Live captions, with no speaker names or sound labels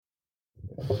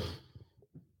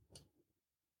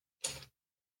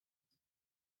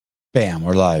Bam,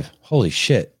 we're live. Holy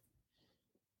shit.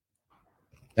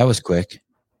 That was quick.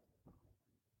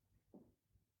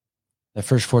 The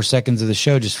first 4 seconds of the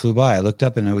show just flew by. I looked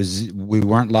up and we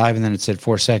weren't live, and then it said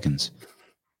 4 seconds.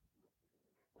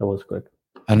 That was quick.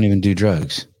 I don't even do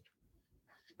drugs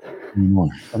anymore.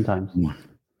 Sometimes.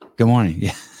 Good morning.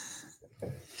 Yeah.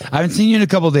 I haven't seen you in a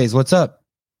couple of days. What's up?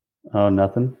 Oh,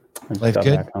 nothing. I just Life got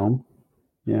good? back home.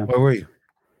 Yeah. Where were you?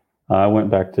 I went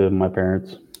back to my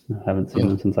parents. I haven't seen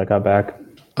them since I got back.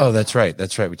 Oh, that's right.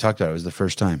 That's right. We talked about it. It was the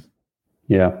first time.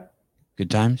 Yeah.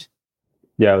 Good times?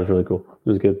 Yeah, it was really cool. It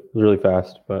was good. It was really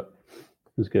fast, but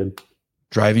it was good.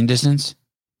 Driving distance?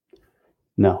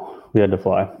 No, we had to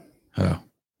fly. Oh,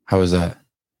 how was that?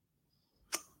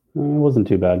 It wasn't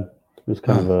too bad. It was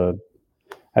kind of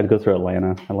I had to go through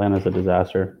Atlanta. Atlanta's a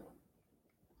disaster.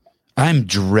 I'm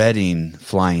dreading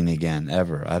flying again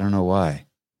ever. I don't know why.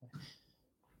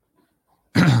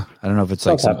 I don't know if it's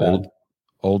like some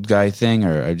old guy thing,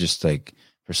 or I just like,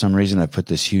 for some reason I put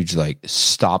this huge like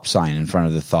stop sign in front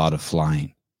of the thought of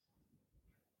flying.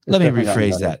 Let me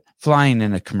rephrase that. Flying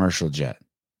in a commercial jet.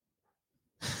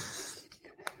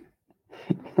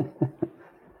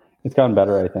 It's gotten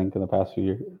better, I think, in the past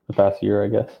year, I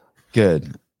guess.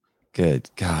 Good.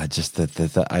 God, just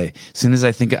as soon as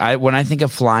when I think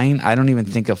of flying, I don't even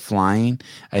think of flying.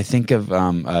 I think of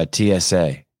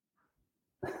TSA.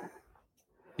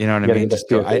 You know what I mean? Just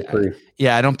go.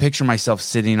 I don't picture myself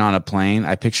sitting on a plane.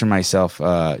 I picture myself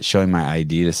showing my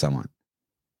ID to someone.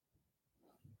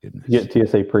 Goodness. You get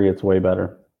TSA pre, it's way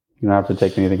better. You don't have to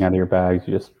take anything out of your bags.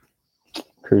 You just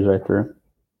cruise right through.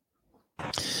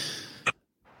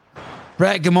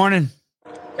 Brett, good morning.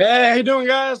 Hey, how you doing,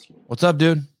 guys? What's up,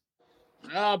 dude?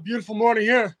 Beautiful morning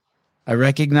here. I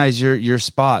recognize your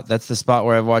spot. That's the spot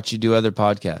where I've watched you do other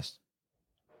podcasts.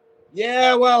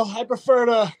 Yeah, well, I prefer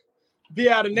to be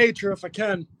out of nature if I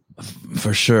can.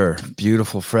 For sure.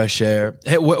 Beautiful, fresh air.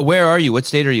 Hey, where are you? What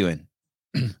state are you in?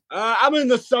 I'm in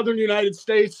the southern United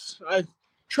States. I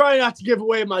try not to give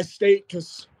away my state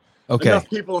because enough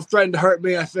people have threatened to hurt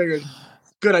me. I figured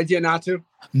good idea not to.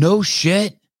 No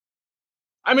shit.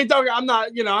 I mean, I'm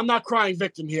not crying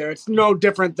victim here. It's no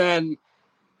different than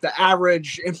the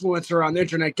average influencer on the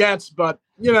internet gets, but,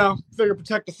 figure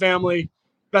protect the family.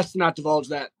 Best to not divulge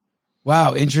that.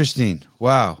 Wow. Interesting.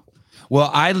 Wow.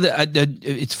 Well,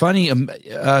 it's funny.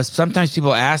 Sometimes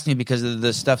people ask me because of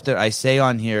the stuff that I say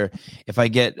on here, if I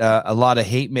get a lot of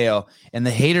hate mail, and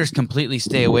the haters completely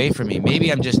stay away from me.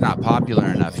 Maybe I'm just not popular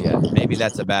enough yet. Maybe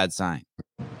that's a bad sign.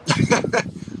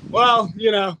 Well,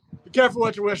 be careful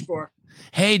what you wish for.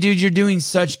 Hey, dude, you're doing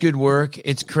such good work.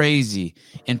 It's crazy.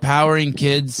 Empowering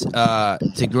kids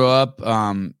to grow up.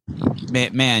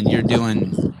 Man, you're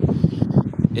doing...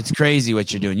 It's crazy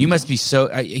what you're doing. You must be so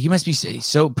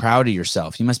proud of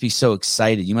yourself. You must be so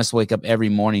excited. You must wake up every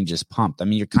morning just pumped. I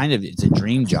mean, it's a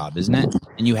dream job, isn't it?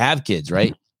 And you have kids,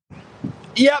 right?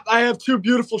 Yep. I have 2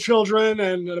 beautiful children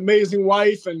and an amazing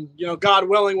wife. And, God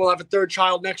willing, we'll have a 3rd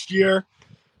child next year.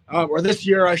 Or this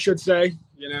year, I should say.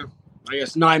 I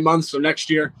guess 9 months, so next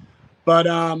year. But,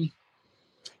 I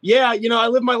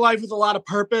live my life with a lot of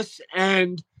purpose.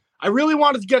 And I really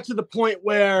wanted to get to the point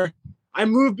where I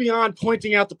moved beyond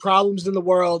pointing out the problems in the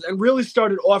world and really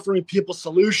started offering people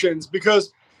solutions,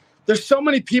 because there's so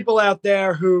many people out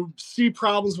there who see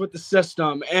problems with the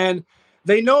system and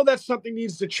they know that something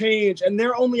needs to change. And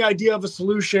their only idea of a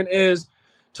solution is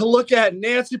to look at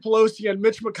Nancy Pelosi and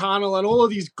Mitch McConnell and all of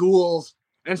these ghouls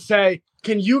and say,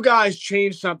 can you guys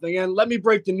change something? And let me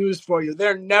break the news for you.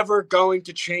 They're never going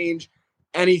to change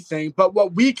anything. But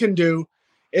what we can do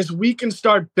is we can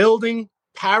start building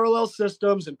parallel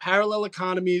systems and parallel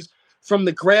economies from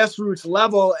the grassroots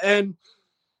level. And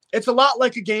it's a lot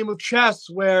like a game of chess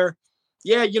where,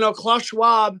 Klaus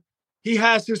Schwab, he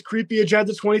has his creepy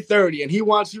Agenda 2030 and he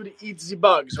wants you to eat the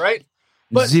bugs, right?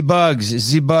 But the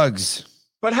bugs.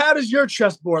 But how does your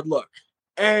chessboard look?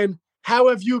 And how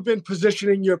have you been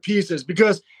positioning your pieces?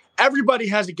 Because everybody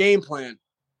has a game plan.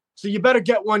 So you better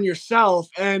get one yourself.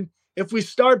 And if we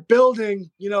start building,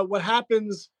 what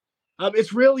happens,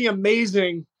 it's really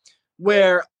amazing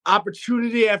where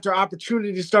opportunity after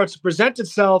opportunity starts to present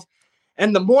itself.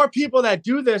 And the more people that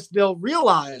do this, they'll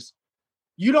realize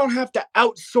you don't have to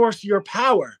outsource your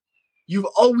power. You've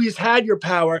always had your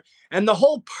power. And the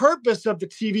whole purpose of the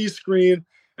TV screen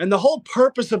and the whole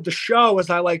purpose of the show,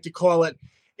 as I like to call it,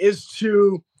 is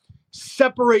to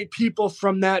separate people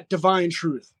from that divine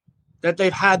truth, that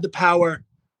they've had the power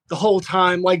the whole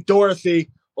time. Like Dorothy,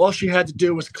 all she had to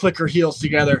do was click her heels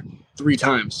together 3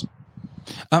 times.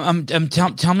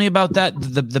 Tell me about that,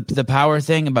 the power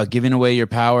thing, about giving away your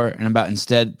power and about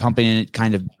instead pumping it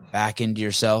kind of back into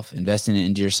yourself, investing it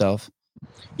into yourself.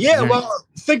 Yeah, well,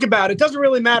 think about it. It doesn't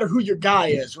really matter who your guy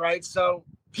is, right? So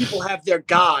people have their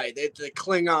guy they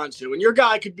cling on to. And your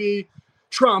guy could be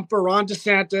Trump or Ron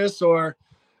DeSantis or,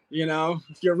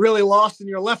 if you're really lost in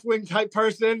your left-wing type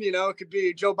person, it could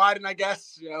be Joe Biden, I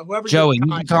guess, whoever. Joey, you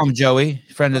can call him Joey,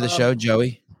 friend of the show,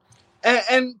 Joey.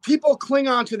 And people cling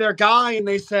on to their guy and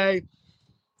they say,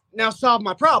 now solve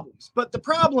my problems. But the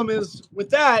problem is with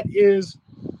that is,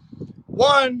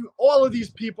 one, all of these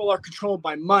people are controlled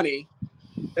by money.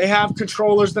 They have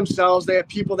controllers themselves. They have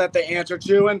people that they answer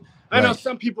to. And I know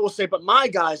some people will say, but my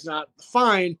guy's not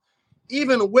fine.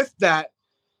 Even with that,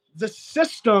 the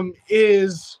system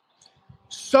is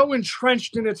so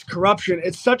entrenched in its corruption.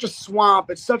 It's such a swamp.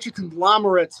 It's such a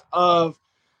conglomerate of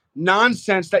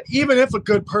nonsense that even if a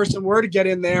good person were to get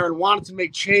in there and wanted to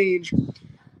make change,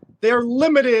 they're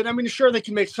limited. I mean, sure, they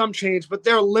can make some change, but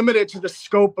they're limited to the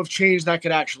scope of change that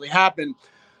could actually happen.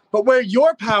 But where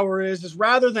your power is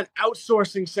rather than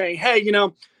outsourcing, saying, hey,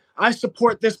 I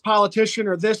support this politician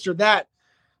or this or that.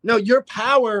 No, your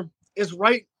power is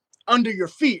right under your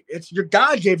feet. It's your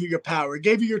God gave you your power. He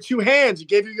gave you your two hands. He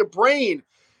gave you your brain.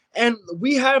 And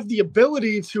we have the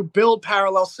ability to build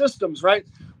parallel systems, right?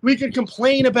 We can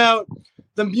complain about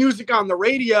the music on the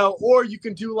radio, or you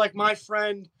can do like my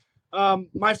friend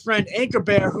Anchor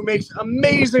Bear, who makes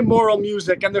amazing moral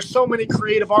music. And there's so many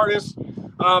creative artists.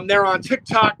 They're on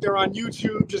TikTok, they're on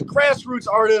YouTube, just grassroots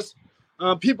artists.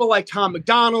 People like Tom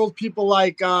McDonald, people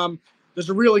like, there's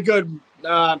a really good,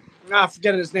 I'm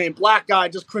forgetting his name, black guy,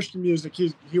 just Christian music.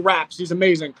 He raps, he's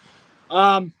amazing.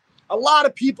 A lot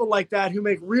of people like that who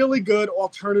make really good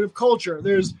alternative culture.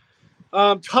 There's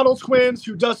Tuttle Twins,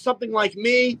 who does something like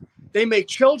me. They make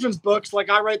children's books, like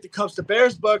I write the Cubs to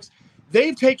Bears books.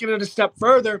 They've taken it a step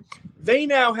further. They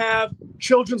now have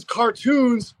children's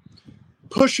cartoons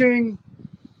pushing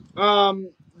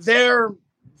their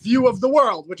view of the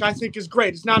world, which I think is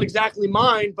great. It's not exactly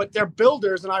mine, but they're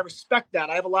builders, and I respect that.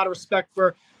 I have a lot of respect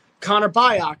for Connor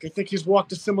Byock. I think he's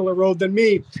walked a similar road than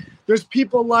me. There's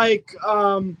people like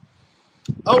Owen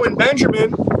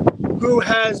Benjamin, who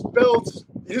has built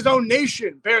his own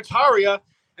nation, Bertaria,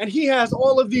 and he has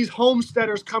all of these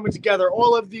homesteaders coming together,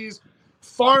 all of these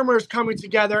farmers coming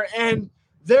together, and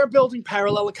they're building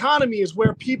parallel economies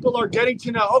where people are getting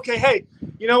to know, okay, hey,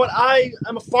 you know what? I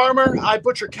am a farmer. I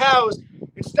butcher cows.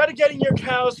 Instead of getting your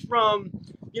cows from,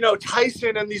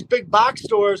 Tyson and these big box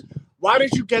stores, why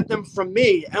don't you get them from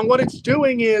me? And what it's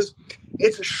doing is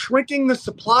it's shrinking the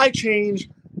supply chains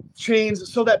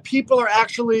so that people are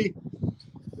actually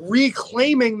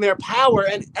reclaiming their power.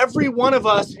 And every one of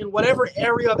us, in whatever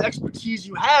area of expertise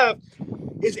you have,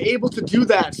 is able to do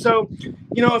that. So,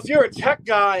 if you're a tech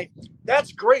guy,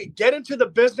 that's great. Get into the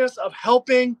business of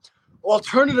helping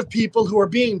alternative people who are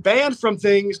being banned from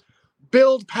things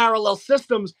build parallel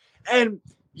systems, and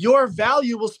your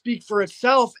value will speak for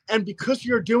itself. And because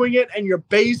you're doing it and you're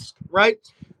based, right,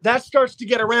 that starts to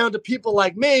get around to people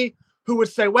like me who would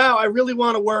say, wow, I really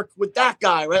want to work with that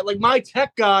guy, right? Like my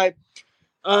tech guy,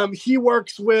 he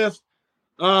works with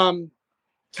Tom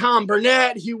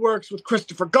Burnett. He works with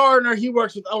Christopher Gardner. He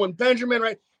works with Owen Benjamin,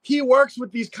 right? He works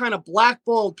with these kind of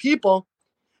blackballed people.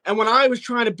 And when I was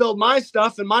trying to build my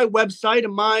stuff and my website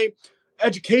and my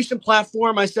education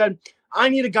platform, I said, I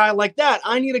need a guy like that.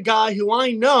 I need a guy who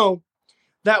I know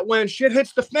that when shit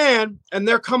hits the fan and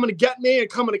they're coming to get me and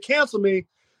coming to cancel me,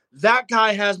 that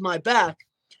guy has my back.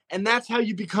 And that's how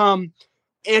you become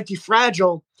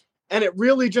anti-fragile. And it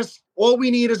really just, all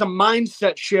we need is a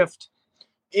mindset shift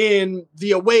in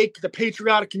the awake, the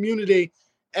patriotic community.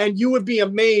 And you would be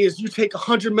amazed. You take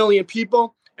 100 million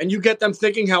people and you get them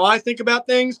thinking how I think about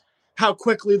things, how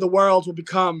quickly the world will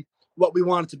become what we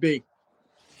want it to be.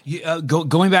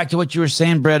 Going back to what you were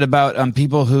saying, Brett, about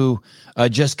people who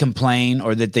just complain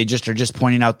or that they just are just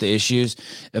pointing out the issues.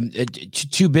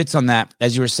 Two bits on that.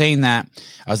 As you were saying that,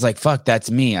 I was like, fuck,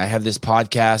 that's me. I have this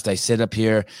podcast. I sit up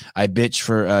here. I bitch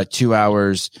for 2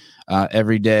 hours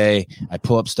every day. I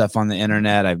pull up stuff on the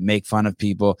internet. I make fun of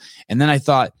people. And then I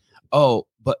thought, oh,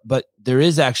 but there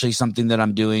is actually something that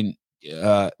I'm doing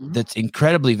that's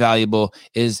incredibly valuable.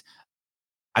 Is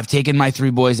I've taken my 3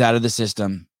 boys out of the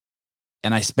system.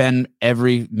 And I spend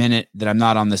every minute that I'm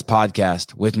not on this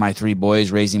podcast with my 3 boys,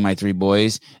 raising my 3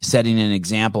 boys, setting an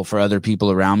example for other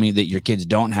people around me that your kids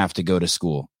don't have to go to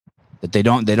school, that they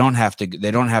don't have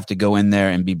to go in there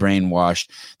and be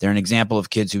brainwashed. They're an example of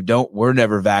kids who were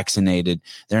never vaccinated.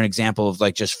 They're an example of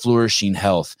like just flourishing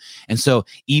health. And so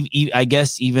I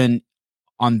guess even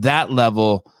on that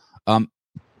level,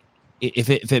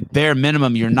 if at bare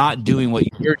minimum you're not doing what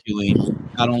you're doing,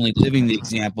 not only living the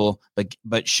example, but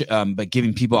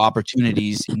giving people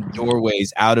opportunities in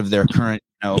doorways out of their current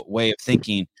way of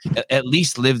thinking, at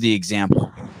least live the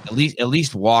example. At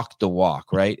least walk the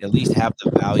walk, right? At least have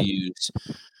the values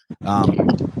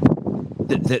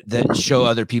that show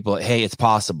other people, hey, it's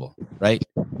possible, right?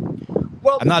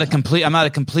 Well, I'm not a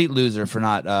complete loser for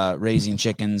not raising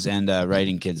chickens and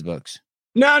writing kids' books.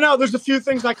 No, there's a few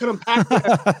things I could unpack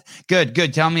there.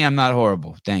 Good. Tell me I'm not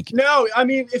horrible. Thank you. No, I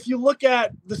mean, if you look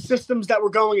at the systems that we're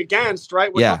going against,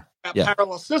 right? We're talking about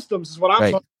parallel systems is what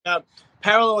I'm talking about.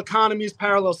 Parallel economies,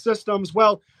 parallel systems.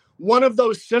 Well, one of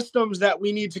those systems that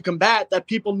we need to combat, that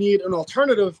people need an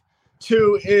alternative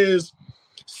to, is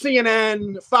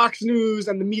CNN, Fox News,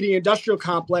 and the media industrial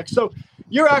complex. So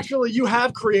you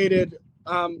have created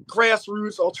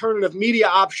grassroots alternative media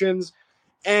options.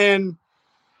 And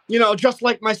just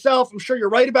like myself, I'm sure you're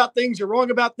right about things, you're wrong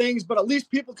about things, but at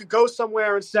least people could go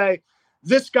somewhere and say,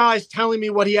 this guy's telling me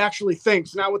what he actually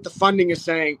thinks, not what the funding is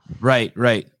saying. Right.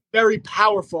 Very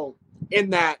powerful in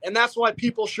that. And that's why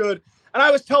people should, and I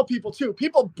always tell people too,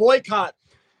 people boycott.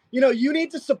 You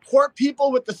need to support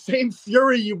people with the same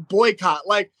fury you boycott.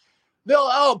 Like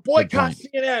they'll boycott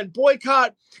CNN,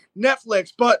 boycott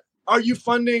Netflix, but are you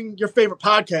funding your favorite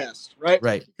podcast? Right.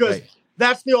 Because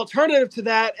that's the alternative to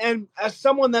that. And as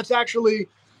someone that's actually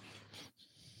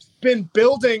been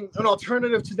building an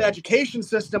alternative to the education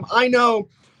system, I know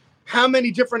how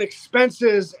many different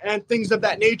expenses and things of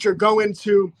that nature go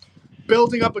into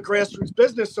building up a grassroots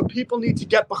business. So people need to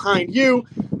get behind you.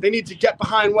 They need to get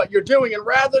behind what you're doing. And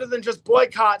rather than just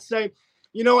boycott, say,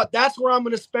 you know what, that's where I'm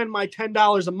going to spend my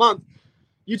 $10 a month.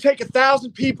 You take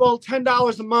 1,000 people,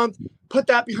 $10 a month, put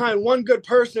that behind one good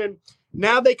person.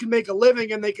 Now they can make a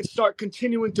living and they can start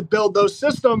continuing to build those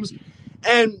systems.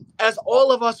 And as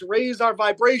all of us raise our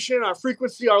vibration, our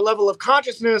frequency, our level of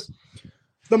consciousness,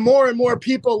 the more and more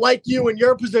people like you in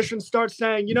your position start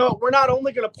saying, we're not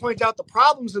only going to point out the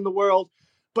problems in the world,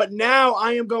 but now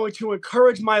I am going to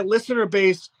encourage my listener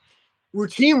base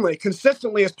routinely,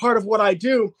 consistently as part of what I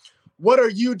do. What are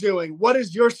you doing? What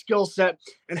is your skill set?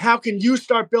 And how can you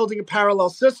start building a parallel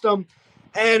system?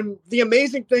 And the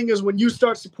amazing thing is when you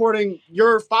start supporting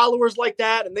your followers like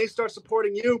that and they start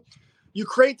supporting you, you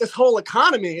create this whole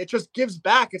economy. It just gives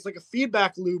back. It's like a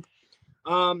feedback loop.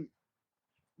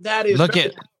 That is look,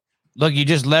 you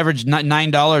just leveraged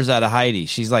 $9 out of Heidi.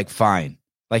 She's like, fine.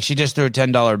 Like she just threw a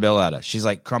 $10 bill at us. She's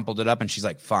like crumpled it up and she's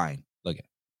like, fine. Look at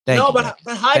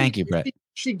but Heidi, thank you, Brett.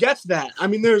 She gets that. I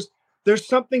mean, there's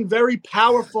something very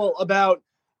powerful about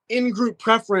in-group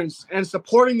preference and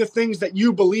supporting the things that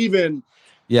you believe in.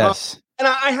 Yes. And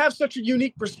I have such a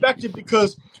unique perspective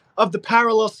because of the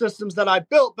parallel systems that I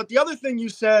built. But the other thing you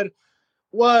said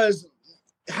was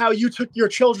how you took your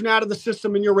children out of the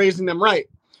system and you're raising them right.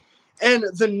 And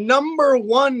the number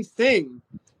one thing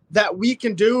that we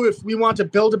can do if we want to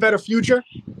build a better future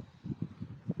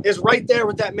is right there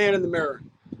with that man in the mirror.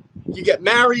 You get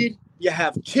married, you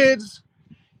have kids,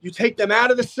 you take them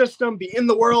out of the system, be in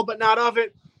the world, but not of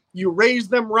it. You raise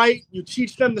them right. You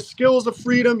teach them the skills of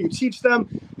freedom. You teach them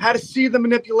how to see the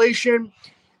manipulation.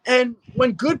 And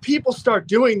when good people start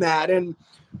doing that and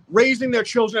raising their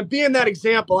children and being that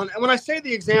example, and when I say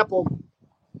the example,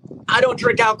 I don't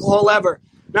drink alcohol ever.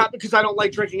 Not because I don't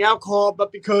like drinking alcohol,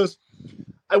 but because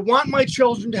I want my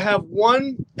children to have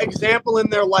one example in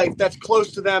their life that's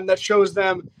close to them, that shows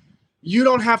them you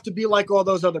don't have to be like all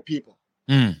those other people.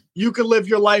 You can live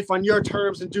your life on your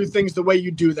terms and do things the way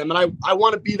you do them. And I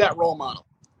want to be that role model,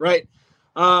 right?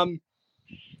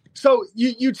 So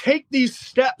you take these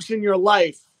steps in your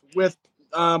life with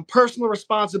personal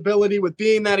responsibility, with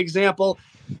being that example,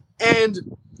 and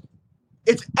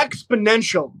it's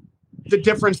exponential, the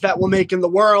difference that will make in the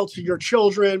world to your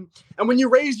children. And when you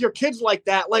raise your kids like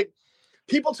that, like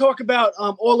people talk about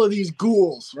all of these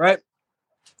ghouls, right?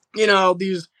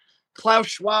 These Klaus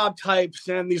Schwab types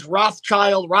and these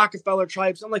Rothschild, Rockefeller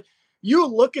types. I'm like, you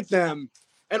look at them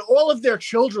and all of their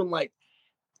children like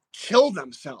kill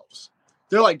themselves.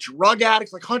 They're like drug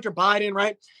addicts, like Hunter Biden,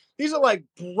 right? These are like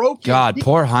broken. God,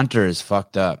 poor Hunter is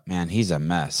fucked up, man. He's a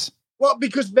mess. Well,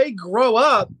 because they grow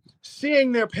up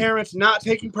seeing their parents not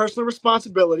taking personal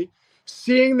responsibility,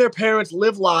 seeing their parents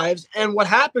live lives. And what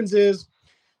happens is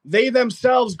they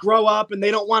themselves grow up and they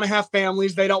don't want to have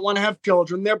families. They don't want to have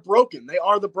children. They're broken. They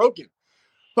are the broken.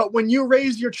 But when you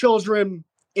raise your children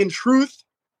in truth,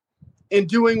 in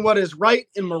doing what is right,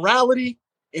 in morality,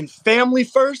 in family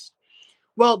first,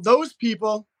 well, those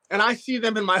people, and I see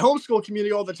them in my homeschool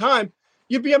community all the time,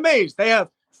 you'd be amazed. They have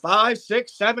 5,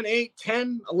 6, 7, 8,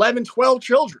 11, 12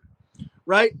 children,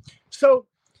 right? So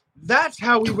that's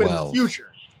how we win the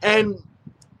future. And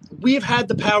we've had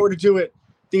the power to do it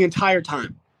the entire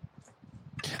time.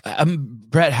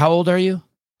 Brett, how old are you?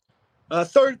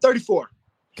 34.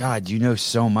 God, you know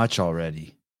so much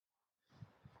already.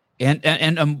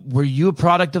 And were you a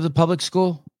product of the public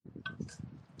school?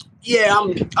 Yeah,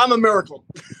 I'm a miracle.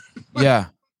 Yeah.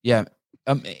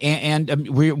 What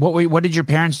did your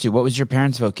parents do? What was your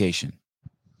parents' vocation?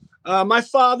 My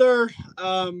father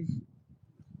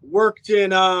worked in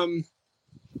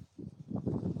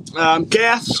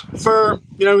gas for,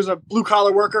 he was a blue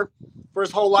collar worker for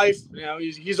his whole life.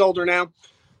 He's older now.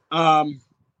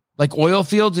 Like oil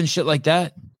fields and shit like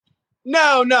that?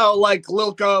 No, like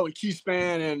Lilco and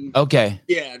Keyspan and okay.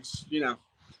 Yeah, it's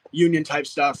union type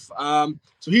stuff.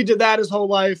 So he did that his whole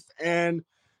life. And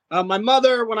my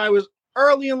mother, when I was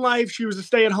early in life, she was a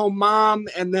stay-at-home mom.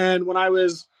 And then when I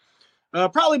was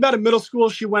probably about in middle school,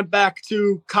 she went back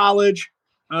to college.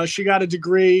 She got a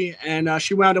degree, and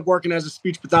she wound up working as a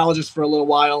speech pathologist for a little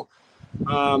while.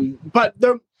 But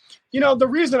the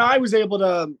reason I was able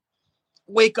to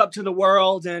wake up to the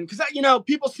world, and because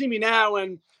people see me now,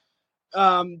 and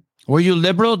were you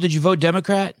liberal? Did you vote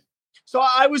Democrat? So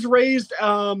I was raised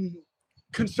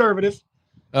conservative.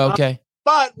 Okay.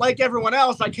 But like everyone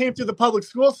else, I came through the public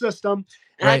school system,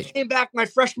 and right. I came back my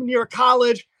freshman year of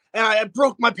college, and I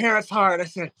broke my parents' heart. I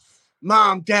said,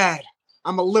 Mom, Dad,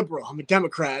 I'm a liberal. I'm a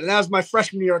Democrat. And that was my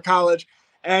freshman year of college.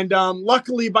 And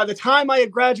luckily, by the time I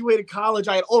had graduated college,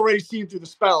 I had already seen through the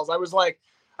spells.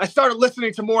 I started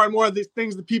listening to more and more of these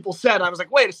things that people said. I was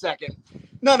like, wait a second,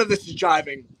 none of this is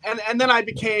jiving. And then I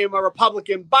became a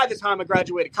Republican by the time I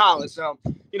graduated college. So,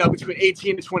 between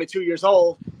 18 to 22 years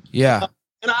old. Yeah.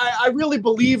 And I really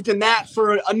believed in that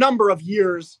for a number of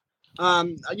years.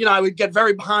 I would get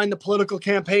very behind the political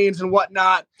campaigns and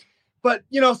whatnot. But,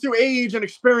 through age and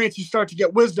experience, you start to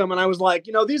get wisdom. And I was like,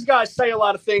 these guys say a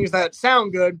lot of things that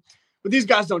sound good, but these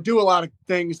guys don't do a lot of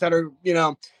things that are,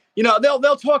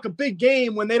 they'll talk a big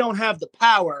game when they don't have the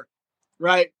power,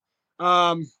 right?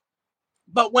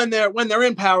 But when they're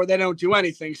in power, they don't do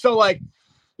anything. So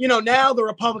now the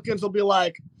Republicans will be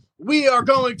like, we are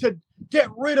going to get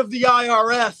rid of the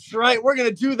IRS, right? We're going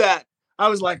to do that. I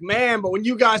was like, man, but when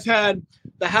you guys had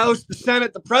the House, the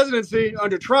Senate, the presidency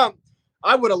under Trump,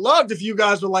 I would have loved if you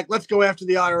guys were like, let's go after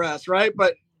the IRS, right?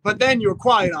 But then you were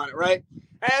quiet on it, right?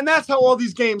 And that's how all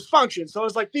these games function. So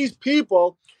it's like these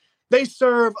people, they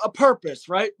serve a purpose,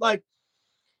 right? Like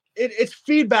it's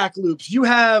feedback loops. You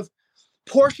have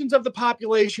portions of the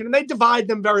population, and they divide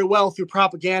them very well through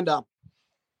propaganda.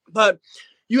 But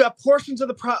you have portions of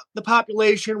the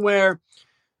population where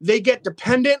they get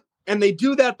dependent, and they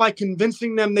do that by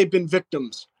convincing them they've been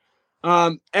victims.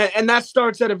 And that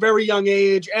starts at a very young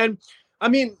age. And I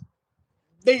mean,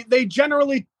 they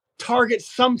generally target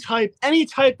any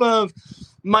type of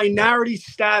minority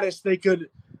status they could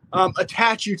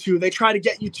attach you to. They try to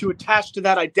get you to attach to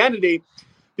that identity,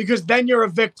 because then you're a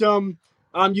victim.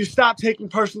 You stop taking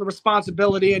personal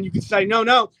responsibility, and you can say,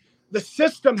 no, the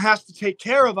system has to take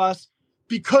care of us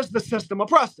because the system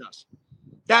oppressed us.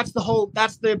 That's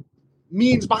the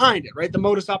means behind it, right? The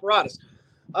modus operatus.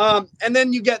 And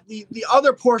then you get the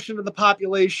other portion of the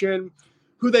population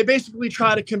who they basically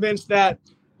try to convince that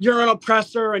you're an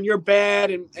oppressor and you're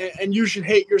bad and you should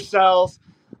hate yourself.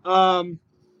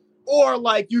 Or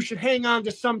like you should hang on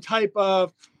to some type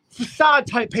of facade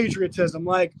type patriotism,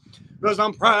 like, because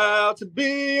I'm proud to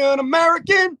be an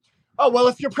American. Oh, well,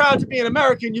 if you're proud to be an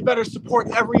American, you better support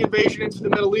every invasion into the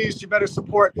Middle East. You better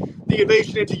support the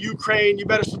invasion into Ukraine. You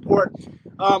better support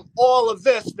all of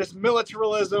this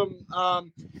militarism.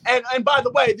 And by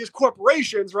the way, these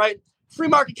corporations, right? Free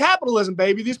market capitalism,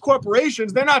 baby. These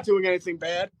corporations, they're not doing anything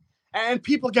bad. And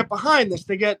people get behind this.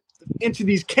 They get into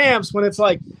these camps when it's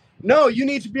like, no, you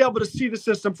need to be able to see the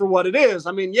system for what it is.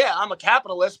 I mean, yeah, I'm a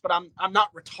capitalist, but I'm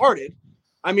not retarded.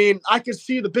 I mean, I could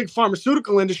see the big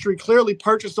pharmaceutical industry clearly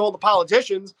purchased all the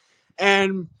politicians,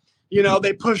 and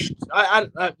they pushed. I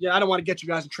don't want to get you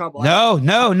guys in trouble. No.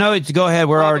 Go ahead.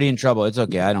 We're already in trouble. It's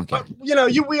okay. I don't care. But,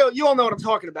 you all know what I'm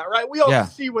talking about, right? We all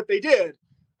see what they did.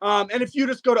 And if you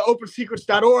just go to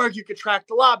opensecrets.org, you could track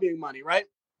the lobbying money, right?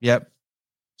 Yep.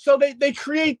 So they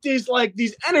create these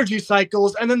energy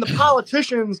cycles, and then the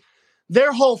politicians,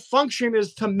 their whole function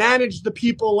is to manage the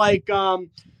people like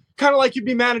kind of like you'd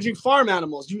be managing farm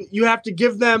animals. You have to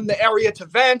give them the area to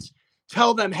vent,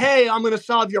 tell them, hey, I'm going to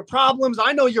solve your problems.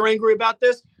 I know you're angry about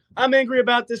this. I'm angry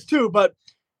about this too. But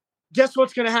guess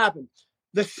what's going to happen?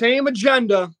 The same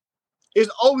agenda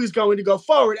is always going to go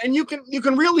forward. And you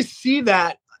can really see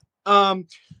that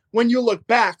when you look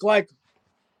back. Like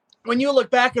when you look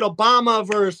back at Obama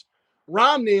versus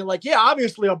Romney, like, yeah,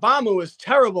 obviously Obama was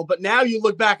terrible. But now you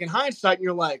look back in hindsight and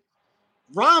you're like,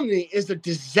 Romney is a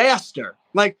disaster.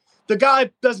 Like, the guy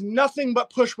does nothing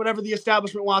but push whatever the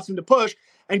establishment wants him to push.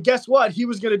 And guess what? He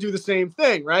was going to do the same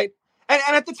thing, right?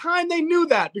 And at the time, they knew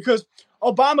that because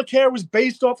Obamacare was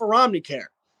based off of Romney Care.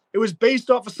 It was based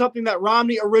off of something that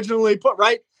Romney originally put,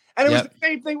 right? And it was the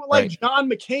same thing with, like, John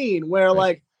McCain, where,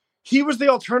 like, he was the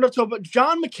alternative to, but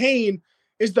John McCain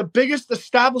is the biggest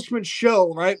establishment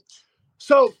show, right?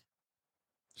 So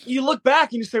you look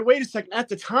back and you say, wait a second, at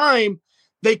the time,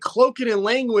 they cloak it in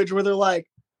language where they're like,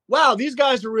 wow, these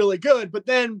guys are really good. But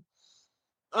then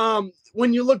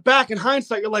when you look back in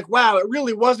hindsight, you're like, wow, it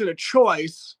really wasn't a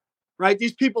choice, right?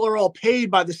 These people are all paid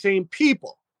by the same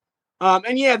people.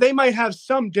 And yeah, they might have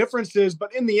some differences,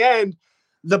 but in the end,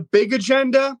 the big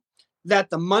agenda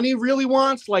that the money really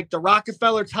wants, like the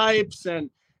Rockefeller types and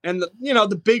the, you know,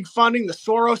 the big funding, the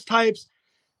Soros types,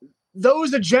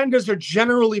 those agendas are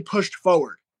generally pushed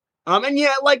forward. And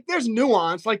yeah, like there's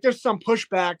nuance, like there's some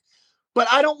pushback, but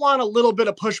I don't want a little bit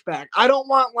of pushback. I don't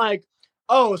want like,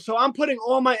 oh, so I'm putting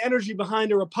all my energy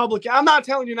behind a Republican. I'm not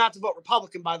telling you not to vote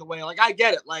Republican, by the way. Like, I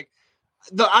get it. Like,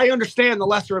 I understand the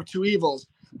lesser of two evils,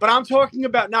 but I'm talking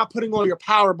about not putting all your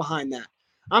power behind that.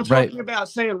 I'm talking about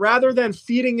saying, rather than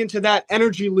feeding into that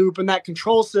energy loop and that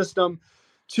control system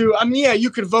to, I mean, yeah, you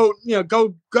could vote, you know,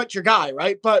 go gut your guy,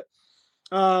 right? But,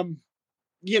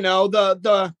 you know,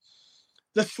 the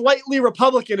slightly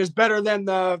Republican is better than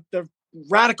the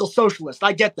radical socialist.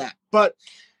 I get that, but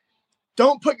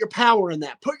don't put your power in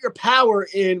that. Put your power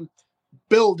in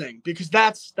building, because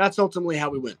that's ultimately how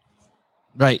we win.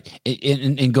 Right.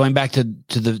 And going back to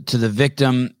the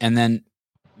victim, and then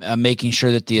making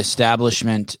sure that the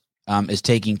establishment is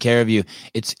taking care of you.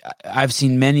 I've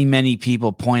seen many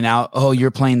people point out, oh,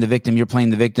 you're playing the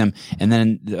victim. And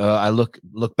then I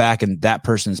look back and that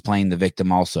person's playing the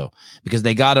victim also, because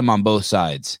they got him on both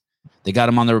sides. They got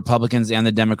him on the Republicans and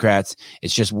the Democrats.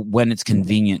 It's just when it's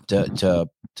convenient to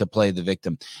play the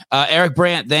victim. Eric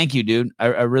Brandt, thank you, dude. I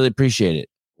really appreciate it.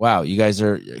 Wow, you guys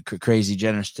are crazy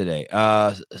generous today.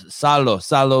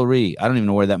 Salori. I don't even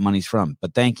know where that money's from,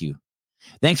 but thank you.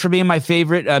 Thanks for being my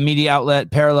favorite media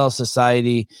outlet, Parallel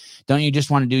Society. Don't you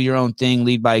just want to do your own thing,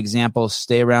 lead by example,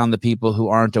 stay around the people who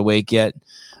aren't awake yet?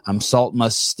 Salt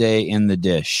must stay in the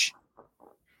dish.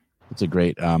 It's a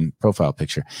great profile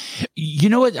picture. You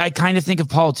know what? I kind of think of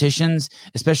politicians,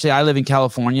 especially I live in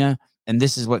California, and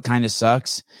this is what kind of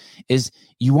sucks, is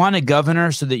you want a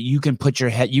governor so that you can put your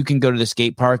head, you can go to the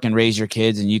skate park and raise your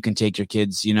kids, and you can take your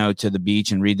kids, you know, to the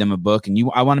beach and read them a book. And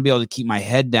I want to be able to keep my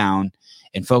head down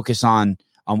and focus on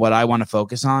what I want to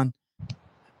focus on.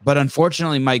 But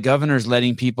unfortunately, my governor's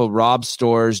letting people rob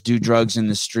stores, do drugs in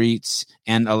the streets,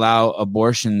 and allow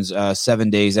abortions 7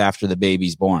 days after the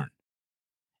baby's born.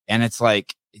 And it's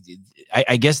like,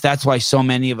 I guess that's why so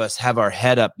many of us have our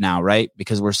head up now, right?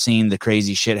 Because we're seeing the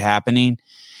crazy shit happening,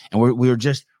 and we're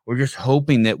just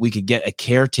hoping that we could get a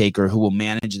caretaker who will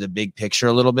manage the big picture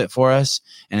a little bit for us.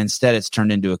 And instead, it's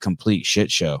turned into a complete shit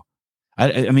show.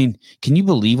 I mean, can you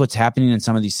believe what's happening in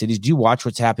some of these cities? Do you watch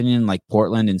what's happening in like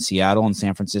Portland and Seattle and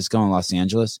San Francisco and Los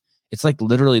Angeles? It's like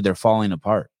literally they're falling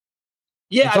apart.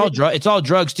 Yeah, it's all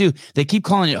drugs too. They keep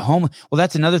calling it home. Well,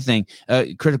 that's another thing,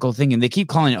 critical thinking. They keep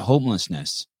calling it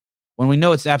homelessness when we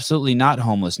know it's absolutely not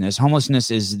homelessness. Homelessness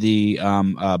is the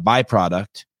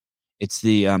byproduct. It's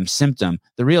the symptom.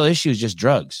 The real issue is just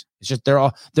drugs. It's just they're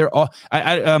all.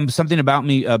 Something about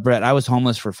me, Brett. I was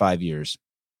homeless for 5 years.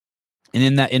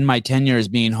 And in my 10 years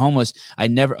being homeless,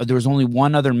 there was only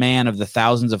one other man of the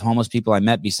thousands of homeless people I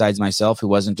met besides myself who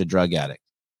wasn't a drug addict.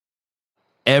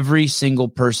 Every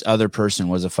single other person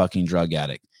was a fucking drug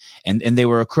addict. And they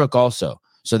were a crook also.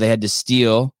 So they had to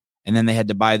steal, and then they had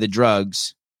to buy the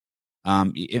drugs.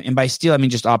 And by steal, I mean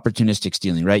just opportunistic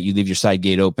stealing, right? You leave your side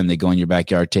gate open, they go in your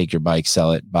backyard, take your bike,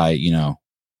 sell it, buy,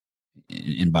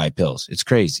 and buy pills. It's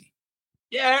crazy.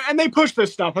 Yeah, and they push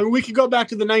this stuff. I mean, we could go back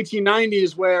to the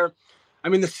 1990s where, I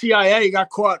mean, the CIA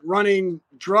got caught running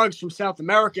drugs from South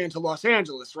America into Los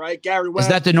Angeles, right? Gary Webb. Is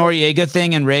that the Noriega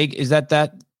thing and Reagan? Is that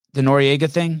the Noriega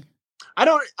thing?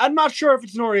 I'm not sure if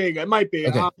it's Noriega. It might be.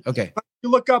 Okay. You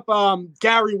look up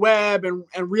Gary Webb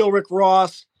and Real Rick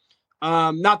Ross,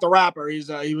 not the rapper.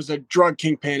 He was a drug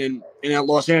kingpin in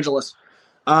Los Angeles.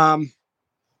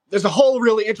 There's a whole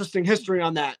really interesting history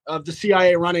on that of the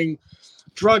CIA running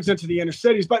drugs into the inner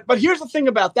cities. But here's the thing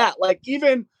about that. Like,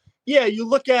 even, yeah, you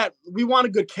look at, we want a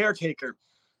good caretaker,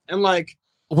 and like,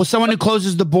 well, someone who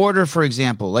closes the border, for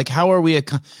example, like, how are we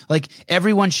like,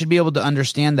 everyone should be able to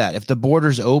understand that if the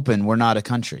border's open, we're not a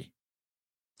country.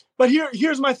 But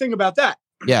here's my thing about that.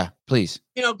 Yeah, please.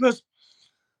 Because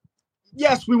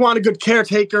yes, we want a good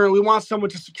caretaker and we want someone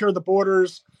to secure the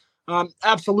borders.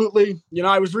 Absolutely.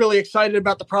 I was really excited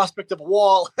about the prospect of a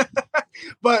wall,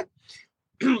 but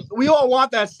we all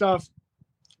want that stuff.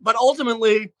 But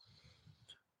ultimately,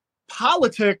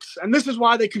 politics, and this is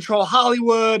why they control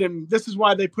Hollywood, and this is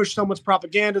why they push so much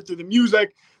propaganda through the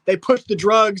music. They push the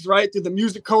drugs, right, through the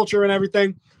music culture and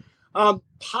everything.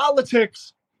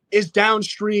 Politics is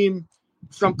downstream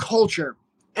from culture.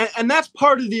 And that's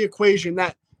part of the equation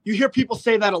that you hear people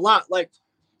say that a lot. Like,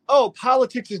 oh,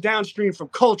 politics is downstream from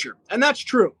culture. And that's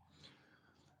true.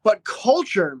 But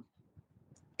culture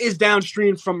is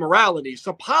downstream from morality.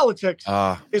 So politics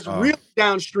is really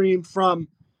downstream from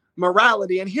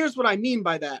morality. And here's what I mean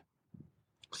by that.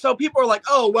 So people are like,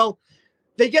 oh, well,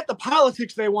 they get the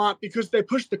politics they want because they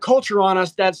push the culture on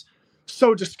us that's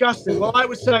so disgusting. Well, I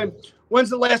would say, when's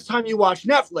the last time you watched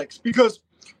Netflix? Because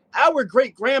our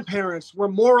great-grandparents were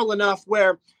moral enough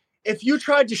where if you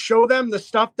tried to show them the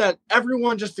stuff that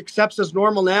everyone just accepts as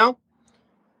normal now,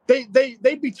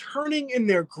 they'd be turning in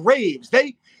their graves.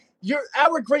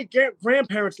 Our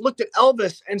great-grandparents looked at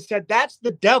Elvis and said, that's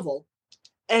the devil,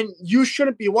 and you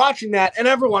shouldn't be watching that, and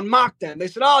everyone mocked them. They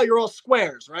said, oh, you're all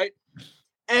squares, right?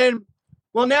 And,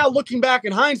 well, now looking back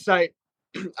in hindsight,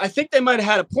 I think they might have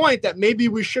had a point that maybe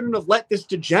we shouldn't have let this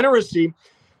degeneracy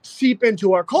seep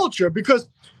into our culture, because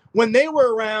when they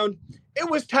were around, it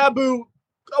was taboo.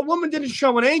 A woman didn't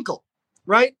show an ankle,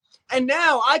 right? And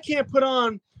now I can't put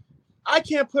on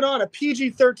a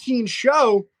PG-13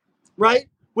 show, right,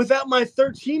 without my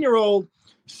 13-year-old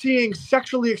seeing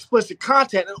sexually explicit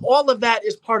content. And all of that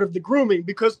is part of the grooming,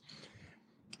 because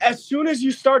as soon as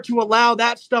you start to allow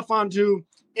that stuff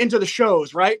into the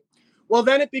shows, right, well,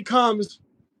 then it becomes,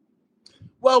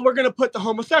 well, we're going to put the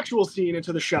homosexual scene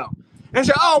into the show. And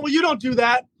say, oh, well, you don't do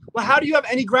that. Well, how do you have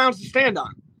any grounds to stand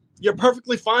on? You're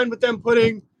perfectly fine with them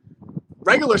putting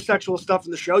regular sexual stuff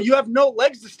in the show. You have no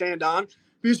legs to stand on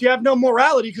because you have no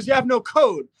morality, because you have no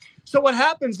code. So what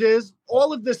happens is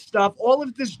all of this stuff, all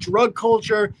of this drug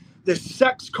culture, this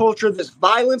sex culture, this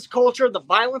violence culture, the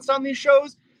violence on these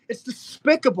shows, it's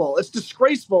despicable. It's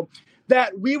disgraceful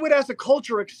that we would as a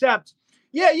culture accept,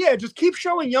 just keep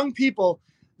showing young people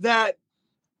that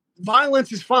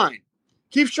violence is fine.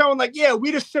 Keep showing like,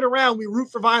 we just sit around, we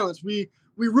root for violence. We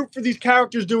root for these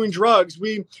characters doing drugs.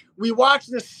 We watch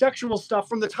this sexual stuff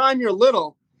from the time you're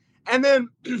little. And then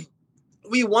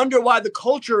we wonder why the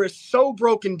culture is so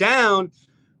broken down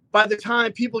by the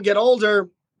time people get older,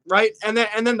 right? And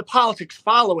then the politics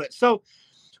follow it. So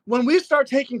when we start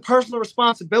taking personal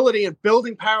responsibility and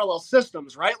building parallel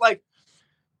systems, right? Like,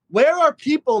 where are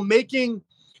people making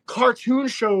cartoon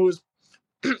shows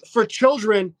for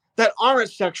children that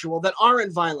aren't sexual, that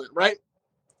aren't violent, right?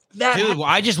 Dude,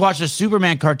 I just watched a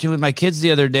Superman cartoon with my kids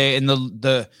the other day, and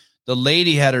the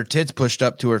lady had her tits pushed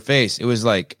up to her face. It was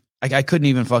like I couldn't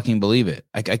even fucking believe it.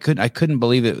 I couldn't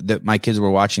believe it that my kids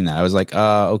were watching that. I was like,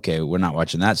 okay, we're not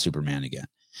watching that Superman again.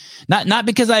 Not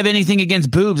because I have anything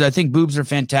against boobs. I think boobs are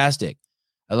fantastic.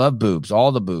 I love boobs,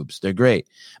 all the boobs. They're great.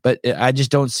 But I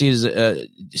just don't see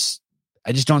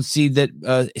I just don't see that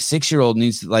a 6-year-old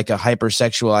needs like a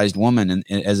hypersexualized woman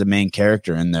as a main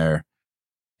character in their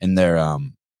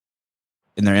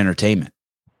entertainment.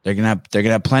 They're gonna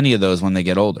have plenty of those when they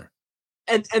get older.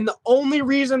 And the only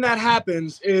reason that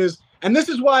happens is, and this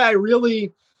is why I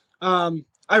really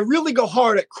go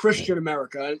hard at Christian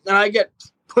America, and I get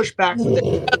pushback for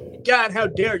that. God, how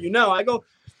dare you? No, I go,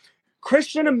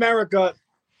 Christian America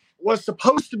was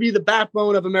supposed to be the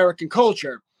backbone of American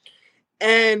culture,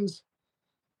 and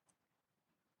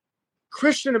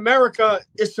Christian America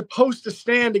is supposed to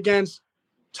stand against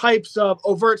types of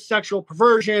overt sexual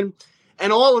perversion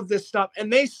and all of this stuff.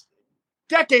 And they,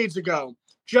 decades ago,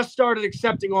 just started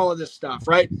accepting all of this stuff,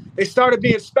 right? They started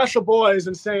being special boys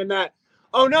and saying that,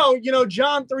 oh no,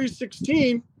 John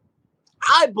 3:16,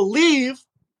 I believe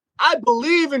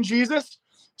in Jesus,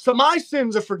 so my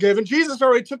sins are forgiven. Jesus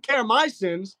already took care of my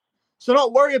sins, so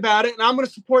don't worry about it. And I'm going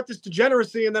to support this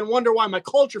degeneracy and then wonder why my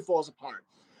culture falls apart.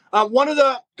 One of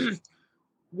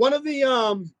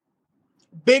the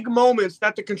big moments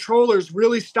that the controllers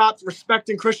really stopped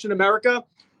respecting Christian America,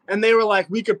 and they were like,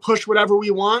 we could push whatever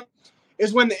we want,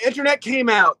 is when the internet came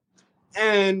out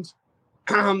and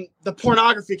the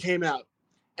pornography came out,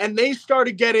 and they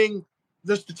started getting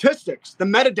the statistics, the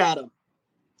metadata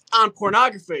on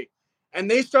pornography,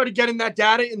 and they started getting that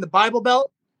data in the Bible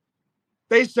Belt.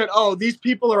 They said, oh, these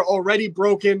people are already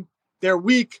broken. They're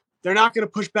weak. They're not going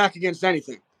to push back against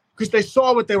anything, because they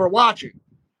saw what they were watching,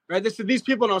 right? They said, these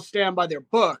people don't stand by their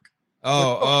book.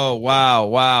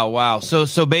 Wow.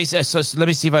 So basically, so let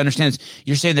me see if I understand this.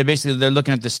 You're saying they're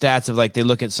looking at the stats of like they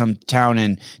look at some town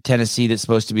in Tennessee that's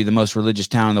supposed to be the most religious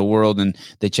town in the world, and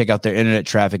they check out their internet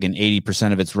traffic, and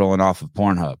 80% of it's rolling off of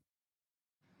Pornhub.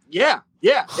 Yeah.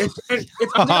 It's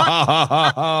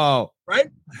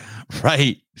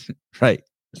right.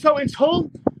 So it's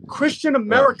whole Christian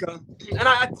America, and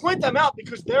I point them out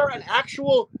because they're an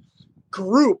actual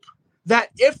group that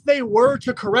if they were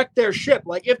to correct their ship,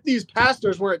 like if these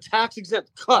pastors were tax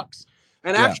exempt cucks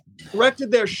and actually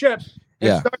corrected their ship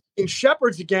and started being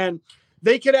shepherds again,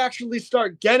 they could actually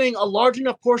start getting a large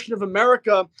enough portion of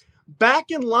America back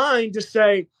in line to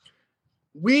say,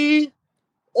 we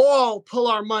all pull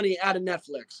our money out of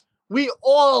Netflix. We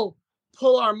all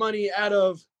pull our money out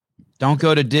of. Don't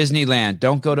go to Disneyland.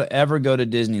 Don't ever go to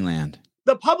Disneyland.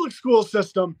 The public school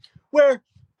system, where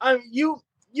you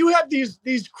have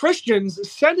these Christians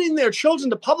sending their children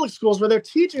to public schools where they're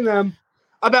teaching them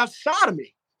about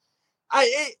sodomy.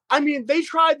 I mean, they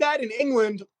tried that in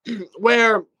England,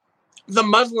 where the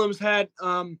Muslims had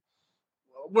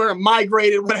were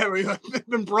migrated, whatever,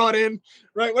 been brought in,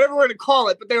 right? Whatever we're going to call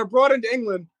it, but they were brought into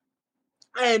England,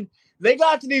 and they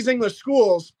got to these English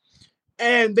schools,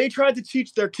 and they tried to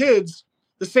teach their kids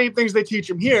the same things they teach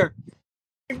them here.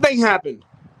 Same thing happened.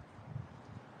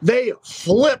 They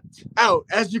flipped out,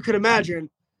 as you could imagine.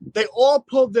 They all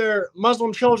pulled their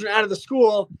Muslim children out of the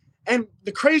school, and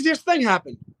the craziest thing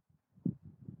happened.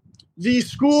 The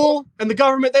school and the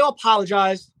government, they all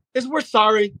apologized. We're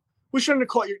sorry. We shouldn't have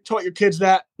taught your kids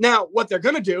that. Now, what they're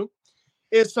going to do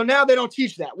is, so now they don't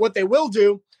teach that. What they will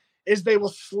do is they will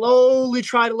slowly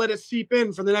try to let it seep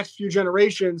in for the next few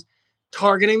generations,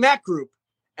 targeting that group.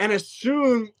 And as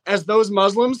soon as those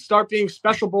Muslims start being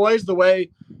special boys the way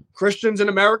Christians in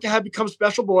America have become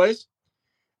special boys,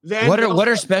 then what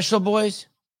are special boys?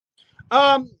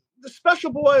 The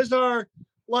special boys are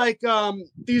like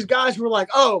these guys who are like,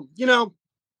 oh,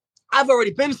 I've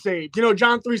already been saved.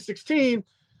 John 3:16,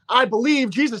 I believe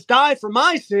Jesus died for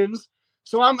my sins.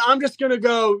 So I'm just gonna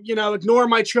go, ignore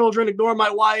my children, ignore my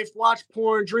wife, watch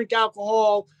porn, drink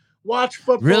alcohol, watch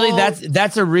football. Really,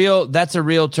 that's a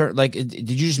real term. Like,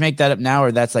 did you just make that up now,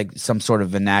 or that's like some sort of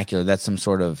vernacular? That's some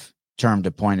sort of term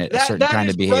to point at a certain kind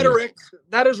of behavior. Rhetoric.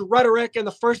 That is rhetoric, and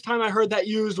the first time I heard that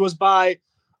used was by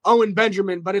Owen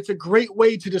Benjamin. But it's a great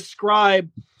way to describe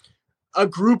a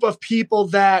group of people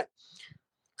that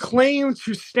claim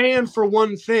to stand for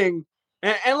one thing.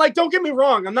 And like, don't get me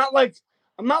wrong, I'm not like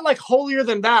holier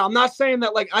than thou. I'm not saying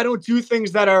that like I don't do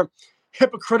things that are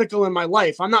hypocritical in my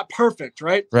life. I'm not perfect,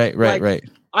 right? Right.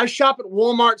 I shop at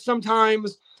Walmart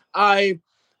sometimes. I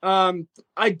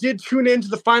did tune into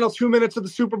the final 2 minutes of the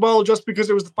Super Bowl just because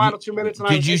it was the final 2 minutes. And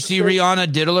did you see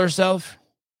Rihanna diddle herself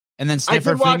and then sniff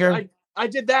her finger? I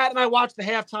did that, and I watched the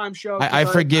halftime show. I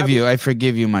forgive you. I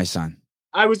forgive you, my son.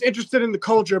 I was interested in the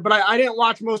culture, but I didn't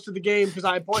watch most of the game because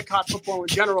I boycott football in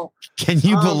general. Can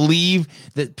you believe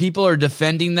that people are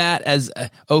defending that as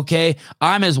okay?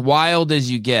 I'm as wild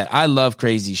as you get. I love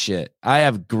crazy shit. I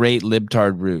have great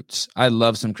libtard roots. I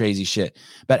love some crazy shit.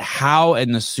 But how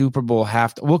in the Super Bowl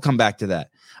we'll come back to that.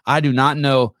 I do not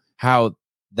know how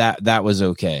that was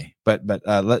okay. But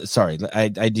sorry, I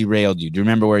derailed you. Do you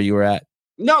remember where you were at?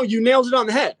 No, you nailed it on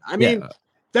the head. I mean,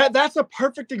 that's a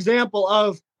perfect example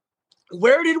of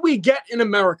where did we get in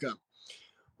America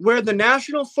where the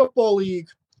National Football League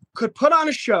could put on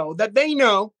a show that they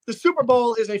know the Super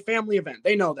Bowl is a family event.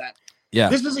 They know that. Yeah.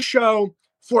 This is a show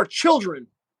for children.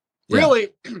 Really,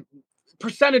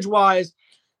 percentage-wise,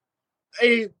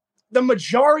 the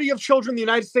majority of children in the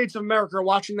United States of America are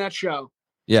watching that show.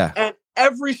 Yeah. And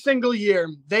every single year,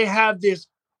 they have this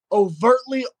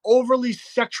overly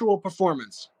sexual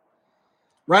performance.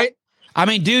 Right? I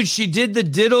mean, dude, she did the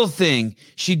diddle thing.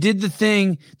 She did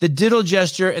the diddle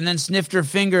gesture, and then sniffed her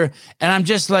finger. And I'm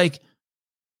just like,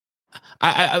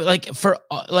 I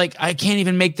can't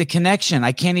even make the connection.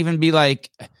 I can't even be like,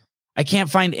 I can't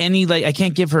find any, I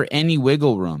can't give her any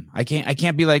wiggle room. I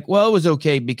can't be like, well, it was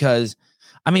okay because,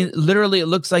 I mean, literally, it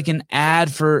looks like an ad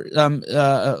for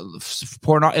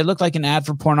porno. It looked like an ad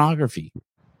for pornography.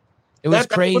 It was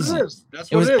crazy.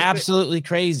 It was absolutely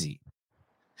crazy.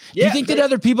 Do you think that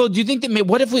other people,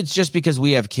 what if it's just because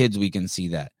we have kids, we can see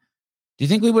that? Do you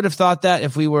think we would have thought that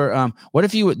if we were, what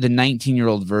if you were the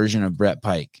 19-year-old version of Brett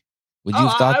Pike? Would you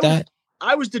have thought that?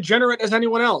 I was degenerate as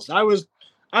anyone else. I was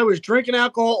drinking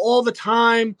alcohol all the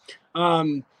time.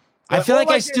 I feel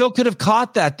like I still could have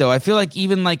caught that though. I feel like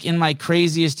even like in my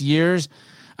craziest years,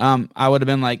 I would have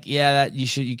been like, yeah, that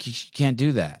you can't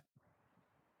do that.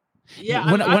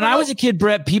 Yeah, when I was a kid,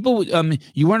 Brett, people,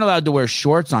 you weren't allowed to wear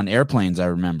shorts on airplanes. I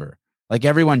remember, like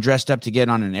everyone dressed up to get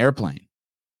on an airplane.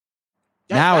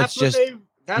 Now it's just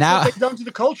what they've done to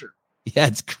the culture. Yeah,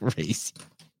 it's crazy.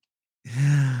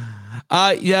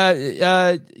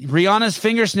 Rihanna's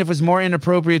finger sniff was more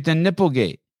inappropriate than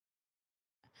Nipplegate.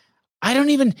 I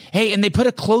don't even. Hey, and they put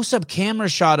a close-up camera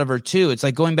shot of her too. It's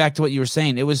like going back to what you were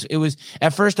saying. It was.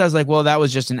 At first, I was like, well, that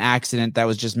was just an accident. That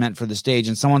was just meant for the stage.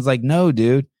 And someone's like, no,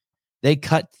 dude. They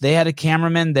had a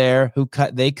cameraman there who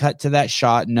cut to that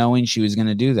shot knowing she was going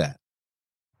to do that.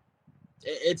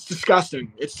 It's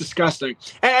disgusting. It's disgusting.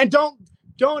 And don't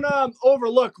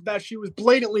overlook that she was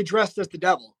blatantly dressed as the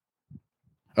devil.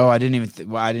 Oh, I didn't even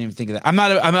think of that.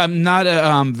 I'm not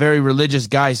a very religious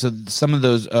guy, so some of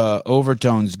those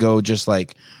overtones go just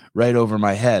like right over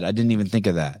my head. I didn't even think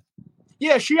of that.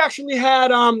 Yeah, she actually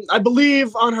had I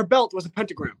believe on her belt was a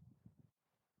pentagram.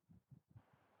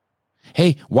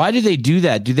 Hey, why do they do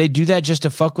that? Do they do that just to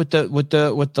fuck with the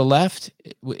left?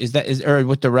 Or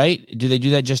with the right? Do they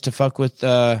do that just to fuck with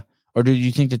or do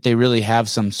you think that they really have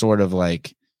some sort of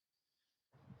like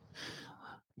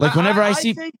whenever I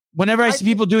see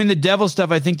people doing the devil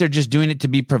stuff, I think they're just doing it to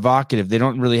be provocative. They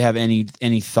don't really have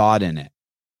any thought in it.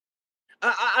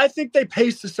 I think they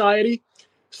pace society.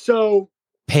 So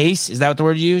pace, is that what the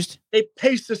word you used? They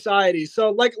pace society.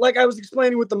 So like I was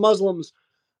explaining with the Muslims,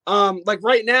 like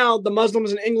right now, the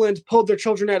Muslims in England pulled their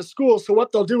children out of school. So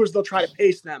what they'll do is they'll try to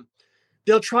pace them.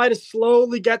 They'll try to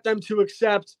slowly get them to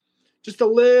accept just a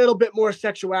little bit more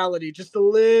sexuality, just a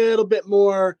little bit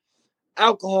more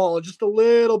alcohol, just a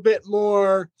little bit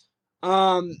more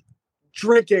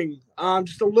drinking,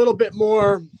 just a little bit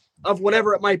more of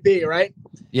whatever it might be, right?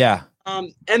 Yeah.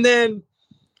 And then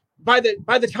by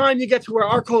the time you get to where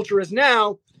our culture is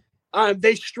now,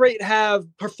 they straight have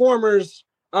performers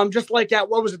just like at,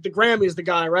 what was it, the Grammys, the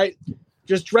guy, right?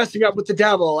 Just dressing up with the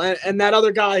devil. And that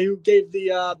other guy who gave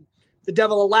the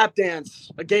devil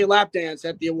a gay lap dance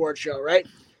at the award show, right?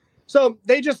 So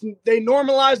they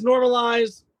normalize,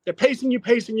 they're pacing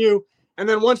you. And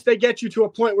then once they get you to a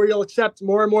point where you'll accept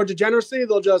more and more degeneracy,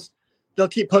 they'll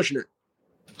keep pushing it.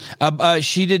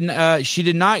 She did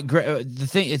not. The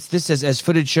thing it's this as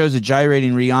footage shows, a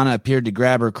gyrating Rihanna appeared to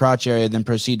grab her crotch area, then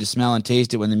proceed to smell and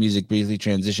taste it when the music briefly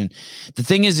transitioned. The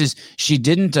thing is she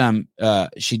didn't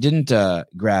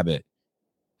grab it.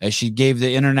 She gave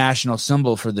the international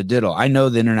symbol for the diddle. I know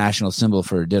the international symbol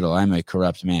for a diddle. I'm a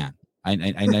corrupt man. I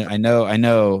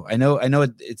know.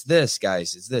 It's this,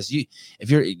 guys. It's this.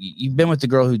 You've been with the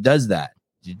girl who does that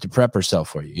to prep herself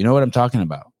for you. You know what I'm talking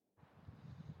about.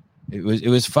 It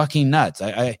was fucking nuts.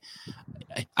 I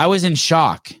was in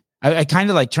shock. I kind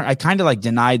of like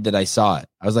denied that I saw it.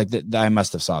 I was like, I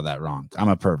must have saw that wrong. I'm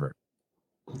a pervert.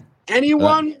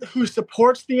 Anyone who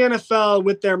supports the NFL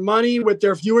with their money, with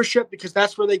their viewership, because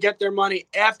that's where they get their money.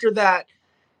 After that,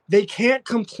 they can't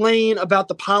complain about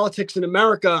the politics in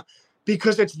America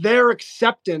because it's their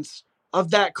acceptance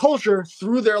of that culture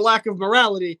through their lack of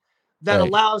morality that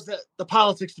allows the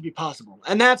politics to be possible.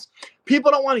 And that's,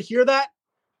 people don't want to hear that,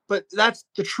 but that's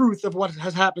the truth of what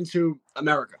has happened to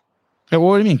America. Hey,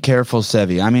 what do you mean, careful,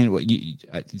 Sevi? I mean,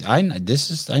 I know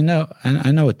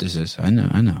what this is. I know.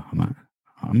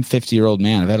 I'm a 50-year-old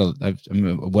man. I'm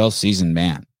a well-seasoned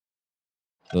man.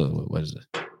 What is it?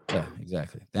 Yeah,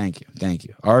 exactly. Thank you.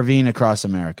 RVing across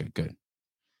America. Good.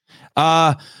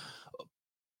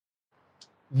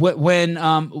 When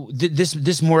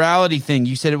this morality thing,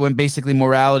 you said it went basically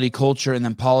morality, culture, and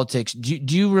then politics. Do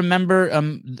you remember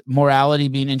morality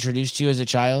being introduced to you as a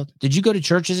child? Did you go to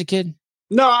church as a kid?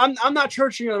 No, I'm not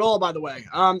churching at all, by the way.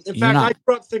 In fact, I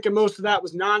grew up thinking most of that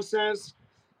was nonsense.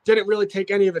 Didn't really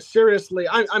take any of it seriously.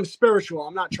 I'm spiritual.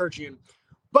 I'm not churchian.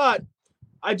 But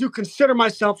I do consider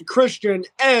myself a Christian,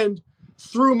 and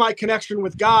through my connection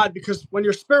with God, because when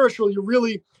you're spiritual, you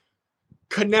really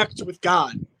connect with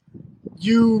God.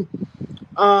 You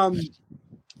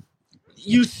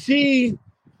see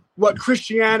what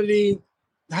Christianity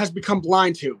has become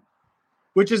blind to,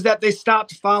 which is that they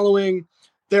stopped following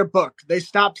their book. They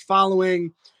stopped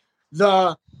following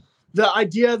the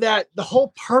idea that the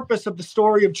whole purpose of the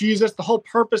story of Jesus, the whole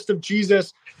purpose of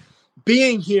Jesus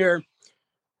being here,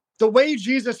 the way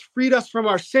Jesus freed us from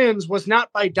our sins was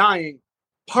not by dying,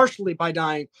 partially by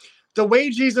dying. The way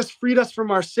Jesus freed us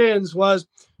from our sins was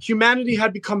humanity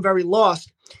had become very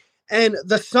lost. And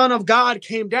the Son of God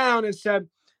came down and said,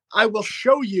 I will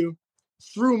show you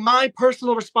through my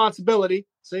personal responsibility,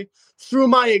 through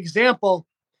my example,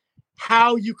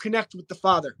 how you connect with the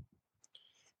Father.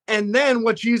 And then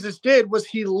what Jesus did was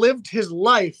he lived his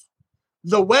life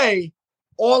the way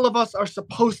all of us are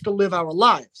supposed to live our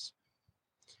lives.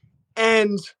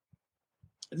 And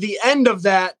the end of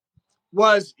that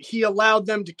was he allowed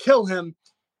them to kill him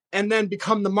and then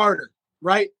become the martyr,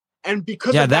 right? And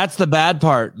because yeah, of that's the bad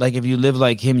part. Like if you live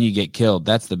like him, you get killed.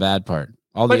 That's the bad part.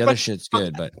 All the other shit's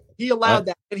good, but he allowed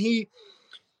that, and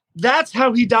that's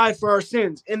how he died for our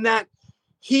sins. In that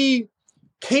he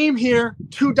came here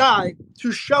to die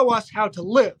to show us how to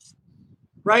live,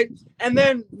 right? And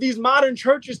then these modern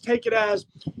churches take it as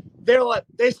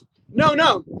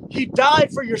no, he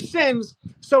died for your sins,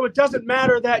 so it doesn't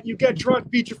matter that you get drunk,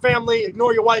 beat your family,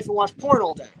 ignore your wife, and watch porn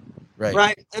all day,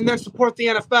 right? And then support the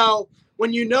NFL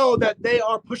when you know that they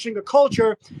are pushing a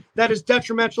culture that is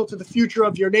detrimental to the future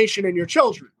of your nation and your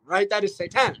children, right? That is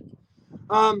satanic.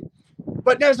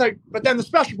 But then the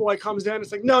special boy comes in.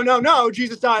 It's like, no,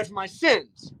 Jesus died for my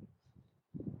sins,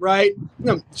 right?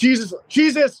 No, Jesus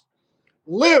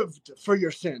lived for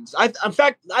your sins. In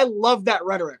fact, I love that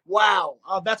rhetoric. Wow,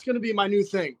 that's going to be my new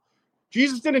thing.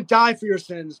 Jesus didn't die for your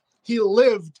sins. He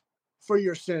lived for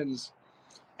your sins.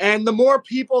 And the more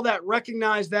people that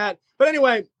recognize that. But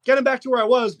anyway, getting back to where I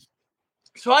was.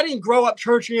 So I didn't grow up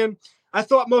churchian. I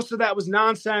thought most of that was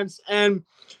nonsense. And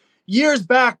years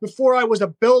back, before I was a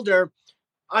builder,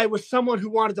 I was someone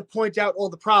who wanted to point out all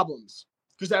the problems.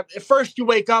 Because at first you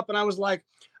wake up and I was like,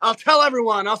 I'll tell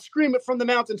everyone. I'll scream it from the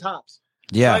mountaintops.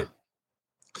 Yeah. Right?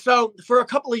 So for a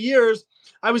couple of years,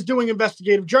 I was doing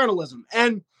investigative journalism.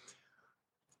 And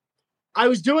I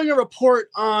was doing a report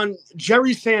on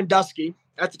Jerry Sandusky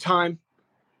at the time.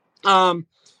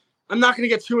 I'm not going to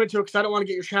get too into it because I don't want to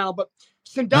get your channel, but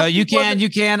Sandusky. No, you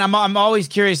can. I'm always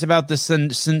curious about the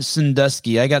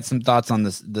Sandusky. I got some thoughts on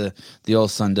this, the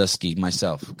old Sandusky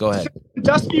myself. Go ahead.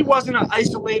 Sandusky wasn't an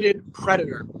isolated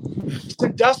predator.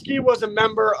 Sandusky was a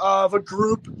member of a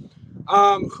group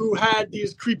who had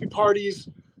these creepy parties,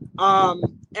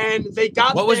 and they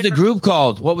got. What was the group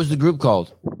called?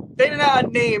 They didn't have a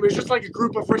name. It was just like a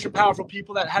group of rich and powerful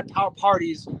people that had power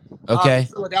parties. In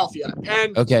Philadelphia,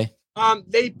 and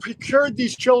they procured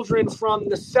these children from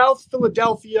the South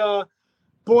Philadelphia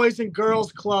Boys and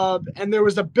Girls Club, and there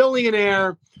was a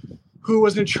billionaire who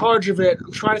was in charge of it.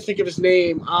 I'm trying to think of his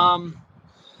name.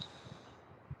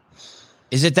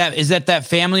 Is that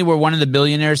family where one of the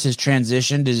billionaires has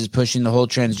transitioned, is pushing the whole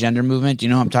transgender movement? Do you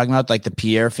know who I'm talking about? Like the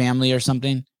Pierre family or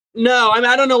something? No, I mean,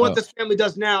 I don't know what this family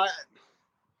does now.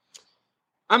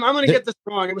 I'm going to get this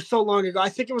wrong. It was so long ago. I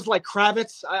think it was like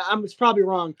Kravitz. It's probably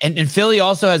wrong. And Philly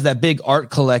also has that big art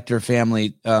collector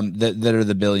family that are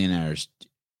the billionaires.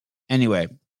 Anyway.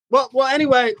 Well.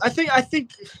 Anyway, I think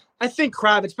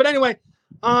Kravitz. But anyway,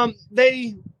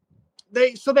 they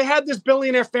had this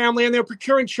billionaire family, and they were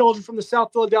procuring children from the South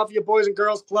Philadelphia Boys and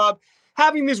Girls Club,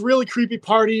 having these really creepy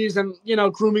parties, and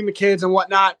grooming the kids and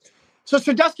whatnot. So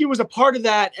Sandusky was a part of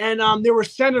that, and there were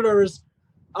senators.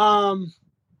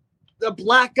 The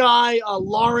black guy,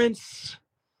 Lawrence.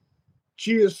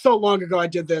 Geez, so long ago I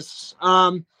did this.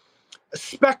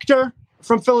 Specter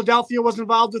from Philadelphia was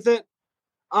involved with it.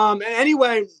 And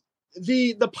anyway,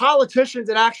 the politicians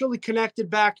had actually connected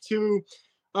back to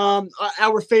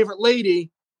our favorite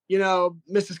lady,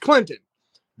 Mrs. Clinton.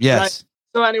 Yes. Right?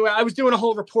 So anyway, I was doing a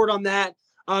whole report on that.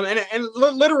 And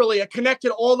literally it connected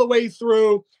all the way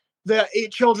through the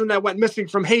 8 children that went missing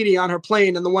from Haiti on her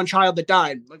plane and the one child that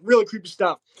died. Like really creepy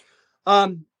stuff.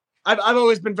 I've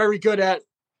always been very good at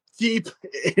deep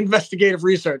investigative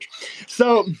research.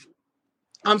 So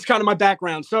it's kind of my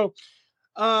background. So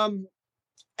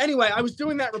anyway, I was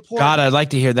doing that report. God, I'd like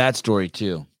to hear that story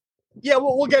too. Yeah,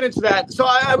 we'll get into that. So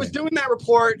I was doing that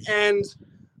report, and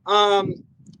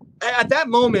at that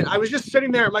moment, I was just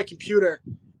sitting there at my computer,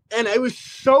 and it was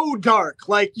so dark.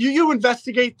 Like you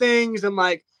investigate things, and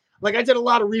like I did a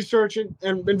lot of research and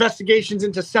investigations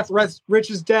into Seth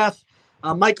Rich's death.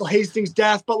 Michael Hastings'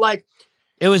 death, but like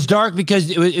it was dark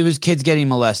because it was kids getting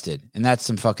molested, and that's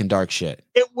some fucking dark shit.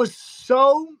 It was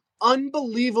so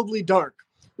unbelievably dark,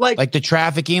 like the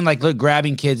trafficking, like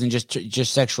grabbing kids and just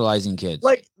sexualizing kids.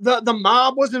 Like the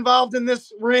mob was involved in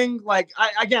this ring. Like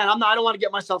I don't want to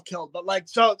get myself killed, but like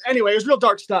so anyway, it was real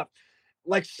dark stuff,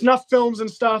 like snuff films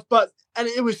and stuff. And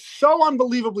it was so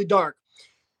unbelievably dark,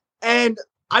 and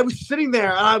I was sitting there,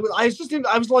 and I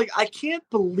was like, I can't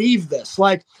believe this,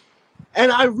 like. And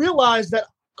I realized that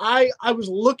I was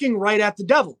looking right at the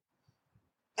devil.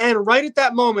 And right at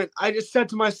that moment, I just said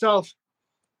to myself,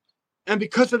 and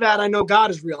because of that, I know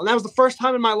God is real. And that was the first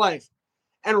time in my life.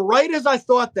 And right as I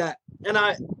thought that, and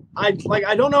I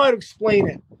don't know how to explain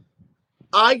it,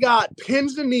 I got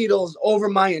pins and needles over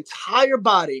my entire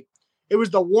body. It was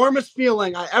the warmest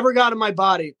feeling I ever got in my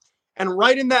body. And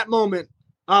right in that moment,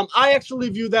 I actually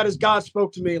view that as God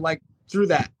spoke to me, like through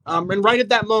that. And right at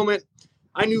that moment,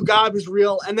 I knew God was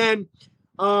real. And then,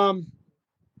 how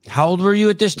old were you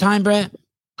at this time, Brett?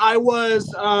 I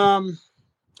was, oh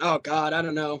God, I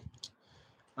don't know.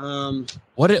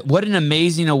 What an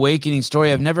amazing awakening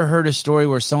story. I've never heard a story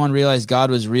where someone realized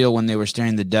God was real when they were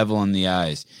staring the devil in the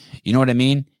eyes. You know what I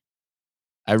mean?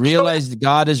 I realized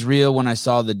God is real when I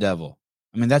saw the devil.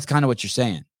 I mean, that's kind of what you're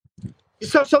saying.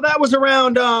 So that was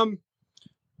around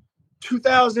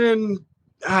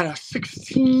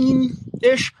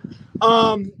 2016-ish.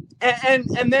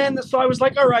 And then so I was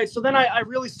like, all right. So then I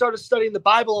really started studying the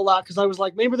Bible a lot because I was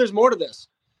like, maybe there's more to this.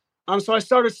 So I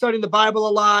started studying the Bible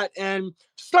a lot and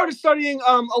started studying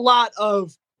a lot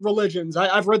of religions.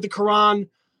 I've read the Quran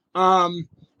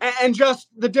and just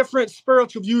the different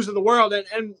spiritual views of the world.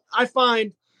 And I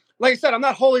find, like I said, I'm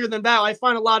not holier than thou. I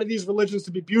find a lot of these religions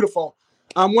to be beautiful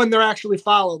when they're actually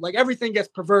followed. Like everything gets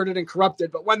perverted and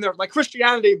corrupted, but when they're like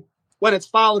Christianity, when it's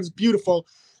followed, is beautiful.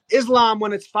 Islam,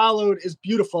 when it's followed, is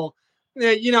beautiful.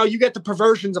 You know, you get the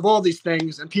perversions of all these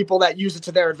things and people that use it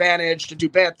to their advantage to do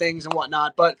bad things and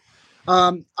whatnot. But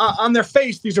on their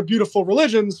face, these are beautiful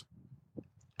religions.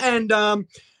 And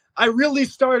I really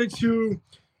started to,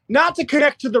 not to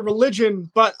connect to the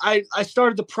religion, but I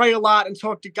started to pray a lot and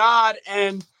talk to God.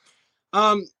 And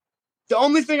the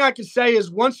only thing I can say is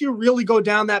once you really go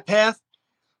down that path,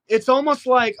 it's almost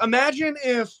like, imagine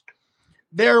if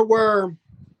there were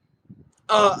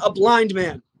a blind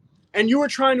man and you were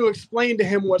trying to explain to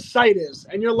him what sight is.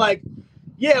 And you're like,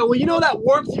 yeah, well, you know that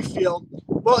warmth you feel?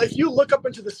 Well, if you look up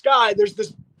into the sky, there's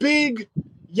this big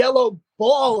yellow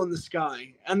ball in the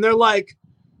sky. And they're like,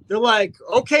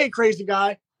 okay, crazy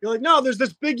guy. You're like, no, there's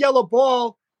this big yellow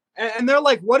ball. And they're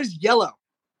like, what is yellow?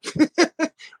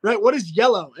 Right? What is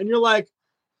yellow? And you're like,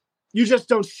 you just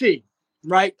don't see,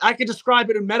 right? I could describe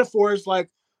it in metaphors. Like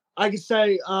I could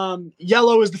say,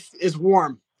 yellow is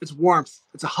warm. It's warmth.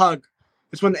 It's a hug.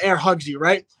 It's when the air hugs you,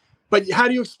 right? But how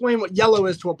do you explain what yellow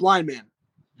is to a blind man?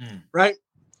 Right?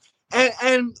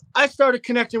 And I started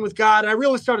connecting with God. I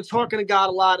really started talking to God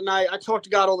a lot. And I talk to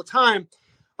God all the time.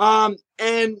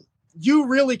 And you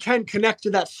really can connect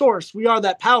to that source. We are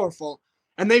that powerful.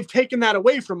 And they've taken that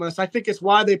away from us. I think it's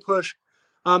why they push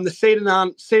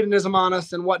the Satanism on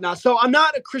us and whatnot. So I'm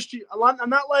not a Christian. I'm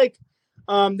not like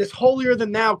this holier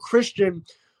than thou Christian.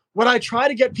 What I try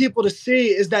to get people to see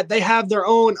is that they have their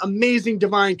own amazing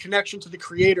divine connection to the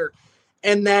Creator.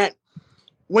 And that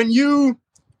when you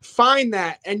find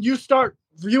that and you start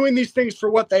viewing these things for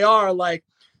what they are, like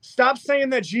stop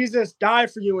saying that Jesus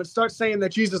died for you and start saying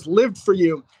that Jesus lived for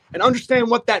you and understand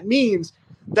what that means,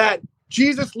 that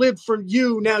Jesus lived for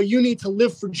you. Now you need to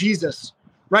live for Jesus,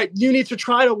 right? You need to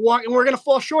try to walk, and we're going to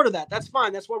fall short of that. That's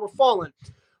fine. That's why we're falling.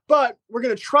 But we're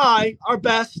going to try our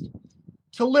best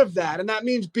to live that. And that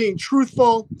means being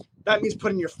truthful. That means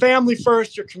putting your family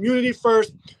first, your community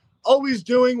first, always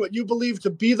doing what you believe to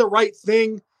be the right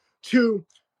thing, to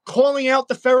calling out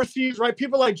the Pharisees, right?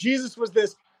 People like Jesus was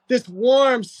this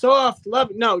warm, soft,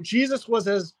 love. No, Jesus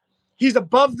was he's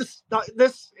above this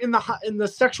in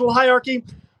the sexual hierarchy,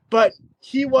 but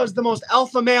he was the most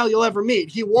alpha male you'll ever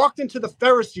meet. He walked into the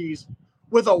Pharisees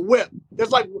with a whip.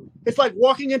 It's like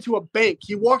walking into a bank.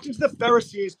 He walked into the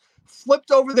Pharisees, flipped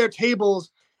over their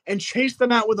tables, and chased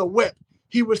them out with a whip.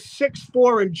 He was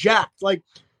 6'4" and jacked. Like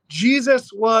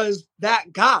Jesus was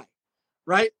that guy,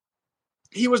 right?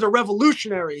 He was a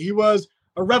revolutionary. He was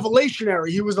a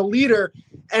revelationary. He was a leader.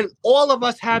 And all of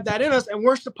us have that in us, and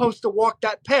we're supposed to walk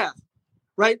that path,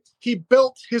 right? He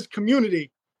built his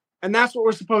community, and that's what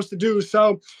we're supposed to do.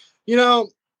 So, you know,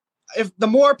 if the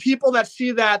more people that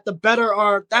see that, the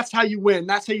better that's how you win.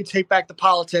 That's how you take back the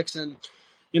politics. And,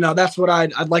 you know, that's what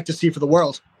I'd like to see for the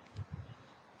world.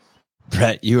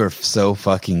 Brett, you are so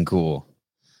fucking cool.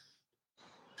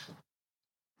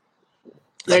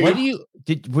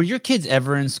 Were your kids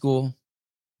ever in school?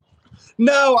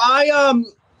 No, I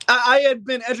had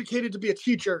been educated to be a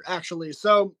teacher, actually.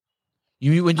 So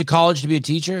you went to college to be a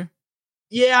teacher?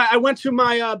 Yeah, I went to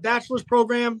my bachelor's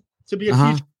program to be a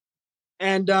teacher.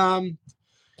 And I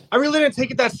really didn't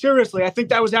take it that seriously. I think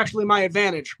that was actually my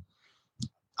advantage.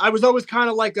 I was always kind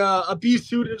of like a B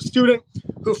student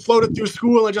who floated through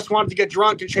school and just wanted to get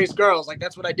drunk and chase girls. Like,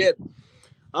 that's what I did.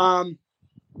 And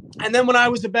then when I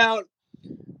was about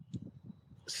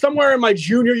somewhere in my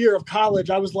junior year of college,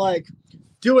 I was like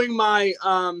doing my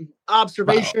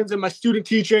observations and my student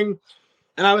teaching.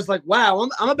 And I was like, wow,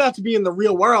 I'm about to be in the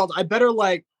real world. I better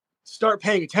like start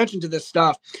paying attention to this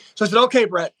stuff. So I said, okay,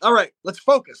 Brett, all right, let's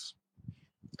focus.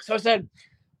 So I said,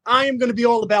 I am going to be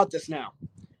all about this now.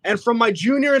 And from my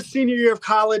junior and senior year of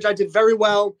college, I did very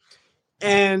well.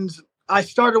 And I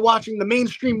started watching the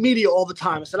mainstream media all the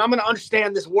time. I said, I'm going to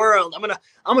understand this world. I'm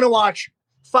going to watch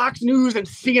Fox News and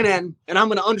CNN, and I'm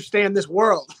going to understand this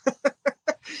world.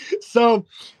 So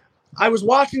I was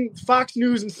watching Fox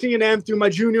News and CNN through my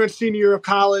junior and senior year of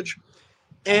college.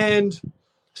 and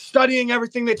studying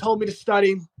everything they told me to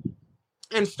study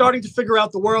and starting to figure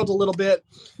out the world a little bit.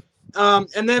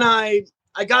 And then I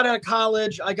got out of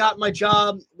college. I got my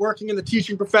job working in the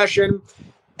teaching profession,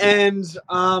 and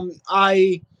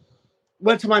I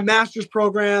went to my master's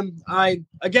program. I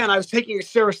was taking it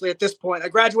seriously at this point. I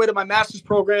graduated my master's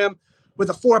program with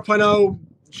a 4.0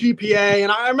 GPA.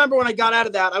 And I remember when I got out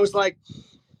of that, I was like,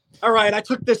 all right, I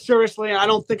took this seriously. I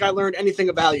don't think I learned anything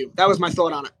of value. That was my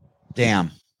thought on it.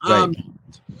 Damn. Right.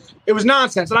 It was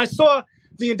nonsense. And I saw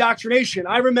the indoctrination.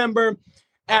 I remember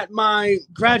at my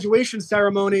graduation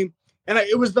ceremony, and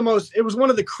it was one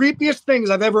of the creepiest things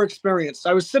I've ever experienced.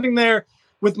 I was sitting there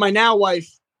with my now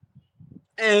wife,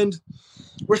 and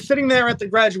we're sitting there at the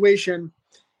graduation,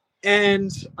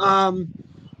 and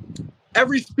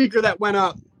every speaker that went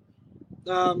up,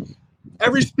 the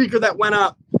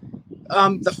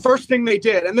first thing they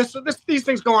did, and these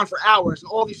things go on for hours, and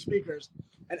all these speakers,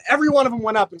 and every one of them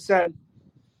went up and said,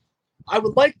 "I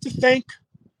would like to thank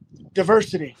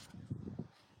diversity."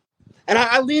 And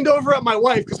I leaned over at my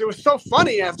wife because it was so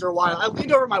funny after a while. I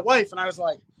leaned over at my wife and I was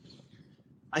like,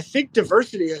 I think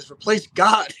diversity has replaced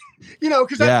God.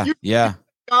 Because yeah.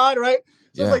 God, right?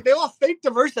 So it's like they all think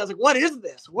diversity. I was like, what is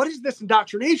this? What is this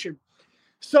indoctrination?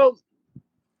 So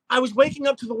I was waking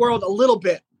up to the world a little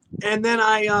bit. And then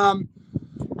I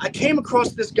came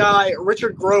across this guy,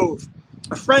 Richard Grove.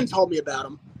 A friend told me about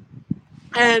him.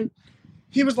 And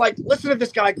he was like, listen to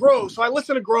this guy, Grove. So I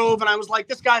listened to Grove and I was like,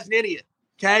 this guy's an idiot.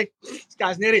 Okay? This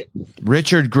guy's an idiot.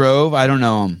 Richard Grove? I don't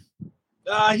know him.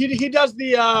 He does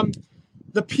the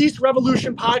Peace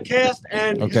Revolution podcast,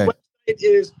 and his website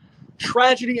is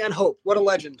Tragedy and Hope. What a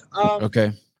legend.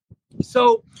 Okay.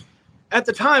 So at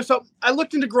the time, I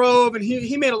looked into Grove, and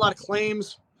he made a lot of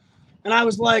claims. And I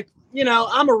was like,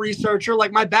 I'm a researcher.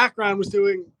 Like, my background was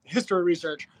doing history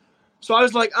research. So I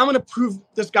was like, I'm going to prove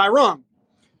this guy wrong.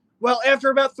 Well,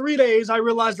 after about 3 days, I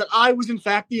realized that I was, in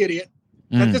fact, the idiot.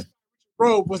 That this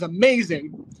Grove was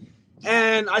amazing.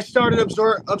 And I started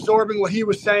absorbing what he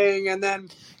was saying. And then,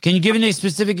 can you give me a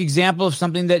specific example of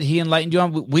something that he enlightened you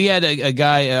on? We had a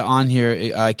guy on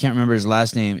here. I can't remember his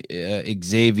last name,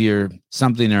 Xavier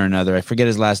something or another. I forget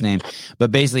his last name.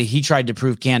 But basically, he tried to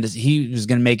prove he was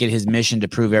going to make it his mission to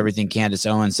prove everything Candace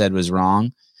Owens said was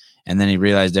wrong. And then he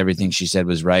realized everything she said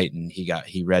was right, and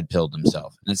he red-pilled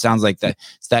himself. And it sounds like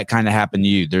that kind of happened to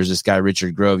you. There's this guy,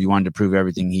 Richard Grove. You wanted to prove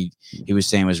everything he was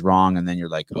saying was wrong, and then you're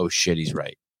like, oh, shit, he's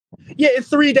right. Yeah, in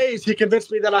 3 days, he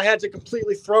convinced me that I had to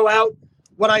completely throw out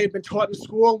what I had been taught in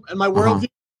school and my worldview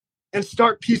and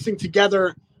start piecing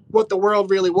together what the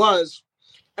world really was.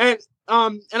 And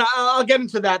I'll get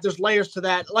into that. There's layers to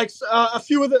that. Like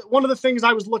one of the things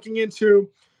I was looking into,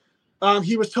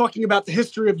 he was talking about the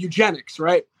history of eugenics,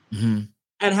 right? Mm-hmm.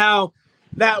 And how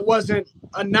that wasn't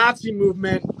a Nazi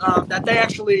movement, that they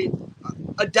actually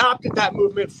adopted that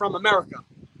movement from America.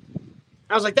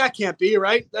 I was like, that can't be,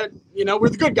 right? That, we're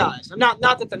the good guys. And not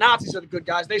that the Nazis are the good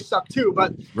guys. They suck too,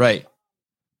 but right.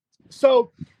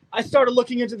 So I started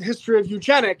looking into the history of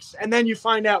eugenics, and then you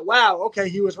find out, wow, okay,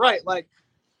 he was right. Like,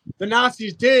 the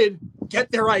Nazis did get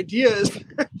their ideas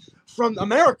from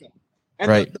America. And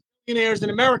the billionaires in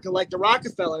America, like the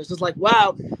Rockefellers, is like,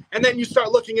 wow. And then you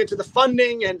start looking into the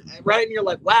funding, and you're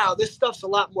like, wow, this stuff's a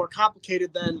lot more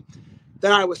complicated than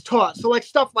I was taught. So like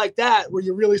stuff like that, where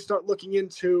you really start looking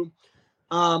into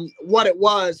what it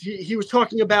was. He was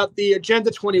talking about the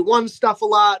Agenda 21 stuff a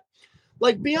lot.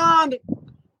 Like, beyond,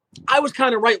 I was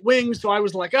kind of right wing, so I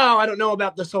was like, oh, I don't know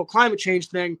about this whole climate change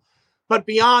thing. But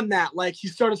beyond that, like, he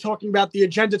started talking about the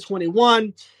Agenda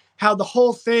 21, how the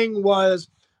whole thing was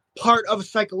part of a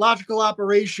psychological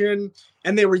operation,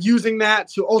 and they were using that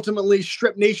to ultimately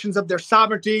strip nations of their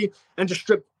sovereignty and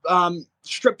to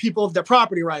strip people of their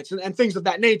property rights and things of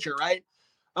that nature, right?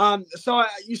 So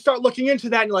you start looking into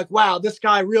that, and you're like, wow, this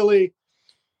guy really,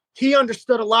 he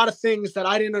understood a lot of things that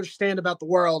I didn't understand about the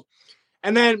world.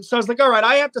 And then, so I was like, all right,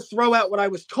 I have to throw out what I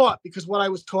was taught, because what I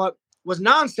was taught was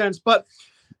nonsense. But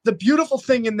the beautiful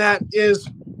thing in that is,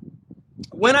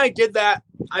 when I did that,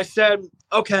 I said,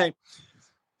 okay,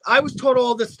 I was taught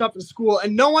all this stuff in school,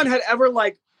 and no one had ever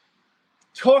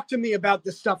talked to me about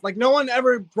this stuff. Like, no one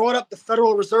ever brought up the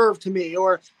Federal Reserve to me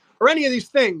or any of these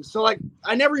things. So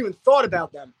I never even thought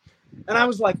about them. And I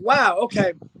was like, wow,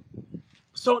 okay.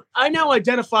 So I now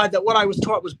identified that what I was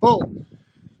taught was bull.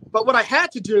 But what I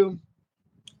had to do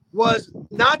was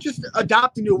not just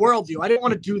adopt a new worldview. I didn't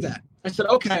want to do that. I said,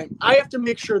 okay, I have to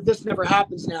make sure this never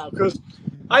happens now, because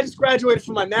I just graduated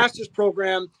from my master's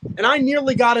program, and I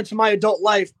nearly got into my adult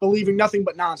life believing nothing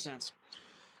but nonsense.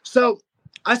 So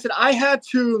I said I had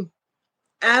to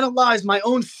analyze my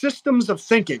own systems of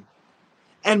thinking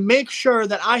and make sure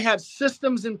that I had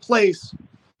systems in place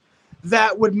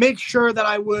that would make sure that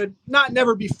I would not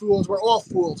never be fools. We're all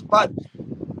fools, but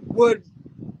would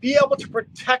be able to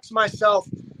protect myself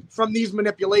from these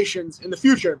manipulations in the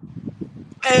future.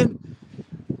 And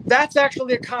that's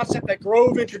actually a concept that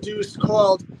Grove introduced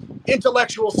called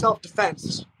intellectual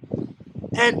self-defense.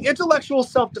 And intellectual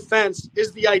self-defense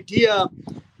is the idea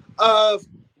of,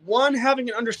 one, having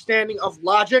an understanding of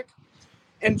logic,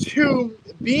 and two,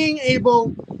 being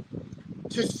able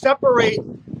to separate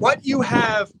what you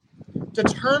have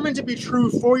determined to be true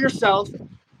for yourself,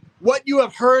 what you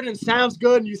have heard and sounds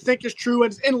good and you think is true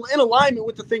and is in alignment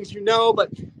with the things you know, but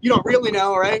you don't really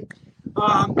know, right?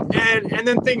 And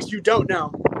then things you don't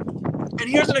know. And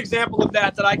here's an example of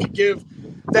that I could give,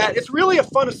 that it's really a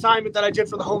fun assignment that I did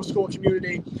for the homeschool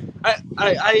community.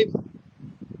 I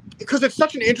because it's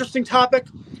such an interesting topic,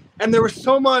 and there was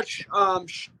so much,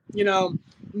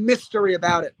 mystery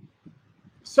about it.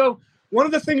 So one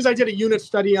of the things I did a unit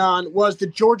study on was the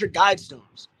Georgia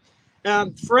Guidestones.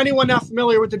 For anyone not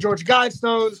familiar with the Georgia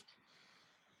Guidestones,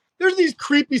 there's these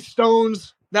creepy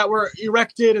stones that were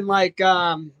erected in like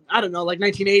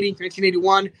 1980,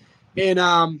 1981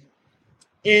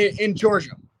 in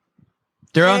Georgia.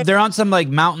 They're on some like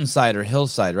mountainside or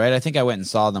hillside, right? I think I went and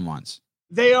saw them once.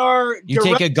 They are. You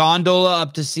take a gondola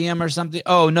up to see them or something?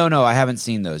 Oh, no, I haven't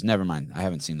seen those. Never mind. I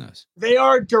haven't seen those. They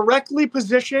are directly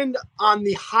positioned on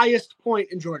the highest point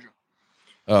in Georgia.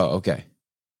 Oh, okay.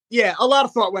 Yeah, a lot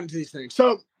of thought went into these things.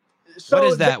 So what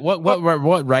is that?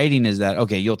 What writing is that?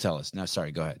 Okay, you'll tell us. No,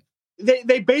 sorry, go ahead.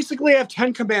 They basically have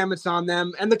 10 commandments on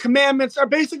them, and the commandments are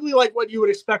basically like what you would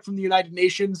expect from the United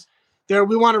Nations.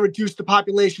 We want to reduce the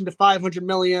population to 500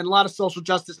 million, a lot of social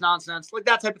justice nonsense, like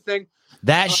that type of thing.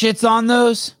 That shit's on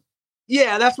those?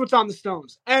 Yeah, that's what's on the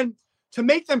stones. And to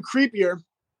make them creepier,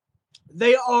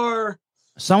 they are...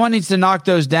 Someone needs to knock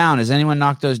those down. Has anyone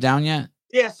knocked those down yet?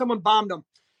 Yeah, someone bombed them.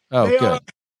 Oh, good.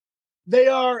 They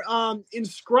are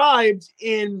inscribed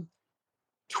in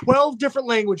 12 different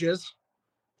languages,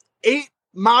 8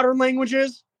 modern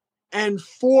languages, and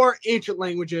 4 ancient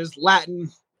languages, Latin,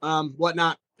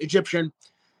 whatnot, Egyptian.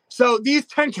 So these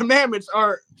 10 commandments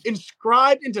are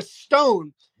inscribed into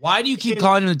stone. Why do you keep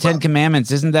calling them the 10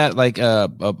 commandments? Isn't that like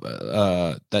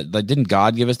didn't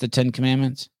God give us the 10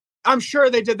 commandments? I'm sure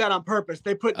they did that on purpose.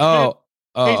 They put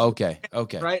okay.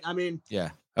 Right? I mean, yeah.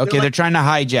 Okay, they're trying to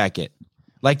hijack it.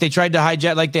 Like they tried to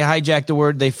hijack the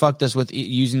word. They fucked us with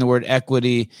using the word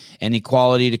equity and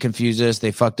equality to confuse us.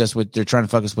 They're trying to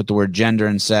fuck us with the word gender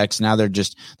and sex. Now they're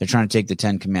trying to take the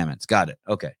 10 commandments. Got it.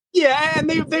 Okay. Yeah, and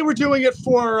they were doing it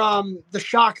for the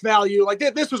shock value. Like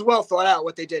this was well thought out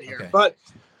what they did here. Okay. But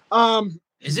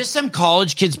is this some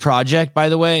college kid's project, by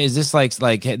the way? Is this like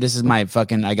hey, this is my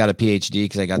fucking I got a PhD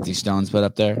because I got these stones put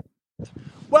up there?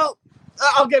 Well,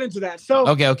 I'll get into that. So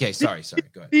okay. Sorry.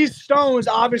 Go ahead. These stones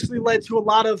obviously led to a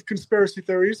lot of conspiracy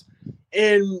theories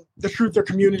in the truther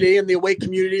community and the awake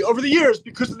community over the years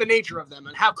because of the nature of them.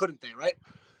 And how couldn't they, right?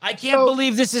 I can't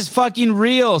believe this is fucking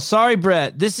real. Sorry,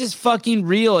 Brett. This is fucking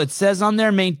real. It says on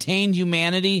there, maintain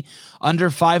humanity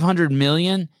under 500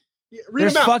 million. Yeah,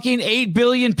 there's fucking 8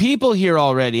 billion people here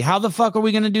already. How the fuck are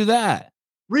we going to do that?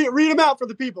 Read them out for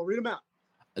the people. Read them out.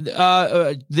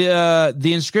 The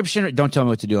inscription. Don't tell me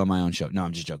what to do on my own show. No,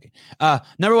 I'm just joking.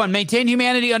 Number 1, maintain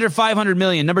humanity under 500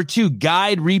 million. Number 2,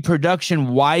 guide reproduction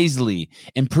wisely,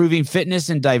 improving fitness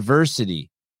and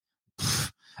diversity.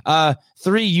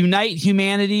 3, unite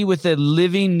humanity with a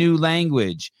living new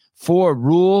language. 4,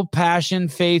 rule, passion,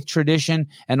 faith, tradition,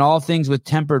 and all things with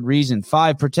tempered reason.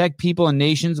 5, protect people and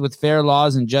nations with fair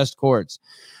laws and just courts.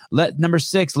 Number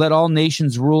 6, let all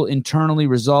nations rule internally,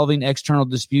 resolving external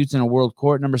disputes in a world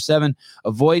court. Number 7,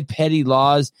 avoid petty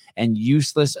laws and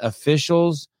useless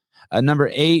officials.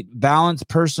 Number 8, balance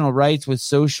personal rights with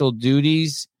social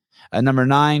duties. Number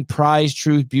 9, prize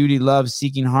truth, beauty, love,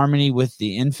 seeking harmony with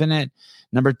the infinite.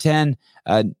 Number 10,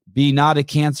 be not a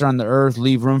cancer on the earth,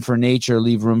 leave room for nature,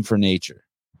 leave room for nature.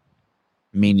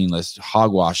 Meaningless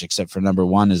hogwash, except for number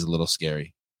 1 is a little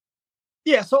scary.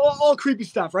 Yeah, so all creepy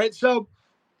stuff, right? So,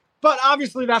 but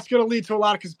obviously that's going to lead to a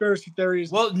lot of conspiracy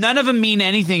theories. Well, none of them mean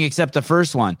anything except the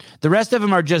first one. The rest of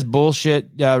them are just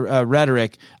bullshit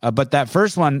rhetoric. But that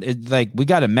first one, is like, we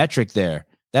got a metric there.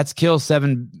 That's kill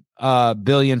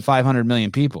 7,500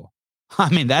 million people. I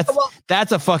mean,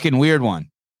 that's a fucking weird one.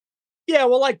 Yeah,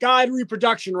 well, like guide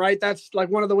reproduction, right? That's like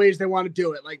one of the ways they want to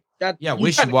do it. Like that. Yeah,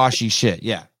 wishy-washy shit.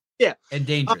 Yeah. Yeah. And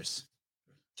dangerous.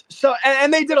 So,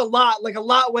 and they did a lot. Like a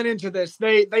lot went into this.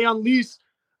 They unleashed.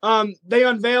 They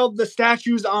unveiled the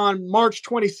statues on March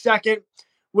 22nd,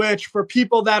 which for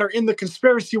people that are in the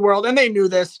conspiracy world, and they knew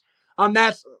this,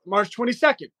 that's March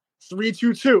 22nd.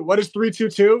 322. What is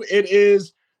 322? It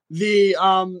is the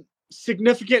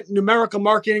significant numerical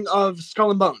marking of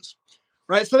Skull and Bones,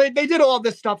 right? So they did all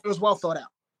this stuff. It was well thought out.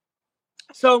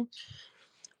 So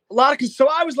so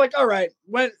I was like, all right,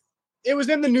 when it was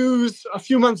in the news a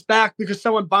few months back because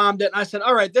someone bombed it, and I said,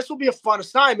 all right, this will be a fun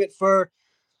assignment for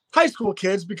high school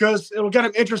kids because it'll get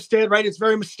them interested, right? It's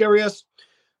very mysterious.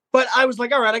 But I was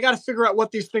like, all right, I got to figure out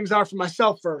what these things are for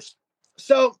myself first.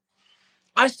 So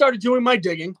I started doing my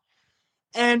digging.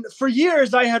 And for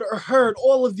years, I had heard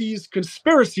all of these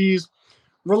conspiracies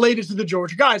related to the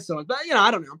Georgia Guidestones. But,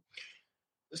 I don't know.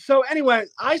 So anyway,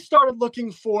 I started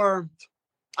looking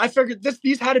I figured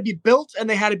these had to be built and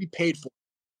they had to be paid for,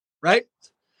 right?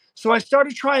 So I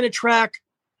started trying to track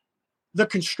the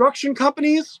construction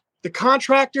companies, the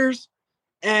contractors,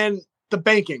 and the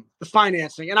banking, the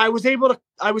financing. And I was able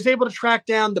to track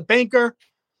down the banker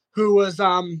who was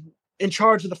in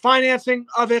charge of the financing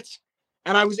of it.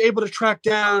 And I was able to track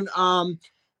down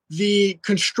the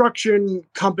construction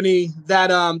company that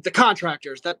the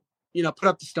contractors that, put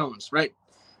up the stones, right?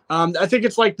 I think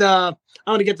it's like I'm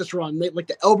going to get this wrong, like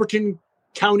the Elberton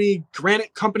County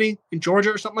Granite Company in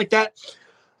Georgia or something like that.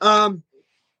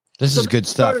 This is good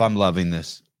stuff. I'm loving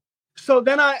this. So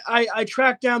then I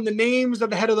tracked down the names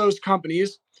of the head of those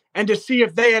companies and to see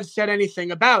if they had said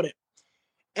anything about it.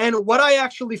 And what I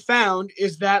actually found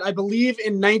is that I believe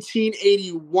in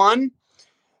 1981,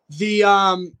 the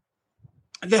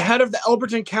head of the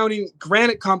Elberton County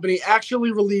Granite Company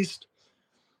actually released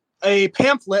a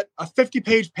pamphlet, a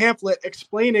 50-page pamphlet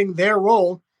explaining their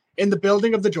role in the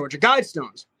building of the Georgia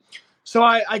Guidestones. So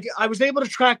I was able to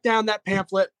track down that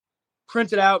pamphlet,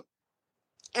 print it out,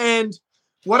 and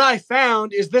what I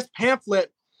found is this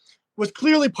pamphlet was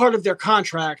clearly part of their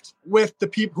contract with the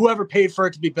people, whoever paid for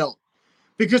it to be built,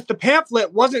 because the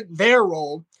pamphlet wasn't their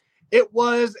role. It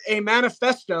was a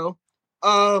manifesto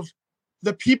of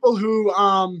the people who,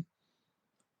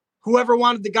 whoever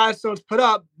wanted the Guidestones put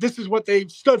up. This is what they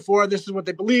stood for. This is what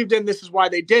they believed in. This is why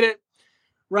they did it.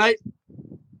 Right.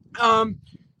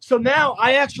 So now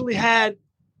I actually had,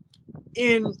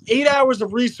 in 8 hours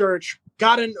of research,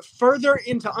 gotten further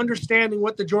into understanding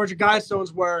what the Georgia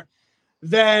Guidestones were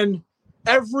than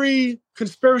every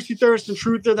conspiracy theorist and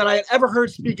truther that I had ever heard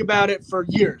speak about it for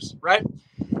years, right?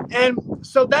 And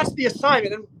so that's the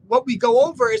assignment. And what we go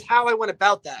over is how I went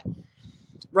about that,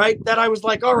 right? That I was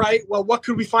like, all right, well, what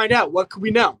could we find out? What could we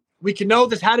know? We can know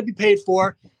this had to be paid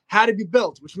for, had to be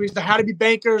built, which means there had to be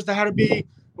bankers, there had to be,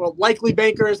 likely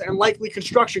bankers and likely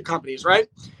construction companies, right?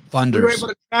 Funders. We were able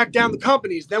to track down the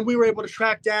companies. Then we were able to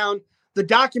track down the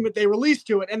document they released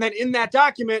to it. And then in that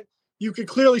document, you could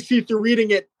clearly see through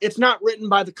reading it, it's not written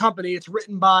by the company. It's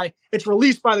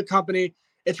released by the company.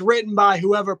 It's written by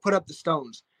whoever put up the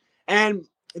stones. And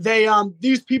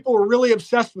these people were really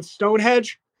obsessed with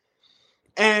Stonehenge.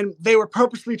 And they were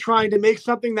purposely trying to make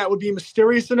something that would be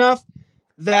mysterious enough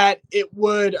that it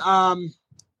would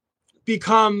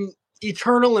become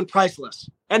eternal and priceless.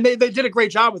 And they did a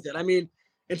great job with it. I mean,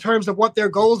 in terms of what their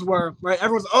goals were, right?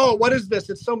 Everyone's, oh, what is this?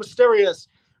 It's so mysterious,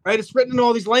 right? It's written in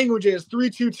all these languages,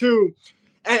 322.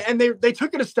 And they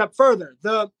took it a step further.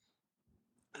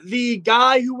 The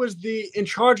guy who was in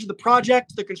charge of the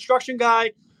project, the construction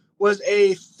guy, was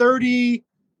a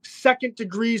 32nd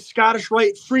degree Scottish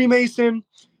Rite Freemason.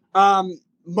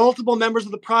 Multiple members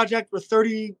of the project were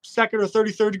 32nd or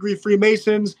 33rd degree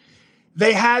Freemasons.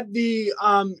 They had the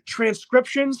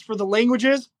transcriptions for the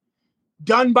languages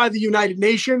done by the United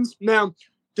Nations. Now,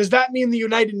 does that mean the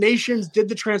United Nations did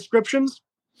the transcriptions?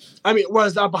 I mean,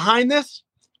 was behind this?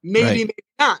 Maybe, right. Maybe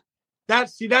not.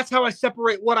 That's how I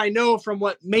separate what I know from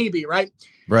what maybe, right?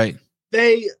 Right.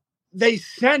 They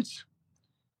sent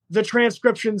the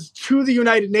transcriptions to the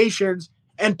United Nations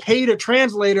and paid a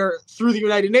translator through the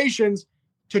United Nations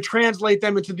to translate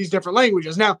them into these different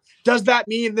languages. Now, does that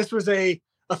mean this was a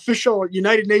official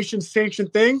United Nations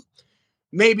sanctioned thing?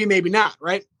 Maybe, maybe not,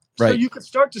 right? Right. So you could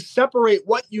start to separate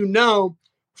what you know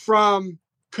from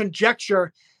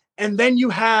conjecture, and then you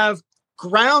have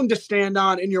ground to stand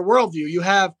on in your worldview. You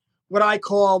have what I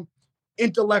call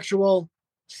intellectual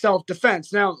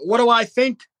self-defense. Now, what do I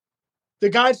think the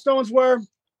Guidestones were?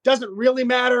 Doesn't really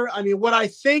matter. I mean, what I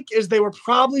think is they were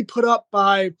probably put up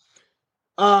by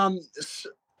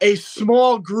a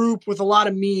small group with a lot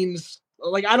of means.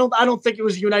 Like, I don't think it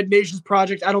was a United Nations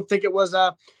project. I don't think it was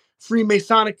a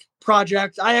Freemasonic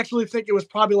project. I actually think it was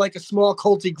probably like a small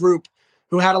culty group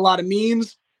who had a lot of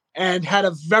means and had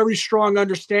a very strong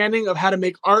understanding of how to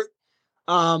make art.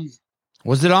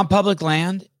 Was it on public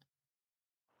land?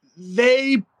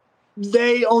 They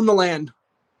own the land.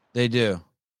 They do.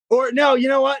 Or no, you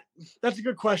know what? That's a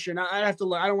good question. I have to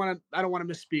look. I don't want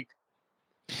to misspeak.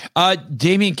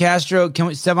 Damian Castro,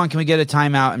 Sevon, can we get a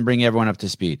timeout and bring everyone up to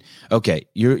speed? Okay,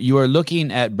 you are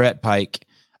looking at Brett Pike.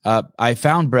 I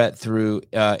found Brett through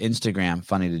Instagram.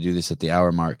 Funny to do this at the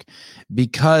hour mark,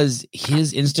 because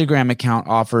his Instagram account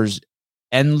offers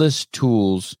endless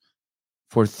tools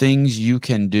for things you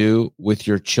can do with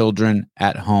your children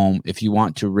at home if you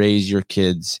want to raise your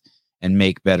kids and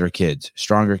make better kids,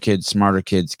 stronger kids, smarter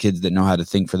kids, kids that know how to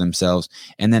think for themselves.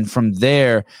 And then from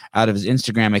there, out of his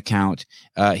Instagram account,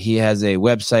 he has a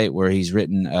website where he's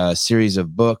written a series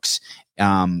of books.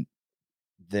 The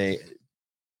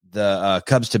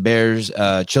Cubs to Bears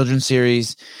children's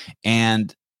series.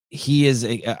 And he is,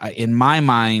 in my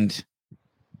mind,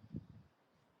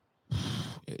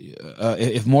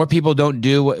 if more people don't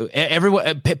do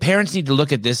what parents need to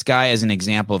look at this guy as an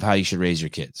example of how you should raise your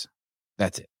kids.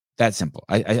 That's it. That's simple.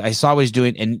 I saw what he's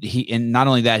doing, and not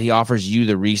only that, he offers you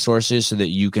the resources so that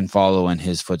you can follow in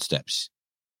his footsteps.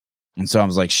 And so I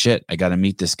was like, shit, I got to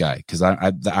meet this guy, because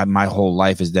I my whole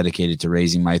life is dedicated to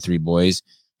raising my 3 boys,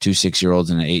 2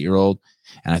 6-year-olds and an 8-year-old.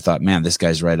 And I thought, man, this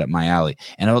guy's right up my alley.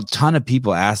 And a ton of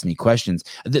people ask me questions.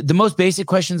 The most basic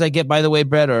questions I get, by the way,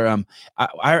 Brett, are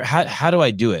how do I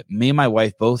do it? Me and my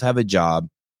wife both have a job,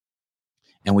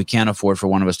 and we can't afford for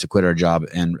one of us to quit our job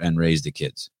and raise the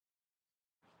kids.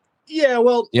 Yeah,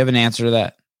 well, you have an answer to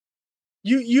that?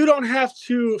 You don't have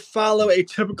to follow a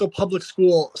typical public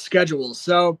school schedule.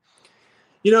 So,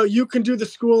 you can do the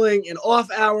schooling in off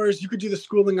hours. You could do the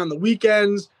schooling on the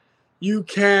weekends. You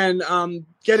can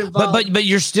get involved. But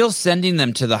you're still sending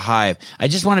them to the hive. I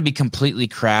just want to be completely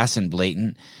crass and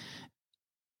blatant.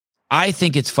 I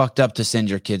think it's fucked up to send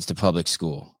your kids to public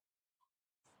school.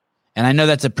 And I know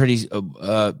that's a pretty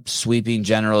sweeping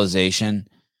generalization,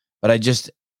 but I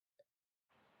just...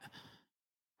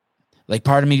 like,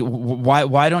 part of me,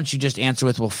 why don't you just answer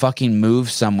with, well, fucking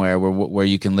move somewhere where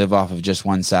you can live off of just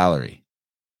one salary?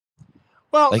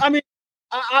 Well, I mean,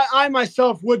 I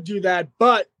myself would do that,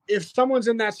 but if someone's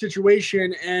in that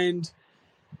situation and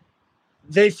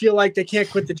they feel like they can't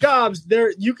quit the jobs,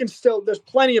 there's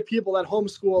plenty of people that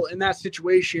homeschool in that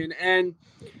situation, and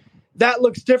that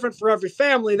looks different for every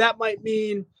family. That might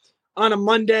mean on a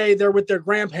Monday they're with their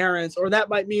grandparents, or that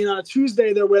might mean on a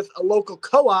Tuesday they're with a local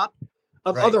co-op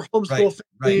of other homeschool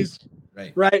families,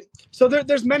 right? So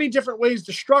there's many different ways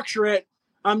to structure it.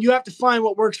 You have to find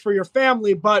what works for your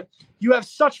family, but you have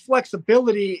such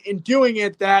flexibility in doing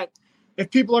it that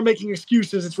if people are making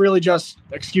excuses, it's really just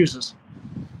excuses.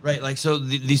 Right. Like, so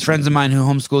these friends of mine who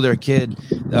homeschool their kid,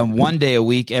 one day a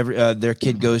week, their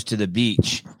kid goes to the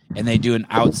beach and they do an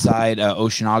outside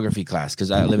oceanography class,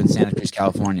 because I live in Santa Cruz,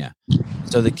 California.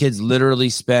 So the kids literally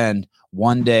spend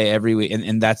one day every week,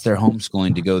 and that's their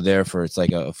homeschooling, to go there for, it's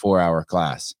like a 4-hour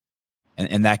class.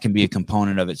 And that can be a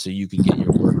component of it, so you can get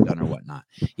your work done or whatnot.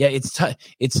 Yeah, it's tough.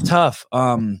 It's tough.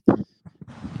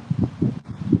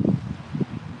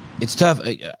 It's tough.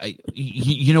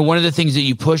 One of the things that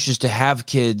you push is to have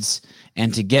kids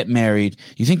and to get married.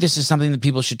 You think this is something that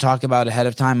people should talk about ahead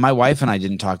of time? My wife and I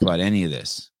didn't talk about any of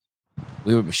this.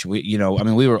 We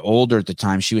were older at the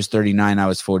time. She was 39, I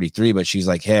was 43, but she's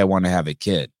like, hey, I want to have a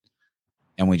kid.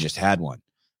 And we just had one.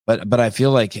 But I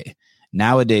feel like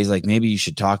nowadays, like, maybe you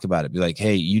should talk about it. Be like,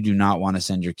 hey, you do not want to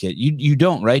send your kid. You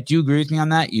don't, right? Do you agree with me on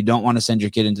that? You don't want to send your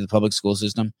kid into the public school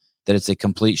system, that it's a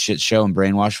complete shit show and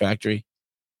brainwash factory?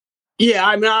 Yeah,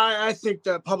 I mean, I think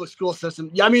the public school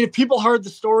system, I mean, if people heard the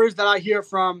stories that I hear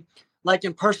from, like,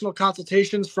 in personal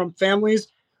consultations from families,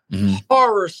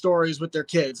 horror stories with their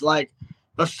kids, like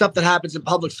the stuff that happens in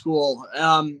public school.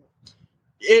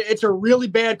 It's a really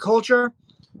bad culture.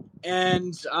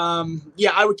 And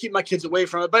I would keep my kids away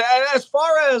from it. But as far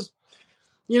as,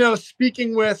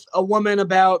 speaking with a woman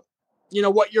about,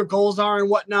 what your goals are and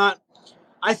whatnot,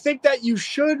 I think that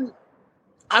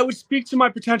I would speak to my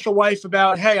potential wife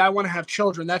about, hey, I want to have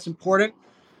children. That's important.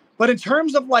 But in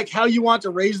terms of, like, how you want to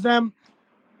raise them,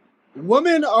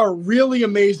 women are really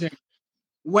amazing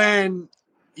when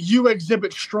you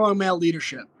exhibit strong male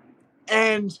leadership.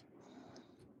 And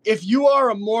if you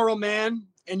are a moral man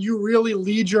and you really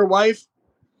lead your wife,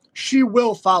 she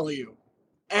will follow you.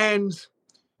 And,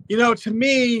 to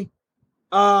me,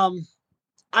 I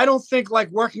don't think,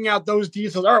 like, working out those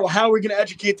details, all right, well, how are we going to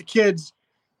educate the kids,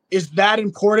 is that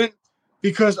important?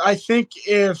 Because I think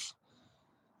if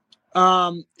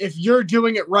you're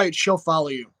doing it right, she'll follow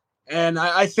you. And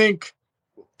I think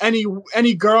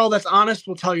any girl that's honest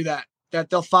will tell you that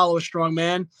they'll follow a strong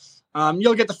man.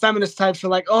 You'll get the feminist types who are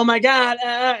like, oh my God,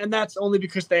 and that's only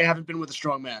because they haven't been with a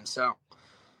strong man. So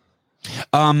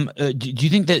Do you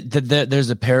think that there's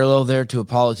a parallel there to a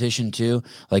politician too?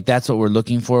 Like that's what we're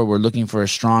looking for. We're looking for a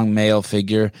strong male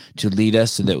figure to lead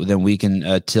us, so that then we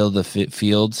can till the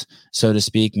fields, so to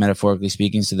speak, metaphorically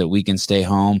speaking, so that we can stay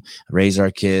home, raise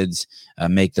our kids,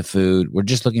 make the food. We're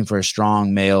just looking for a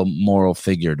strong male moral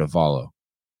figure to follow.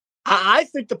 I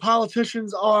think the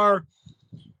politicians are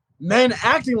men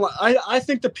acting like. I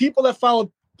think the people that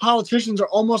follow politicians are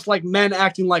almost like men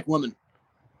acting like women.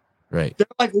 Right. They're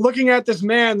like looking at this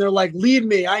man. They're like, lead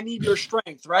me. I need your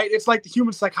strength. Right. It's like the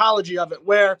human psychology of it,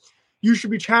 where you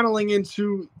should be channeling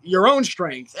into your own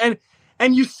strength.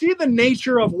 And you see the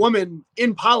nature of women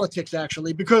in politics,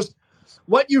 actually, because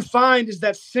what you find is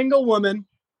that single women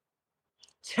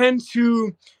tend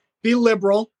to be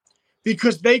liberal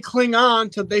because they cling on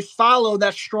to, they follow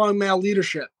that strong male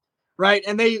leadership. Right.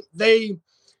 And the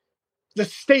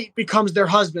state becomes their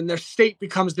husband. Their state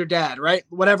becomes their dad. Right.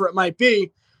 Whatever it might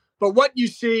be. But what you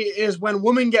see is when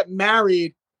women get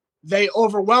married, they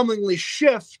overwhelmingly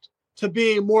shift to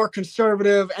being more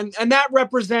conservative. And that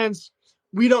represents,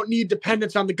 we don't need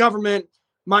dependence on the government.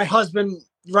 My husband,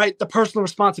 right? The personal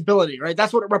responsibility, right?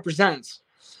 That's what it represents.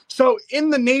 So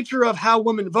in the nature of how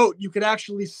women vote, you could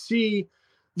actually see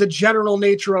the general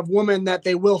nature of women, that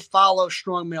they will follow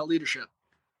strong male leadership.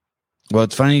 Well,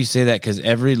 it's funny you say that, because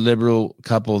every liberal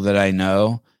couple that I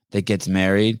know that gets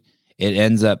married, they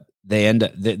end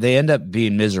up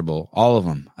being miserable. All of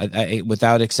them, I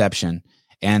without exception.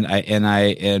 And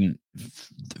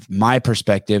my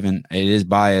perspective, and it is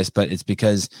biased, but it's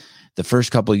because the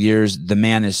first couple of years, the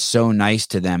man is so nice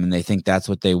to them and they think that's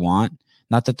what they want.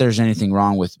 Not that there's anything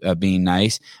wrong with being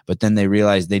nice, but then they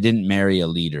realize they didn't marry a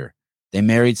leader. They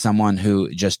married someone who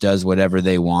just does whatever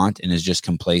they want and is just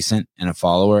complacent and a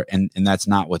follower. And that's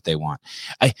not what they want.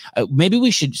 Maybe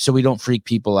we should, so we don't freak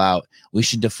people out, we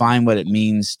should define what it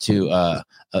means to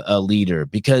a leader,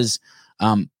 because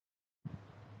I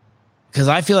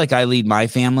feel like I lead my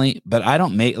family, but I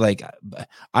don't make like,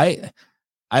 I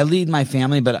lead my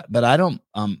family, but I don't,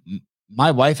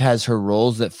 my wife has her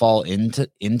roles that fall into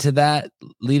that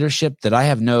leadership that I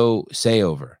have no say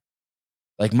over.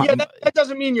 Like that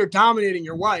doesn't mean you're dominating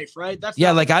your wife, right?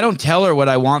 Like I don't tell her what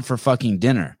I want for fucking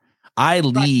dinner. I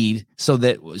lead, right, so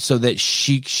that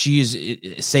she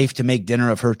is safe to make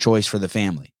dinner of her choice for the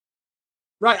family.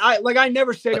 Right. I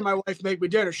never say to my wife, make me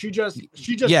dinner. She just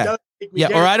does make me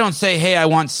dinner. Or I don't say, hey, I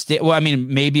want steak. Well, I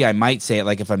mean, maybe I might say it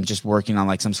like if I'm just working on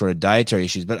like some sort of dietary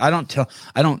issues, but I don't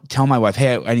tell my wife,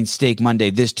 hey, I need steak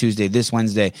Monday, this Tuesday, this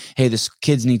Wednesday. Hey, this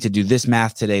kids need to do this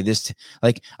math today.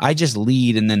 Like I just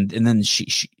lead, and then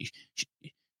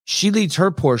she leads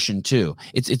her portion too.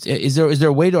 Is there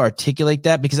a way to articulate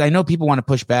that? Because I know people want to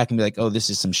push back and be like, oh, this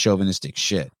is some chauvinistic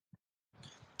shit.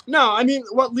 No, I mean,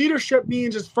 what leadership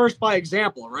means is first by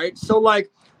example, right? So, like,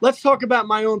 let's talk about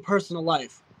my own personal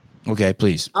life. Okay,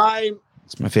 please.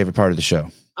 It's my favorite part of the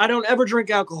show. I don't ever drink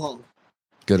alcohol.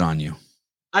 Good on you.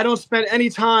 I don't spend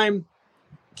any time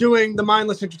doing the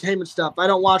mindless entertainment stuff. I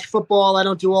don't watch football. I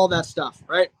don't do all that stuff,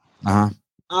 right? Uh-huh.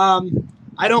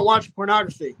 I don't watch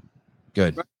pornography.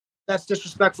 Good. Right? That's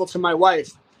disrespectful to my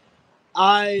wife.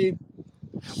 Why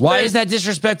is that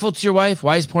disrespectful to your wife?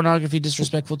 Why is pornography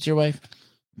disrespectful to your wife?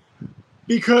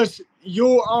 Because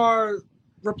you are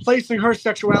replacing her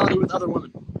sexuality with other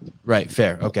women. Right.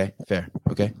 Fair. Okay. Fair.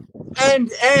 Okay. And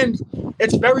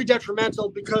it's very detrimental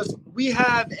because we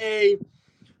have a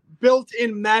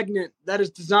built-in magnet that is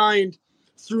designed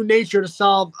through nature to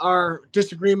solve our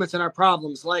disagreements and our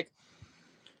problems. Like,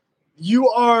 you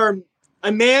are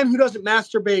a man who doesn't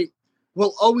masturbate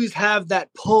will always have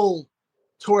that pull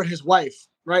toward his wife,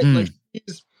 right? Like,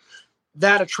 she's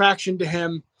that attraction to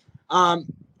him.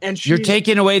 And you're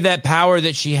taking away that power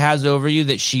that she has over you,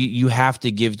 that you have to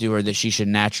give to her, that she should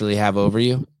naturally have over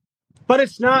you. But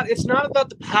it's not about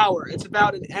the power. It's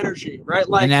about an energy, right?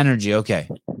 Like an energy. Okay.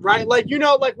 Right. Like,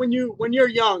 like when you're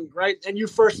young, right. And you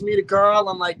first meet a girl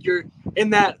and like, you're in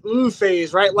that ooh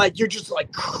phase, right? Like you're just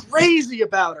like crazy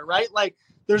about her, right? Like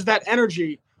there's that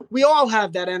energy. We all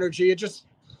have that energy.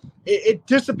 It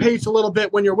dissipates a little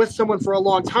bit when you're with someone for a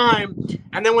long time.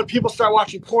 And then when people start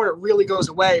watching porn, it really goes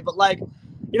away. But like,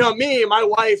 me and my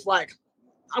wife, like,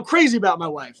 I'm crazy about my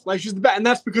wife. Like, she's the best. And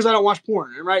that's because I don't watch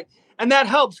porn, right? And that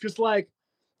helps because, like,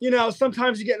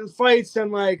 sometimes you get in fights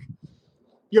and, like,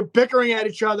 you're bickering at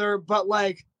each other, but,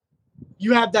 like,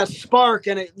 you have that spark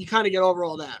and you kind of get over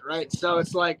all that, right? So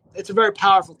it's, like, it's a very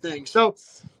powerful thing. So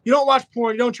you don't watch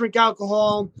porn. You don't drink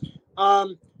alcohol.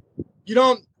 You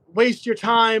don't waste your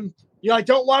time. You, like,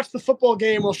 don't watch the football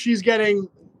game while she's getting,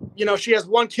 she has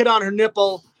one kid on her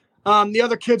nipple. The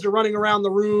other kids are running around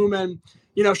the room and,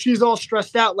 she's all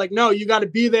stressed out. Like, no, you got to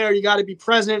be there. You got to be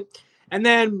present. And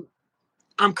then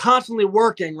I'm constantly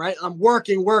working, right? I'm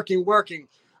working.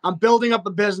 I'm building up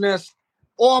a business.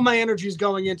 All my energy is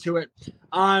going into it.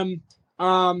 I'm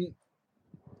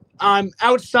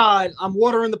outside. I'm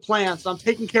watering the plants. I'm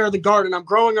taking care of the garden. I'm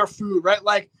growing our food, right?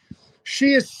 Like,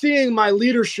 she is seeing my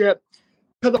leadership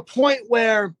to the point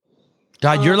where,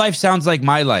 God, your life sounds like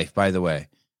my life, by the way.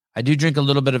 I do drink a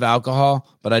little bit of alcohol,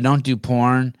 but I don't do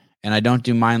porn and I don't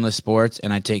do mindless sports,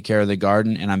 and I take care of the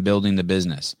garden and I'm building the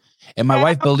business. And my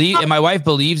wife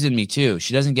believes in me too.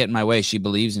 She doesn't get in my way. She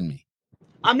believes in me.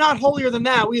 I'm not holier than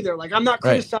thou either. Like, I'm not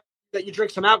criticizing that you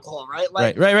drink some alcohol, right?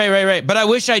 Like, right. But I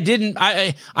wish I didn't.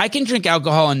 I can drink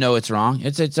alcohol and know it's wrong.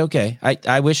 It's okay.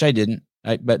 I wish I didn't.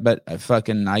 But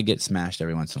I get smashed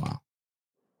every once in a while.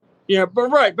 Yeah,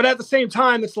 but at the same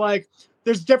time, it's like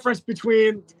there's difference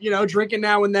between, drinking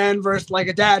now and then versus like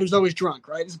a dad who's always drunk,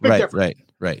 right? It's a big difference.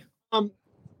 Right.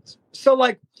 So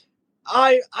like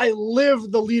I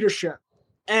live the leadership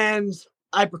and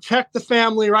I protect the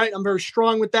family, right? I'm very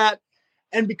strong with that.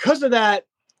 And because of that,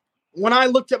 when I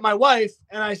looked at my wife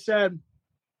and I said,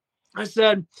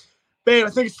 babe, I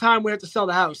think it's time we have to sell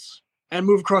the house and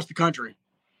move across the country.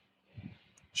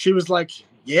 She was like,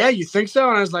 yeah, you think so?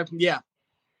 And I was like, yeah.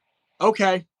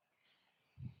 Okay.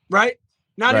 Right?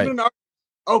 Not even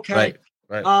okay.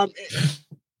 Right.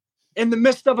 In the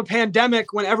midst of a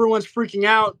pandemic, when everyone's freaking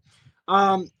out,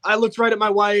 I looked right at my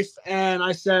wife and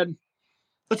I said,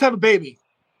 let's have a baby.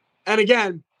 And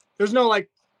again, there's no like,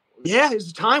 yeah, is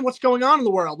it time? What's going on in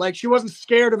the world? Like, she wasn't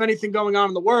scared of anything going on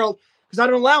in the world because I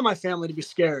don't allow my family to be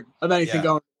scared of anything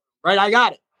going on. Right? I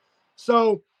got it.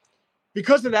 So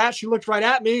because of that, she looked right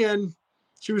at me and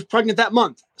she was pregnant that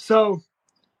month. So,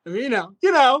 you know.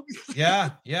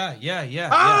 Yeah.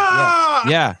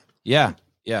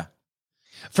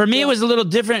 For me, it was a little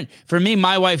different. For me,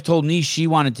 my wife told me she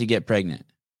wanted to get pregnant.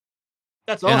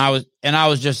 That's awesome. And I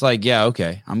was just like, yeah,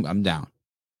 okay, I'm down.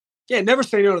 Yeah, never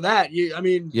say no to that. That's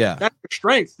your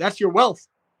strength. That's your wealth.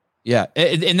 Yeah,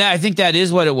 and I think that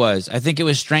is what it was. I think it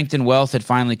was strength and wealth had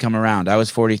finally come around. I was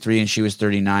 43 and she was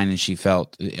 39, and she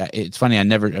felt. It's funny. I've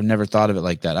never thought of it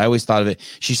like that. I always thought of it.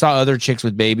 She saw other chicks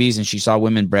with babies, and she saw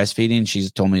women breastfeeding. And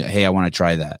she's told me, "Hey, I want to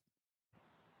try that."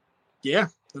 Yeah,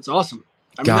 that's awesome.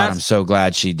 I'm so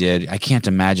glad she did. I can't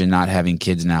imagine not having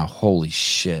kids now. Holy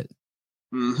shit!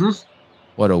 Mm-hmm.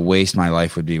 What a waste my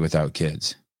life would be without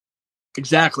kids.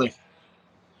 Exactly.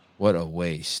 What a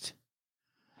waste.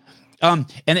 And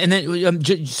then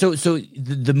so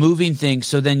the moving thing.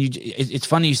 So then it's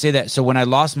funny you say that. So when I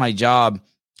lost my job,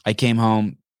 I came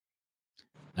home.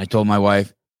 I told my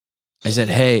wife, I said,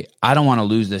 "Hey, I don't want to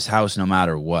lose this house no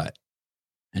matter what."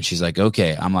 And she's like,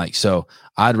 "Okay." I'm like, "So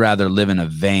I'd rather live in a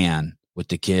van with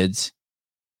the kids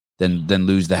than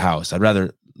lose the house. I'd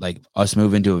rather like us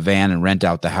move into a van and rent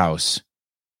out the house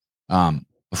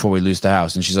before we lose the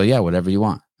house." And she's like, "Yeah, whatever you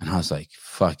want." And I was like,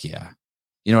 "Fuck yeah."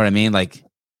 You know what I mean? Like,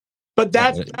 but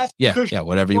that's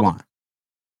whatever you want.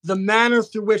 The manner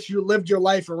through which you lived your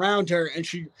life around her, and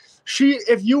she,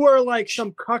 if you were like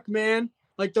some cuck man,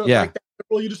 like like that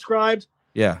girl you described,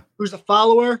 who's a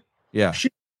follower,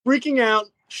 she's freaking out.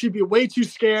 She'd be way too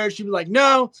scared. She'd be like,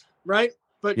 "No," right?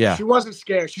 But she wasn't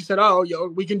scared. She said, "Oh,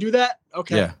 we can do that."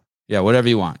 Okay. Yeah, whatever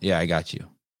you want. Yeah, I got you.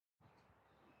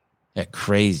 Yeah,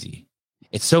 crazy.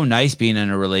 It's so nice being in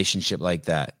a relationship like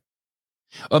that.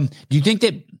 Do you think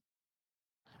that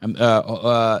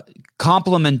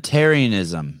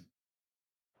complementarianism?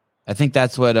 I think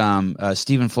that's what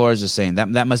Stephen Flores is saying.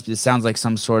 That must be. It sounds like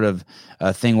some sort of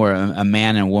thing where a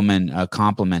man and woman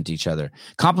complement each other.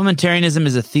 Complementarianism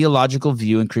is a theological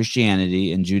view in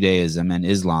Christianity and Judaism and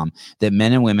Islam that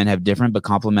men and women have different but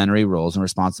complementary roles and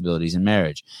responsibilities in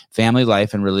marriage, family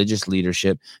life, and religious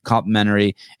leadership.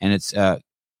 Complementary, and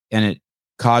it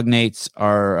cognates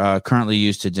are currently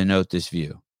used to denote this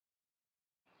view.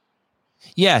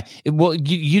 Yeah, well,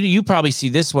 you probably see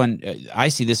this one. I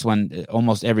see this one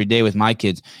almost every day with my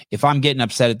kids. If I'm getting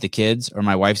upset at the kids or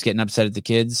my wife's getting upset at the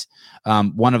kids,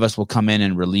 one of us will come in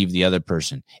and relieve the other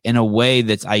person in a way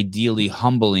that's ideally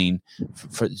humbling,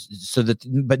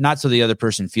 but not so the other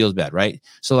person feels bad, right?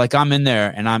 So like I'm in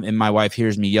there and my wife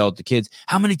hears me yell at the kids.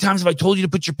 "How many times have I told you to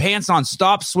put your pants on?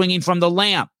 Stop swinging from the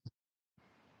lamp."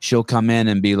 She'll come in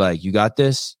and be like, "You got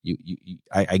this?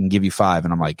 I can give you 5."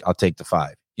 And I'm like, "I'll take the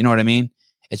 5." You know what I mean?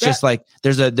 It's just like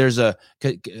there's a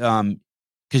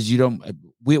because you don't.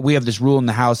 We have this rule in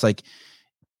the house, like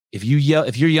if you're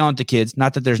yelling at the kids,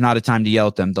 not that there's not a time to yell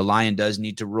at them. The lion does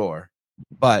need to roar,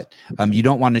 but you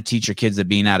don't want to teach your kids that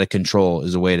being out of control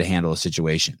is a way to handle a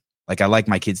situation. Like I like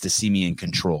my kids to see me in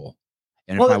control,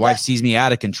 And if my wife sees me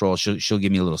out of control, she'll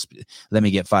give me a little, let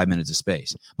me get 5 minutes of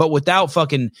space, but without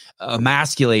fucking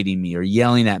emasculating me or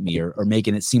yelling at me or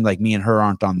making it seem like me and her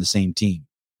aren't on the same team.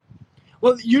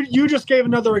 Well, you just gave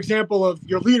another example of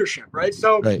your leadership, right?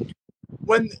 So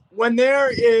when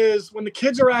the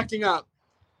kids are acting up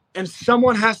and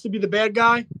someone has to be the bad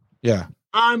guy,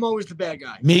 I'm always the bad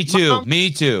guy. Me too.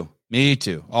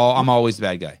 Oh, I'm always the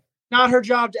bad guy. Not her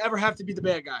job to ever have to be the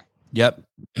bad guy. Yep.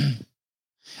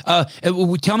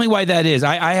 Tell me why that is.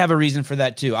 I have a reason for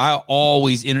that too. I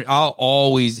always want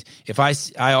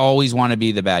to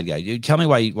be the bad guy. Tell me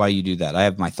why you do that. I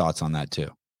have my thoughts on that too.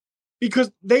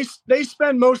 Because they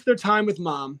spend most of their time with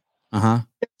mom. It's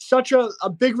such a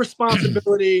big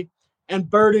responsibility and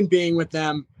burden being with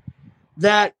them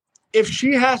that if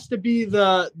she has to be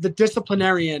the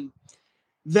disciplinarian,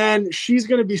 then she's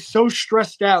going to be so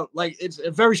stressed out. Like, it's a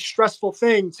very stressful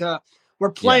thing we're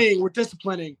playing, we're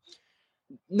disciplining.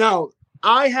 No,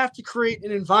 I have to create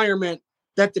an environment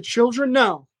that the children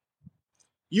know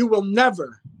you will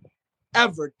never,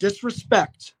 ever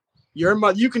disrespect your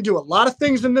mother. You can do a lot of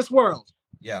things in this world.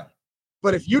 Yeah.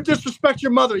 But if you disrespect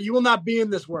your mother, you will not be in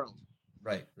this world.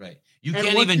 Right. You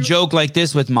can't even joke like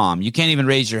this with mom. You can't even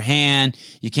raise your hand.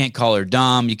 You can't call her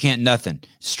dumb. You can't nothing.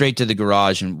 Straight to the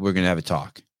garage and we're going to have a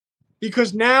talk.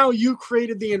 Because now you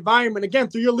created the environment, again,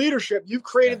 through your leadership, you've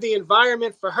created the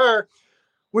environment for her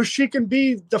where she can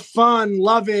be the fun,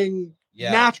 loving,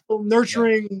 natural,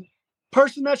 nurturing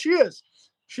person that she is.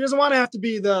 She doesn't want to have to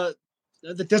be the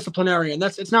disciplinarian.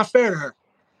 It's not fair to her.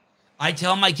 I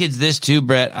tell my kids this too,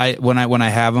 Brett. When I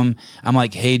have them, I'm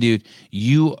like, hey, dude,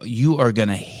 you are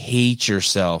gonna hate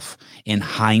yourself in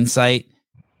hindsight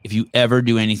if you ever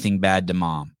do anything bad to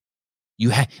mom.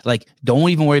 Don't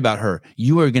even worry about her.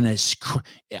 You are gonna.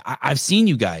 I've seen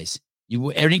you guys.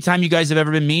 Anytime you guys have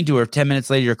ever been mean to her, 10 minutes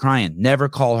later you're crying. Never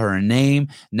call her a name.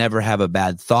 Never have a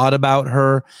bad thought about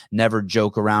her. Never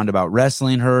joke around about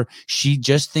wrestling her. She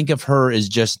just think of her as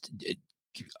just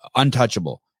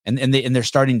untouchable. And they're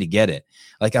starting to get it.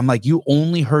 Like, I'm like, you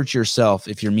only hurt yourself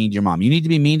if you're mean to your mom. You need to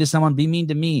be mean to someone. Be mean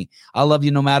to me. I love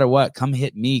you no matter what. Come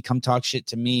hit me. Come talk shit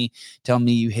to me. Tell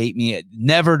me you hate me.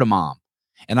 Never to mom.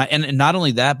 And not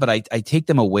only that, but I take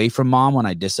them away from mom when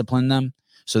I discipline them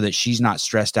so that she's not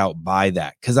stressed out by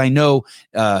that. Because I know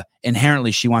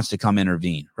inherently she wants to come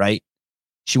intervene, right?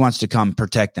 She wants to come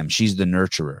protect them. She's the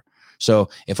nurturer. So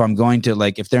if I'm going to,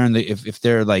 like, if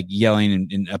they're like yelling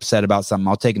and upset about something,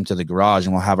 I'll take them to the garage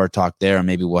and we'll have our talk there. And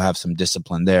maybe we'll have some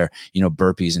discipline there,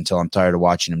 burpees until I'm tired of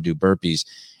watching them do burpees.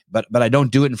 But I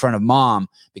don't do it in front of mom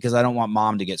because I don't want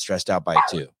mom to get stressed out by it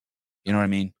too. You know what I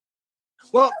mean?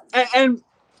 Well, and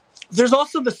there's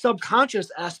also the subconscious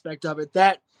aspect of it,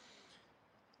 that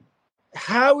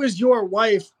how is your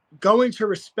wife going to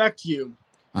respect you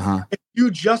if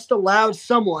you just allowed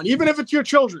someone, even if it's your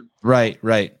children, right,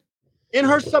 in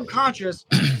her subconscious,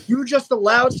 you just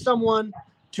allowed someone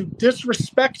to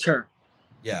disrespect her,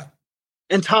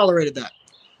 and tolerated that.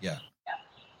 Yeah,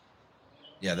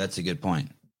 that's a good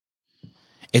point.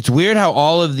 It's weird how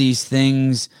all of these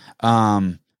things,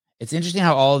 it's interesting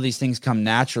how all of these things come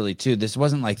naturally too. This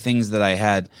wasn't like things that I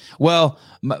had. Well,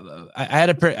 I had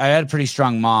a pretty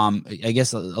strong mom. I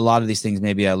guess a lot of these things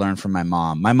maybe I learned from my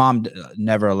mom. My mom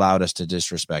never allowed us to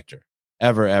disrespect her,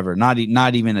 ever. Not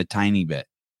even a tiny bit.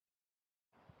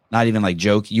 Not even like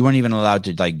joke. You weren't even allowed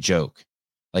to like joke.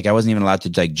 Like, I wasn't even allowed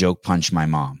to like joke punch my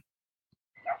mom.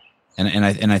 And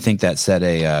I think that set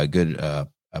a good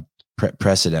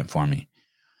precedent for me.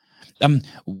 Do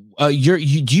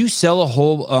you sell a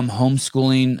whole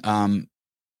homeschooling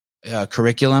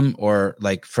curriculum, or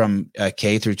like from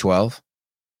K through 12?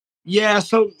 Yeah,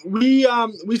 so we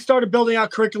started building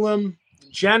out curriculum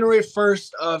January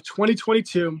 1st of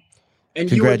 2022, and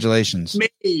congratulations! You were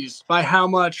amazed by how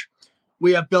much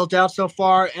we have built out so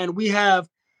far, and we have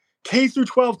K through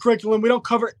 12 curriculum. We don't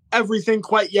cover everything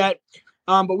quite yet,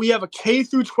 but we have a K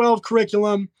through 12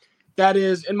 curriculum that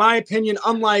is, in my opinion,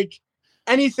 unlike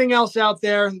anything else out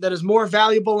there, that is more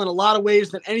valuable in a lot of ways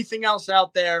than anything else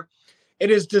out there. It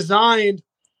is designed,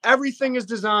 everything is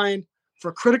designed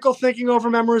for critical thinking over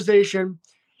memorization,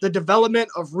 the development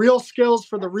of real skills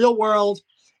for the real world,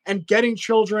 and getting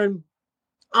children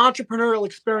entrepreneurial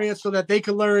experience so that they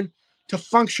can learn to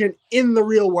function in the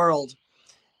real world.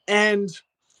 And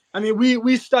I mean,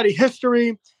 we study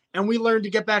history and we learn to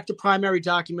get back to primary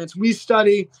documents. We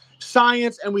study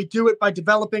science and we do it by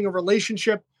developing a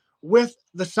relationship with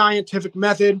the scientific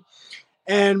method.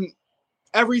 And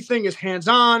everything is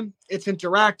hands-on, it's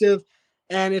interactive,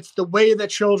 and it's the way that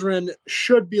children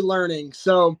should be learning.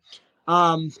 So,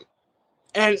 and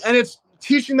it's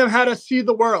teaching them how to see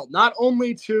the world, not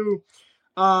only to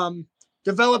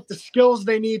develop the skills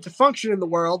they need to function in the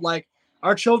world. Like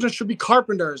our children should be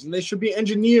carpenters and they should be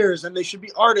engineers and they should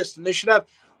be artists and they should have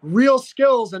real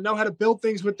skills and know how to build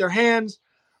things with their hands.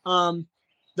 The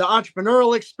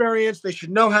entrepreneurial experience, they should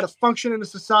know how to function in a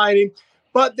society,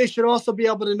 but they should also be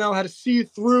able to know how to see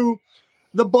through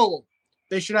the bull.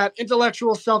 They should have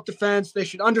intellectual self-defense. They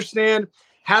should understand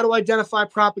how to identify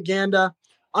propaganda,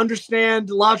 understand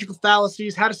logical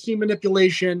fallacies, how to see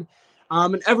manipulation.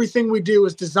 And everything we do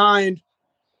is designed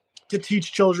to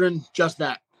teach children just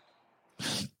that.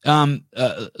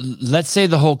 Let's say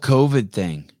the whole COVID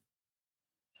thing.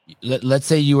 Let's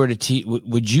say you were to teach.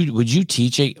 Would you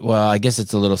teach it? Well, I guess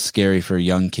it's a little scary for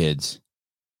young kids.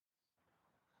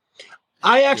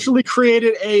 I actually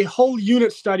created a whole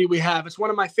unit study we have. It's one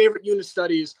of my favorite unit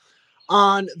studies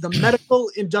on the medical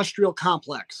industrial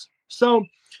complex. So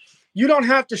you don't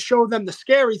have to show them the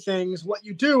scary things. What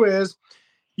you do is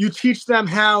you teach them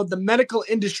how the medical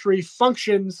industry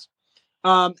functions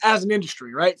as an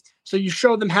industry, right? So you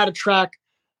show them how to track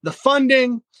the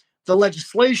funding, the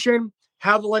legislation,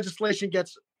 how the legislation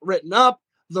gets written up,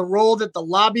 the role that the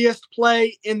lobbyists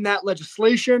play in that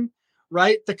legislation,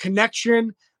 right? The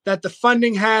connection that the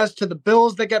funding has to the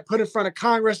bills that get put in front of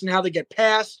Congress and how they get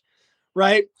passed,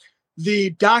 right?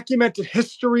 The documented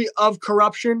history of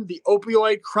corruption, the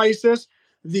opioid crisis,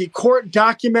 the court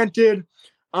documented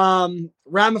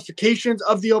ramifications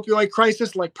of the opioid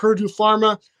crisis, like Purdue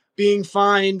Pharma being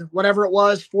fined, whatever it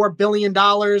was, $4 billion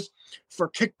for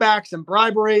kickbacks and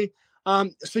bribery.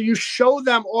 So you show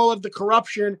them all of the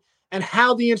corruption and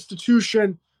how the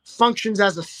institution functions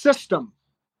as a system,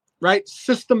 right?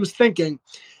 Systems thinking.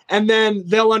 And then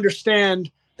they'll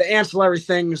understand the ancillary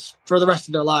things for the rest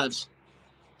of their lives.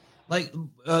 Like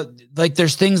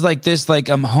there's things like this, like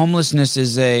homelessness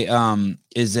is a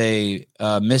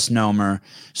misnomer.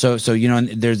 So you know,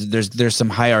 there's some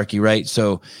hierarchy, right?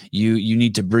 So you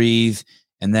need to breathe,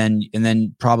 and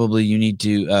then probably you need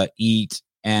to eat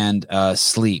and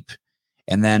sleep,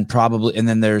 and then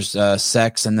there's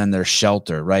sex, and then there's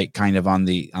shelter, right? Kind of on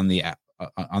the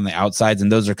outsides,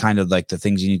 and those are kind of like the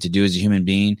things you need to do as a human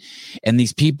being. And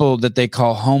these people that they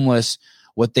call homeless,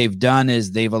 what they've done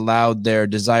is they've allowed their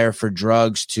desire for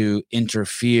drugs to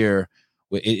interfere.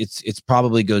 It's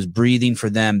probably goes breathing for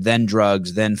them, then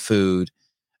drugs, then food,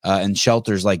 and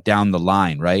shelters like down the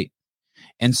line, right?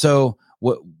 And so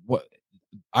what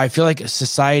I feel like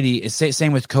society is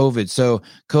same with COVID. So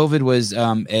COVID was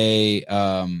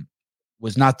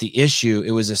not the issue.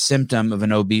 It was a symptom of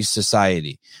an obese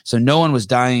society. So no one was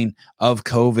dying of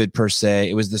COVID per se.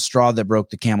 It was the straw that broke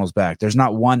the camel's back. There's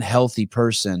not one healthy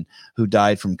person who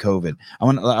died from COVID.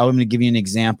 I'm going to give you an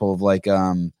example of like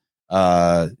CNN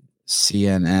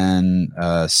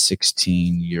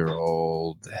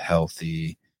 16-year-old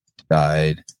healthy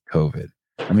died COVID.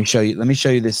 Let me show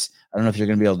you this. I don't know if you're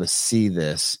going to be able to see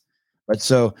this, but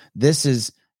so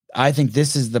I think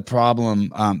this is the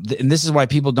problem, and this is why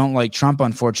people don't like Trump,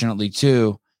 unfortunately,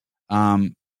 too,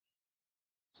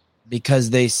 because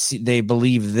they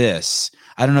believe this.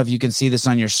 I don't know if you can see this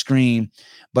on your screen,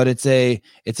 but it's a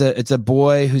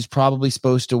boy who's probably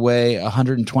supposed to weigh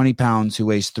 120 pounds, who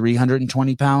weighs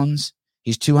 320 pounds.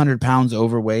 He's 200 pounds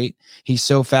overweight. He's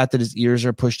so fat that his ears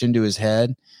are pushed into his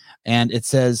head. And it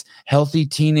says, healthy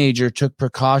teenager took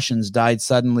precautions, died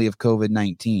suddenly of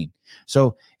COVID-19.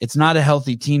 So it's not a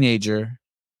healthy teenager,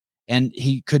 and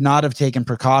he could not have taken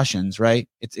precautions, right?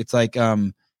 It's like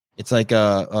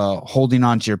holding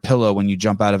onto your pillow when you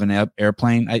jump out of an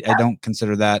airplane. I don't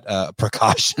consider that a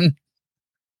precaution.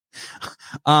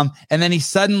 And then he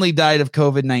suddenly died of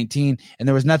COVID-19, and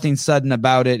there was nothing sudden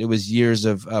about it. It was years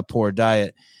of poor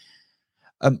diet.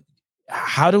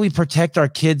 How do we protect our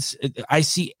kids? I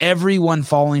see everyone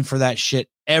falling for that shit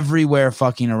everywhere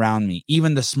fucking around me,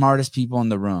 even the smartest people in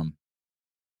the room.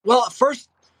 Well,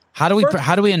 how do we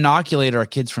inoculate our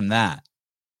kids from that?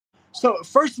 So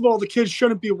first of all, the kids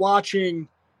shouldn't be watching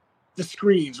the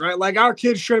screens, right? Like our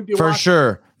kids shouldn't be for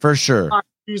sure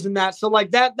using that. So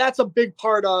like that's a big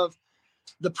part of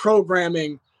the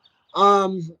programming.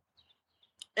 And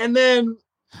then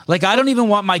like, I don't even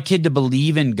want my kid to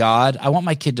believe in God. I want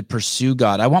my kid to pursue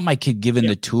God. I want my kid given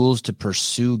the tools to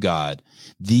pursue God.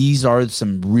 These are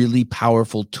some really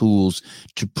powerful tools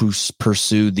to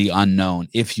pursue the unknown,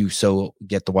 if you so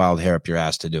get the wild hair up your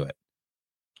ass to do it.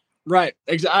 Right.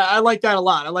 I like that a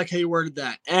lot. I like how you worded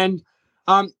that. And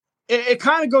it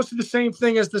kind of goes to the same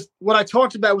thing as this, what I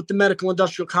talked about with the medical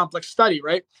industrial complex study,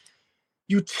 right?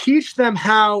 You teach them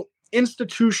how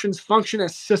institutions function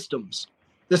as systems,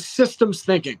 the systems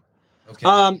thinking.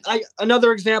 Okay.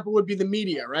 Another example would be the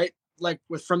media, right? Like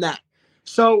from that.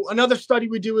 So another study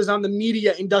we do is on the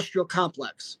media industrial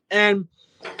complex. And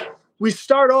we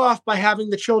start off by having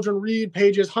the children read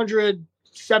pages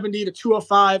 170 to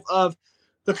 205 of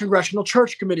the Congressional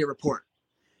Church Committee report.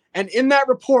 And in that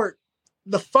report,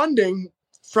 the funding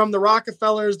from the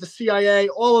Rockefellers, the CIA,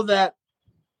 all of that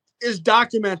is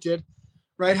documented,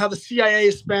 right? How the CIA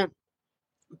has spent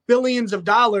billions of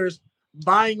dollars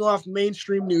buying off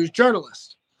mainstream news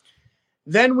journalists.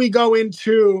 Then we go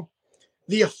into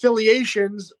the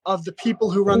affiliations of the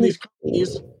people who run these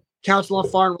companies, Council on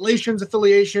Foreign Relations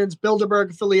affiliations, Bilderberg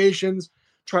affiliations,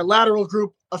 Trilateral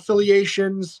Group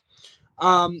affiliations.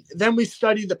 Then we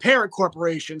study the parent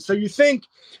corporation. So you think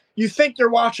you're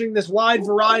watching this wide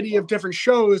variety of different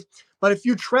shows, but if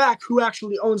you track who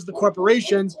actually owns the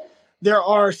corporations, there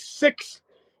are 6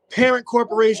 parent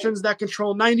corporations that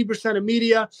control 90% of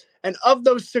media. And of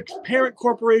those 6 parent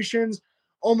corporations,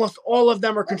 almost all of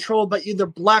them are controlled by either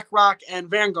BlackRock and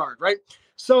Vanguard, right?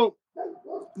 So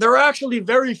there are actually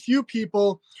very few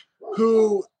people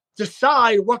who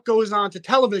decide what goes on to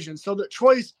television. So the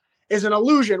choice is an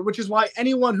illusion, which is why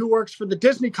anyone who works for the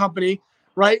Disney company,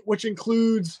 right, which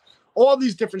includes all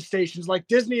these different stations, like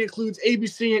Disney includes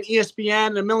ABC and ESPN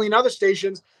and a million other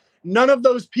stations, none of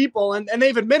those people, and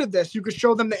they've admitted this, you could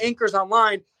show them the anchors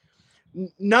online,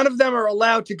 none of them are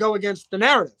allowed to go against the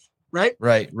narrative, right?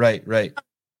 Right.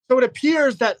 So it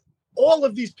appears that all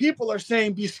of these people are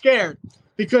saying be scared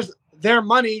because their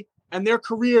money and their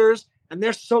careers and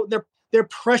their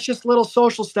precious little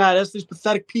social status, these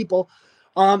pathetic people,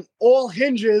 all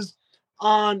hinges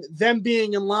on them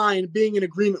being in line, being in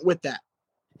agreement with that.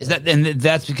 Is that, and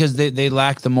that's because they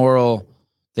lack the moral,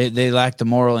 they lack the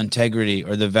moral integrity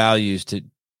or the values to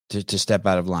step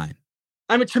out of line.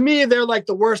 I mean, to me, they're like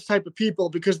the worst type of people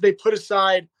because they've put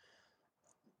aside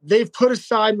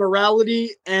morality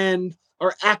and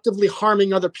are actively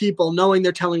harming other people, knowing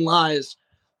they're telling lies.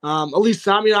 At least,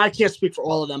 I mean, I can't speak for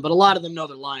all of them, but a lot of them know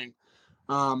they're lying.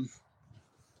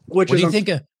 What do you think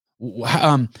of?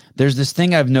 There's this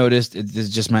thing I've noticed. This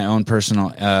is just my own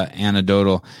personal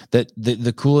anecdotal, that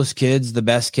the coolest kids, the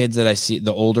best kids that I see,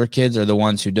 the older kids, are the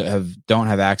ones who don't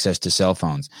have access to cell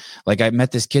phones. Like I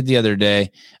met this kid the other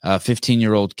day, a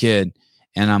 15-year-old kid,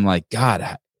 and I'm like,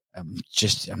 God,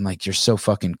 I'm like, you're so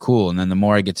fucking cool. And then the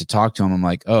more I get to talk to him, I'm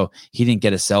like, oh, he didn't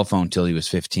get a cell phone till he was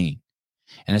 15.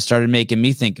 And it started making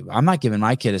me think, I'm not giving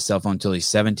my kid a cell phone until he's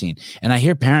 17. And I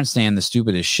hear parents saying the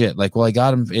stupidest shit. Like, well, I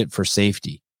got him it for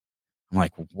safety. I'm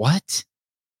like, what?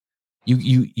 Maybe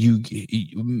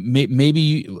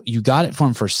you got it for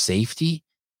him for safety?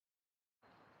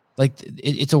 Like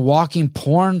it's a walking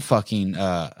porn fucking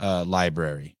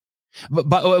library.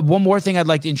 But one more thing I'd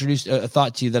like to introduce a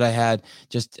thought to you that I had.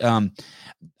 Just I'm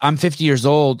 50 years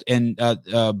old, and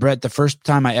Brett, the first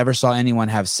time I ever saw anyone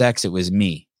have sex, it was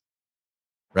me.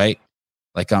 Right?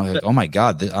 Like I'm like, oh my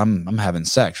God, I'm having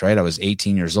sex, right? I was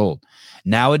 18 years old.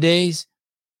 Nowadays,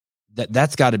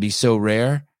 that's got to be so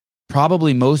rare.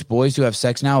 Probably most boys who have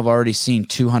sex now have already seen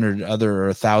 200 other or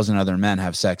 1,000 other men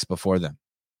have sex before them.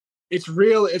 It's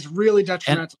really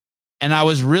detrimental. And I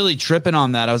was really tripping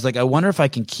on that. I was like, I wonder if I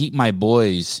can keep my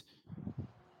boys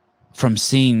from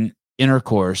seeing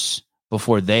intercourse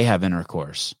before they have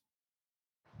intercourse.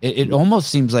 It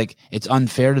almost seems like it's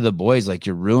unfair to the boys, like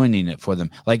you're ruining it for them.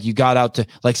 Like you got out to,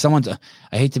 like someone's, I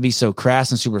hate to be so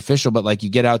crass and superficial, but like you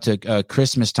get out to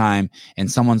Christmas time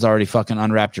and someone's already fucking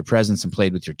unwrapped your presents and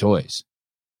played with your toys.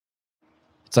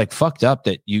 It's like fucked up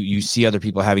that you see other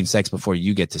people having sex before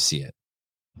you get to see it.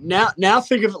 Now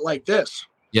think of it like this.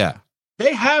 Yeah.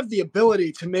 They have the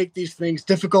ability to make these things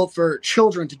difficult for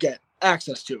children to get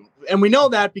access to. And we know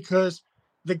that because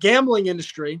the gambling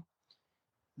industry,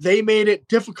 they made it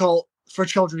difficult for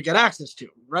children to get access to,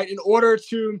 right? In order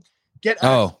to get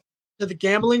access to the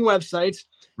gambling websites,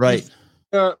 right,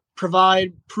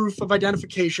 provide proof of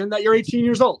identification that you're 18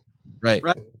 years old. Right.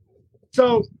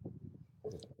 So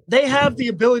they have the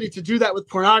ability to do that with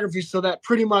pornography so that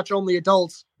pretty much only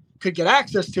adults could get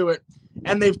access to it.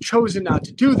 And they've chosen not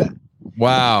to do that.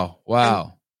 Wow.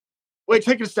 And wait,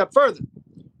 take it a step further.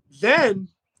 Then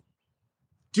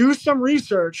do some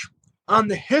research on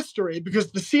the history,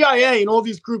 because the CIA and all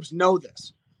these groups know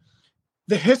this.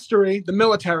 The history, the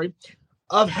military,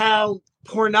 of how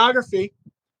pornography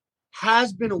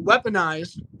has been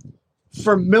weaponized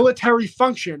for military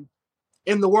function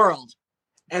in the world.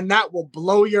 And that will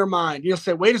blow your mind. You'll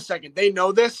say, wait a second, they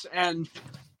know this and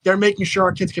they're making sure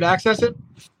our kids could access it?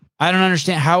 I don't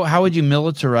understand. How would you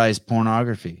militarize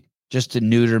pornography? Just to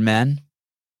neuter men?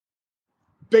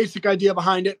 Basic idea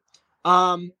behind it.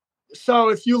 So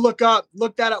if you look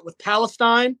that up with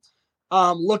Palestine,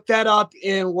 look that up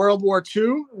in World War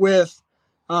II with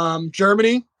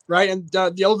Germany, right? And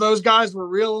those guys were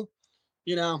real,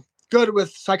 good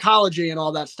with psychology and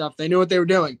all that stuff. They knew what they were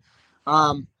doing.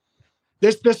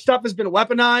 This stuff has been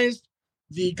weaponized.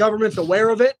 The government's aware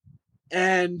of it,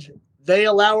 and they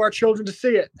allow our children to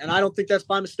see it. And I don't think that's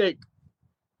by mistake.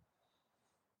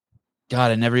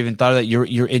 God, I never even thought of that.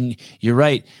 You're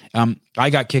right. I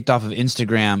got kicked off of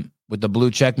Instagram with the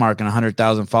blue check mark and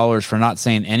 100,000 followers for not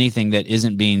saying anything that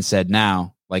isn't being said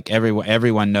now. Like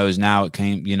everyone knows now. It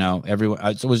came, everyone.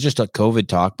 It was just a COVID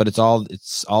talk, but it's all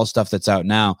stuff that's out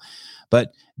now.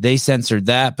 But they censored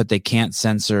that, but they can't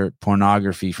censor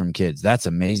pornography from kids. That's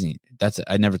amazing.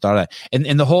 I never thought of that.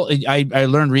 And the whole, I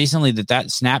learned recently that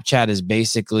Snapchat is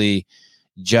basically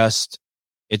just.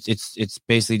 It's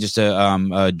basically just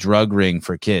a drug ring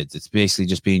for kids. It's basically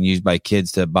just being used by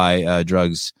kids to buy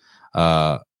drugs.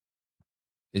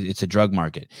 It's a drug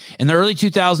market. In the early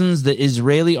 2000s, the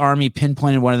Israeli army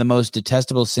pinpointed one of the most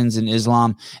detestable sins in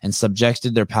Islam and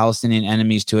subjected their Palestinian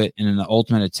enemies to it in an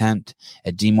ultimate attempt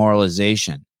at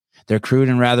demoralization. Their crude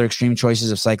and rather extreme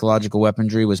choices of psychological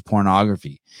weaponry was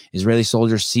pornography. Israeli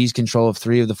soldiers seized control of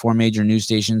 3 of the 4 major news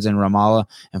stations in Ramallah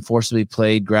and forcibly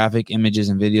played graphic images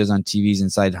and videos on TVs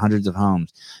inside hundreds of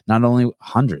homes. Not only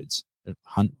hundreds,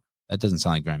 that doesn't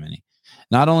sound like very many.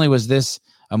 Not only was this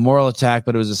a moral attack,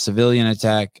 but it was a civilian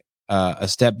attack, a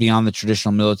step beyond the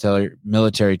traditional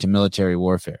military to military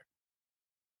warfare.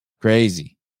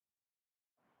 Crazy.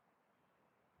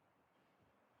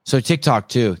 So TikTok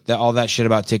too. All that shit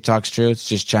about TikTok's true. It's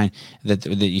just China that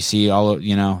you see all.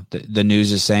 The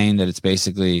news is saying that it's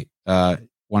basically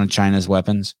one of China's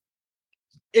weapons.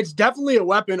 It's definitely a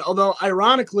weapon. Although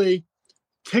ironically,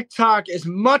 TikTok is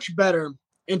much better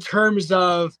in terms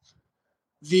of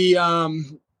the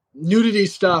nudity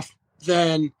stuff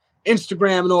than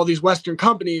Instagram and all these Western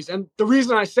companies. And the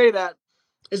reason I say that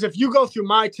is if you go through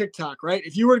my TikTok, right?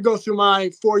 If you were to go through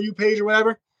my For You page or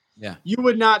whatever, yeah, you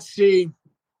would not see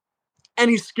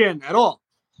any skin at all.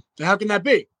 So how can that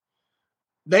be?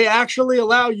 They actually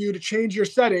allow you to change your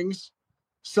settings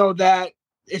so that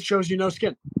it shows you no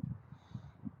skin.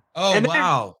 Oh, and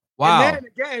wow.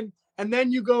 And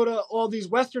then you go to all these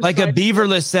Western like sites, a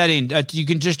beaverless setting. You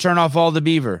can just turn off all the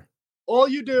beaver. All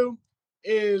you do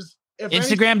is if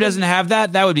Instagram doesn't have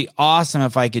that. That would be awesome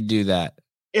if I could do that.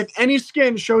 If any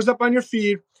skin shows up on your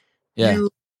feed, you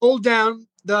hold down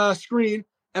the screen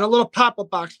and a little pop-up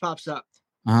box pops up.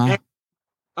 Uh-huh.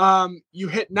 And, you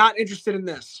hit not interested in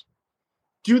this.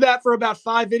 Do that for about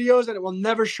 5 videos and it will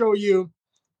never show you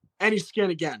any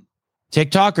skin again.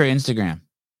 TikTok or Instagram?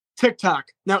 TikTok.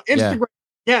 Now, Instagram,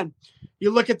 again, you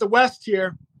look at the West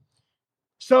here.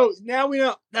 So now we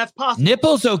know that's possible.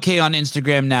 Nipple's okay on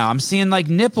Instagram now. I'm seeing like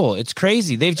nipple. It's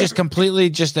crazy. They've just completely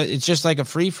it's just like a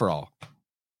free-for-all.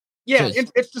 Yeah,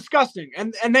 it's disgusting.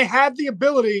 And they have the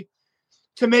ability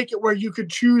to make it where you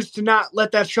could choose to not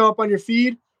let that show up on your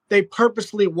feed. They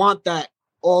purposely want that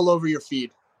all over your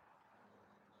feed.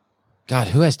 God,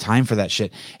 who has time for that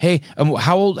shit? Hey,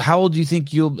 how old do you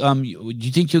think you'll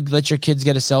let your kids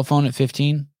get a cell phone at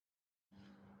 15?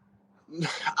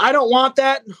 I don't want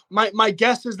that. My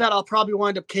guess is that I'll probably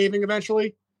wind up caving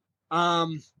eventually.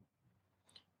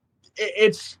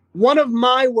 It's one of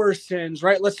my worst sins,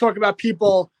 right? Let's talk about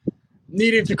people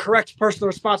needing to correct personal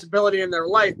responsibility in their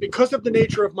life. Because of the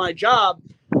nature of my job,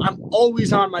 I'm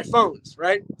always on my phones,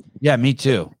 right? Yeah, me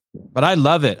too. But I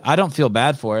love it. I don't feel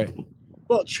bad for it.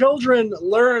 Well, children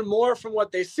learn more from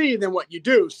what they see than what you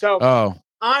do. So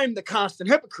I'm the constant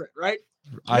hypocrite, right?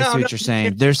 I see what you're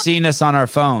saying. They're seeing us on our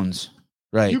phones.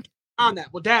 Right. You on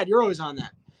that. Well, Dad, you're always on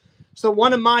that. So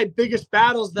one of my biggest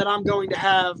battles that I'm going to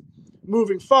have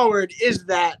moving forward is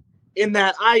that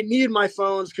I need my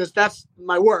phones because that's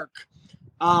my work.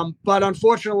 But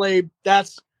unfortunately,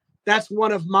 that's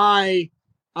one of my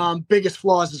biggest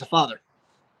flaws as a father.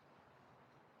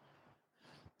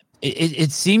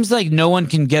 It seems like no one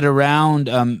can get around.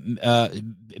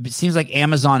 It seems like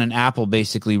Amazon and Apple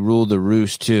basically rule the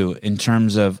roost too in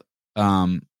terms of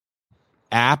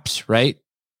apps, right?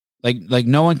 Like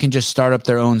no one can just start up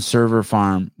their own server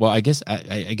farm. Well, I guess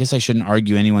I shouldn't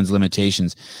argue anyone's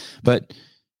limitations, but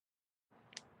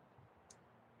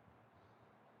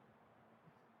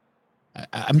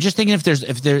I'm just thinking if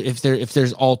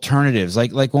there's alternatives,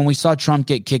 like when we saw Trump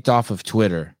get kicked off of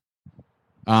Twitter,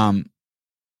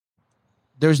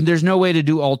 there's no way to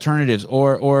do alternatives,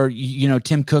 or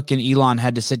Tim Cook and Elon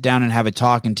had to sit down and have a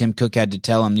talk, and Tim Cook had to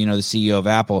tell him, the CEO of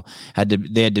Apple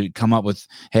they had to come up with,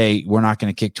 hey, we're not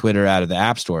going to kick Twitter out of the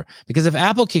App Store, because if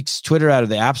Apple kicks Twitter out of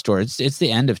the App Store, it's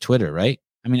the end of Twitter, right?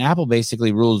 I mean, Apple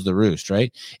basically rules the roost,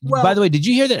 right? Well, by the way, did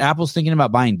you hear that Apple's thinking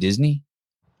about buying Disney,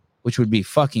 which would be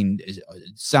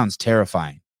sounds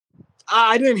terrifying.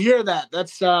 I didn't hear that.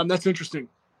 That's interesting.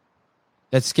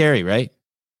 That's scary, right?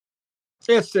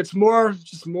 It's more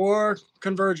just more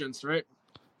convergence, right?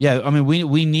 Yeah, I mean,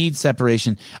 we need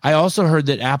separation. I also heard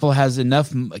that Apple has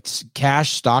enough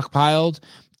cash stockpiled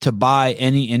to buy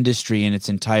any industry in its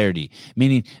entirety,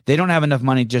 meaning they don't have enough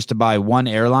money just to buy one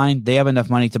airline. They have enough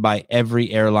money to buy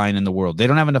every airline in the world. They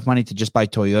don't have enough money to just buy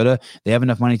Toyota. They have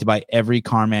enough money to buy every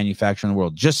car manufacturer in the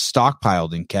world, just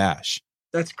stockpiled in cash.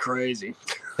 That's crazy.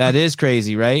 That is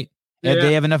crazy, right? Yeah.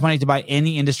 They have enough money to buy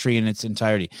any industry in its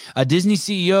entirety. Disney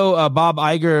CEO Bob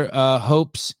Iger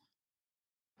hopes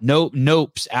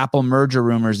nopes Apple merger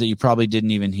rumors that you probably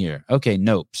didn't even hear. Okay,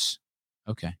 nopes.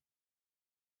 Okay.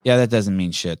 Yeah, that doesn't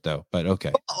mean shit though, but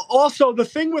okay. Also, the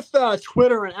thing with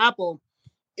Twitter and Apple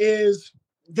is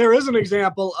there is an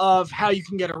example of how you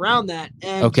can get around that.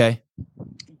 And okay.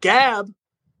 Gab,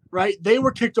 right? They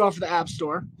were kicked off of the App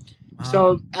Store.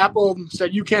 So Apple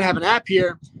said, you can't have an app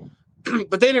here.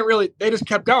 But they just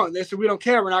kept going. They said, we don't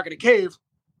care. We're not going to cave.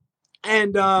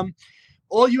 And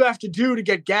all you have to do to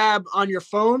get Gab on your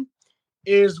phone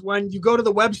is when you go to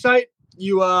the website,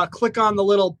 you click on the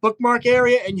little bookmark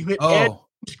area and you hit add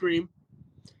screen.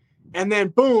 And then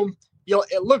boom,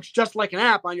 it looks just like an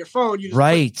app on your phone. You just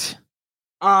right.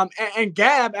 And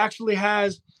Gab actually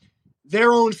has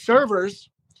their own servers.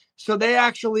 So they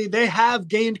have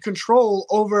gained control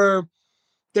over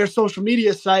their social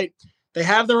media site. They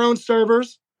have their own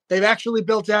servers. They've actually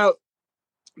built out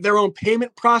their own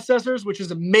payment processors, which is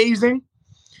amazing.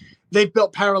 They've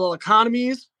built parallel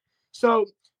economies. So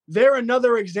they're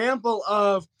another example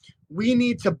of we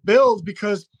need to build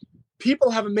because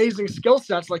people have amazing skill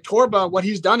sets. Like Torba, what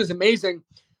he's done is amazing.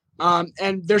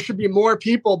 And there should be more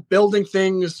people building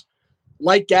things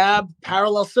like Gab,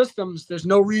 parallel systems. There's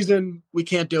no reason we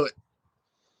can't do it.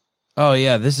 Oh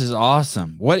yeah, this is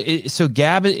awesome. So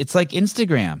Gab, it's like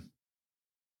Instagram.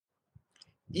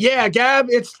 Yeah, Gab,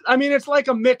 it's like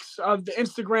a mix of the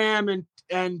Instagram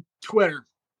and Twitter.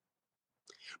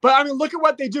 But I mean, look at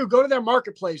what they do. Go to their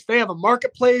marketplace. They have a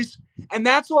marketplace, and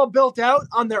that's all built out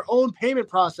on their own payment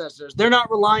processors. They're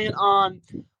not reliant on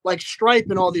like Stripe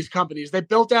and all these companies. They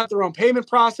built out their own payment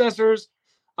processors.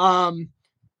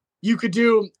 You could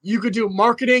do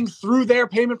marketing through their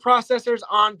payment processors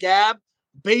on Gab,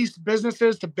 based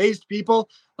businesses to based people,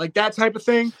 like that type of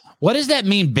thing. What does that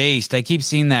mean, based? I keep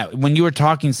seeing that when you were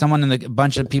talking. A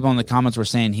bunch of people in the comments were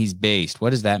saying he's based.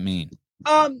 What does that mean?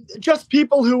 Just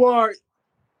people who are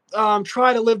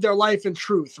try to live their life in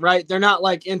truth, right? They're not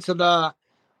like into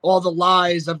all the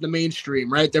lies of the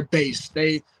mainstream, right? They're based.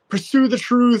 They pursue the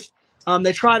truth.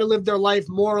 They try to live their life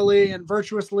morally and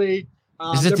virtuously.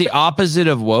 Is it the opposite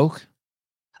of woke?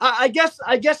 I guess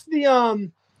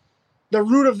the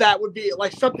root of that would be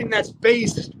like something that's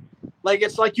based, like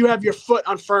it's like you have your foot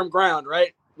on firm ground,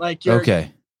 right? Like you're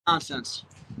okay. Nonsense.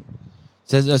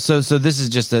 So this is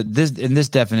just this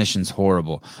definition's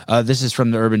horrible. This is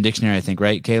from the Urban Dictionary, I think,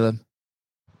 right, Caleb?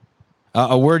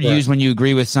 A word used when you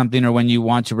agree with something or when you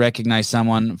want to recognize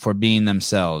someone for being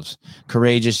themselves,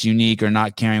 courageous, unique, or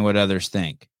not caring what others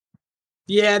think.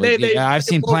 Yeah, I've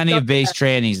seen plenty of base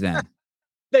trannies then.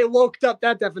 They woke up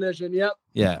that definition. Yep.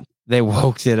 Yeah, they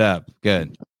woke it up.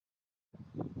 Good.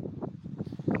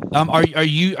 Are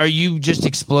you just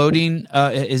exploding?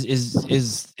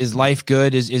 Is life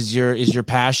good? Is your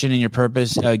passion and your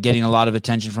purpose getting a lot of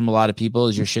attention from a lot of people?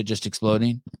 Is your shit just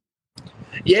exploding?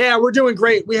 Yeah, we're doing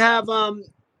great. We have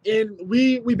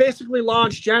we basically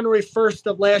launched January 1st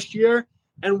of last year,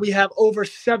 and we have over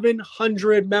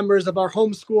 700 members of our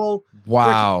homeschool.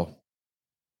 Wow.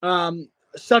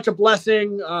 Such a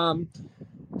blessing.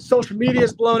 Social media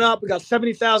has blown up. We got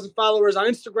 70,000 followers on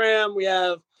Instagram. We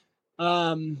have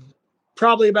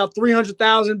probably about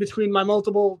 300,000 between my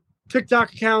multiple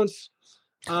TikTok accounts.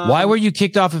 Why were you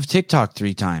kicked off of TikTok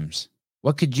 3 times?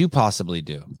 What could you possibly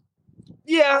do?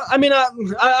 Yeah, I mean,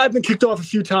 I've been kicked off a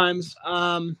few times.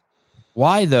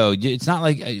 Why though? It's not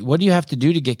like, what do you have to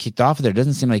do to get kicked off of there? It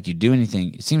doesn't seem like you do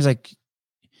anything. It seems like,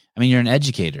 I mean, you're an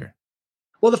educator.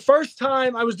 Well, the first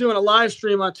time I was doing a live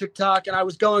stream on TikTok and I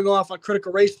was going off on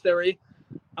critical race theory.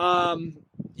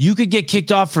 You could get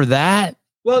kicked off for that?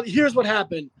 Well, here's what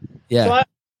happened. Yeah.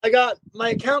 So my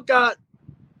account got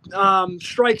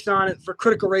strikes on it for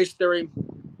critical race theory.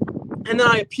 And then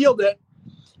I appealed it.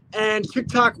 And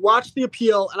TikTok watched the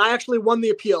appeal, and I actually won the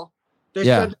appeal. They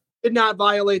said they did not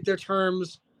violate their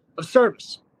terms of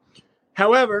service.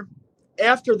 However,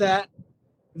 after that,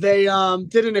 they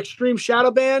did an extreme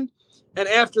shadow ban. And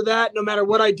after that, no matter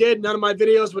what I did, none of my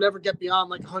videos would ever get beyond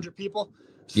like 100 people.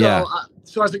 So,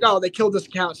 so I was like, oh, they killed this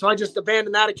account. So I just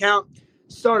abandoned that account,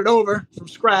 started over from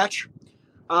scratch.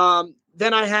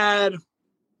 Then I had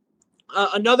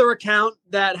another account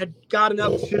that had gotten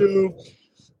up to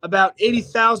about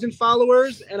 80,000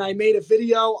 followers, and I made a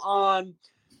video on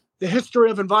the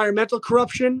history of environmental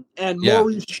corruption, and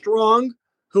Maurice Strong,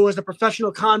 who was a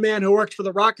professional con man who worked for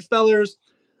the Rockefellers,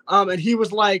 and he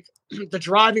was like the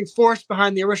driving force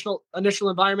behind the initial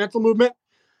environmental movement.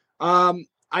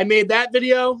 I made that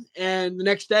video, and the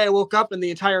next day I woke up and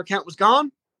the entire account was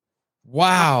gone.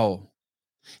 Wow.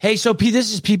 Hey, so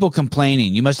this is people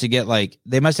complaining. You must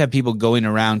they must have people going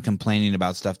around complaining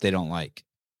about stuff they don't like.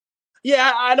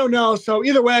 Yeah, I don't know. So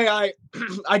either way,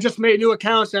 I just made new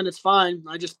accounts and it's fine.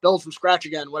 I just build from scratch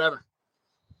again, whatever.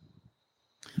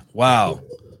 Wow.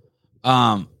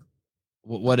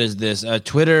 What is this?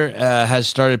 Twitter has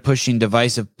started pushing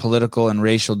divisive political and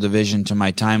racial division to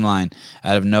my timeline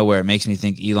out of nowhere. It makes me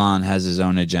think Elon has his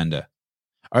own agenda.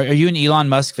 Are you an Elon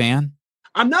Musk fan?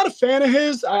 I'm not a fan of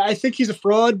his. I think he's a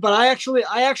fraud, but I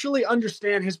actually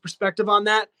understand his perspective on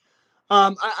that.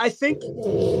 I think.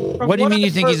 What do you mean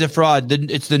you think he's a fraud?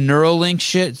 It's the Neuralink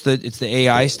shit. It's the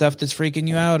AI stuff that's freaking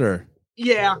you out, or?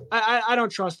 Yeah, I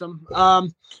don't trust him.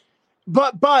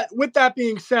 But with that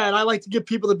being said, I like to give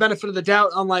people the benefit of the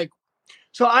doubt on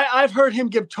so I've heard him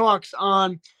give talks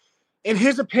on, in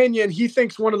his opinion, he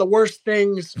thinks one of the worst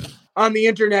things on the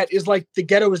internet is like the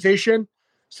ghettoization.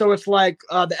 So it's like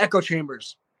the echo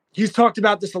chambers. He's talked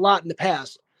about this a lot in the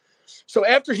past. So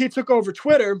after he took over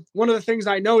Twitter, one of the things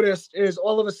I noticed is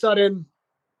all of a sudden,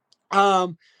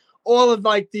 all of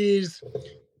these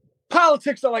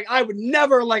politics that I would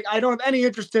never I don't have any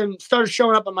interest in started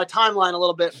showing up on my timeline a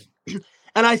little bit.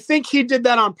 And I think he did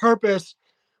that on purpose,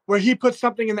 where he put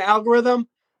something in the algorithm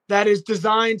that is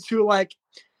designed to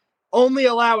only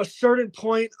allow a certain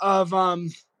point of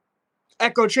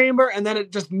echo chamber, and then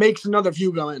it just makes another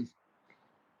view go in.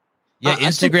 Yeah,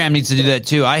 Instagram needs to do that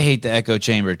too. I hate the echo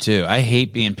chamber too. I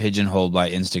hate being pigeonholed by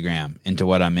Instagram into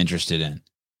what I'm interested in.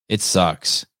 It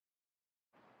sucks.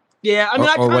 Yeah, I mean,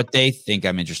 or what they think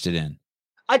I'm interested in.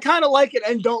 I kind of like it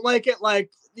and don't like it.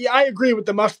 Yeah, I agree with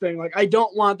the Musk thing. I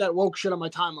don't want that woke shit on my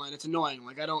timeline. It's annoying.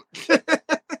 I don't.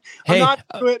 I'm not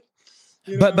into it.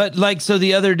 But so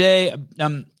the other day,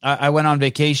 I went on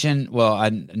vacation. Well,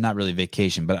 not really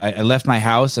vacation, but I left my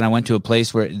house and I went to a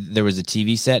place where there was a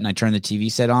TV set, and I turned the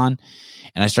TV set on,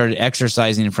 and I started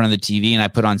exercising in front of the TV, and I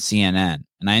put on CNN,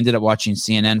 and I ended up watching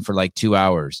CNN for 2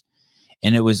 hours,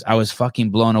 and I was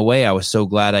fucking blown away. I was so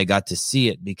glad I got to see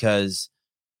it because,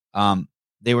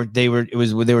 they were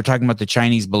talking about the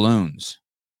Chinese balloons,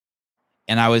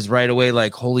 and I was right away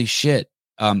like, holy shit.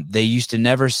 They used to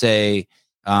never say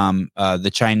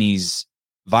the Chinese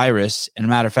virus. And a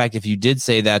matter of fact, if you did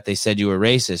say that, they said you were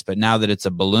racist. But now that it's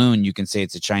a balloon, you can say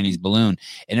it's a Chinese balloon.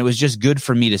 And it was just good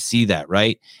for me to see that,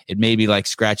 right? It made me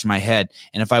scratch my head.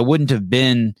 And if I wouldn't have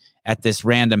been at this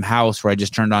random house where I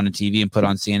just turned on a TV and put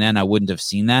on CNN, I wouldn't have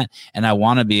seen that. And I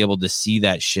want to be able to see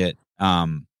that shit.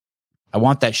 I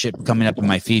want that shit coming up in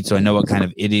my feed so I know what kind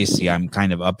of idiocy I'm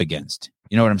kind of up against.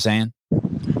 You know what I'm saying?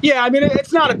 Yeah, I mean,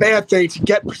 it's not a bad thing to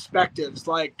get perspectives.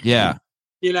 Yeah.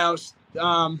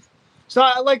 So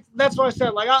that's why I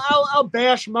said I'll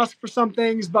bash Musk for some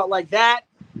things, but that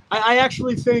I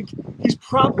actually think he's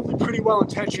probably pretty well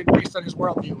intentioned based on his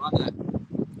worldview on that.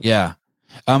 Yeah.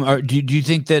 Do you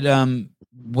think that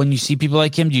when you see people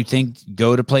like him, do you think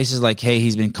go to places like, hey,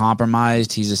 he's been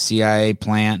compromised, he's a CIA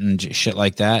plant and shit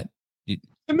like that?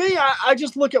 To me, I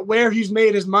just look at where he's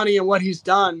made his money and what he's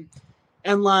done,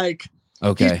 and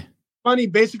okay, he's money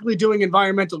basically doing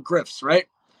environmental grifts, right?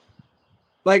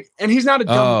 And he's not a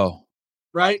dumb,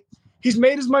 right? He's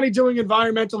made his money doing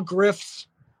environmental grifts.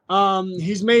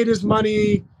 He's made his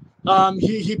money.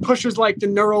 He pushes the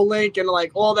Neuralink and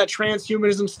all that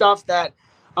transhumanism stuff that,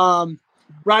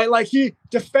 right? He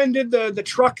defended the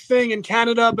truck thing in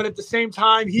Canada, but at the same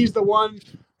time, he's the one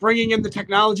bringing in the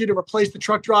technology to replace the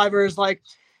truck drivers.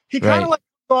 He kind of comes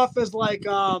off as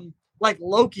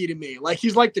Loki to me.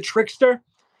 He's the trickster.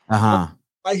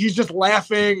 He's just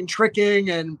laughing and tricking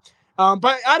and.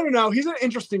 But I don't know. He's an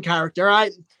interesting character.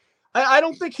 I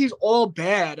don't think he's all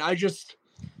bad. I just,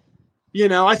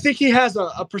 I think he has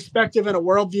a perspective and a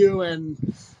worldview,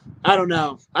 and I don't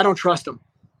know. I don't trust him.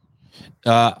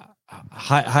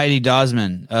 Heidi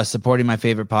Dosman, supporting my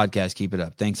favorite podcast. Keep it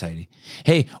up. Thanks, Heidi.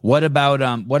 Hey, what about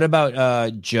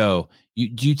Joe?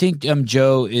 Do you think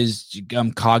Joe is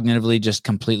cognitively just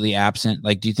completely absent?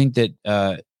 Do you think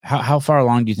that how far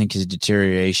along do you think his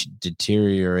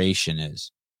deterioration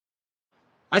is?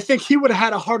 I think he would have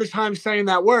had a harder time saying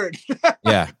that word.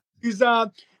 Yeah. He's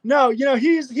no,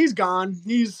 he's gone.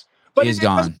 He's gone. It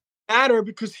doesn't matter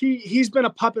because he's been a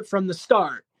puppet from the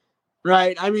start.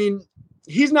 Right? I mean,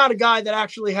 he's not a guy that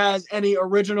actually has any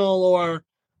original or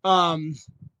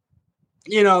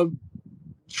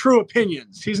true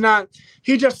opinions.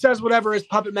 He just says whatever his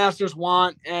puppet masters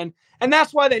want. And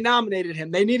that's why they nominated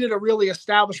him. They needed a really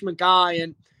establishment guy.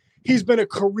 And he's been a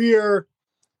career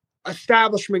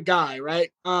establishment guy,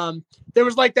 right? There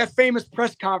was like that famous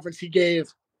press conference he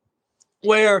gave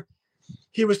where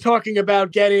he was talking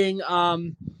about getting,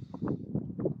 I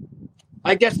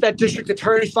guess, that district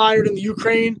attorney fired in the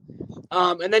Ukraine.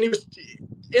 And then he was,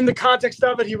 in the context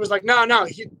of it, he was like, no,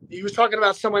 he was talking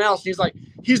about someone else. He's like,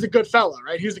 he's a good fella,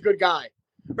 right? He's a good guy.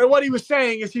 Right? What he was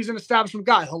saying is he's an establishment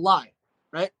guy. He'll lie,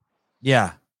 right?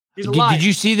 Yeah. He's a liar. Did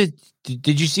you see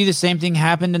the same thing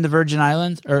happened in the Virgin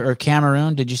Islands or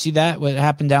Cameroon? Did you see that? What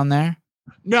happened down there?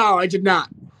 No, I did not.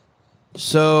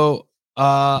 So,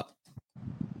 I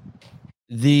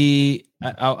think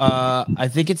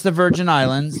it's the Virgin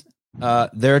Islands.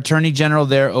 Their attorney general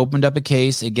there opened up a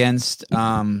case against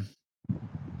a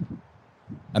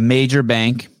major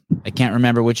bank. I can't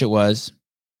remember which it was.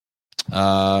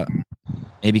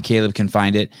 Maybe Caleb can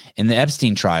find it. In the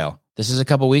Epstein trial. This is a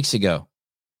couple weeks ago.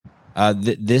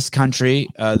 This country,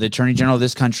 the attorney general of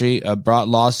this country brought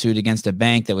lawsuit against a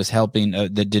bank that was helping,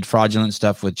 that did fraudulent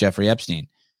stuff with Jeffrey Epstein.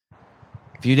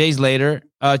 A few days later,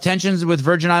 tensions with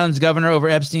Virgin Islands governor over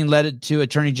Epstein led to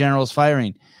attorney general's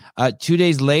firing. 2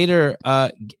 days later,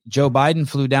 Joe Biden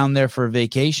flew down there for a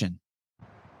vacation.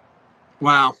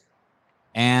 Wow.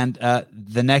 And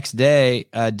the next day,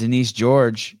 Denise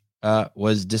George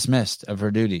was dismissed of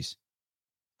her duties.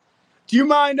 Do you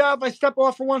mind if I step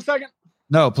off for 1 second?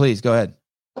 No, please go ahead.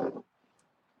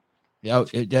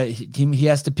 He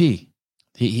has to pee.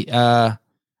 I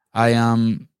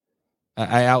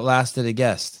outlasted a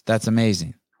guest. That's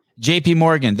amazing. JP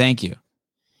Morgan, thank you.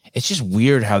 It's just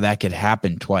weird how that could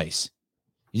happen twice.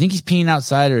 You think he's peeing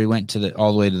outside or he went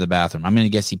all the way to the bathroom? I'm going to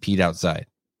guess he peed outside.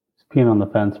 He's peeing on the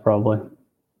fence, probably.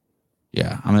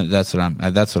 Yeah, that's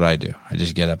what I do. I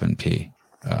just get up and pee.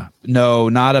 No,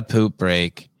 not a poop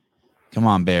break. Come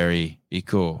on, Barry. Be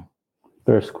cool.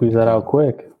 Better squeeze that out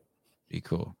quick. Be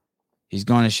cool. He's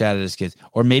going to shout at his kids.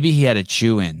 Or maybe he had a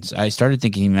chew-in. I started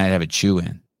thinking he might have a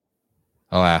chew-in.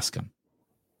 I'll ask him.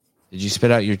 Did you spit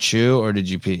out your chew or did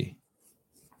you pee?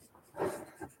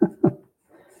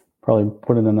 Probably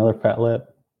put in another fat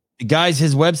lip. Guys,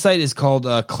 his website is called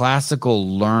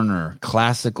Classical Learner.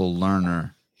 Classical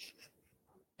Learner.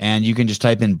 And you can just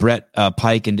type in Brett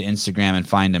Pike into Instagram and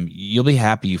find him. You'll be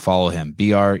happy you follow him.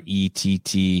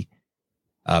 BRETT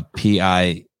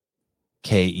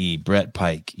PIKE, Brett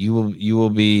Pike. You will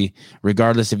be,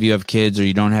 regardless if you have kids or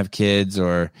you don't have kids,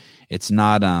 or it's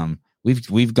not.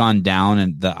 We've gone down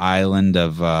in the island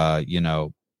of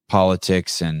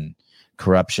politics and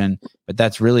corruption, but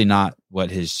that's really not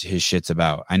what his shit's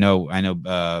about. I know.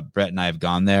 Brett and I have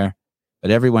gone there,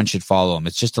 but everyone should follow him.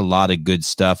 It's just a lot of good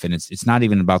stuff, and it's not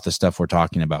even about the stuff we're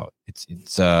talking about.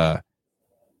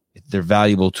 They're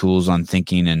valuable tools on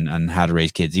thinking and on how to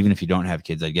raise kids. Even if you don't have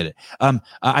kids, I get it.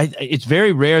 It's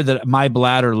very rare that my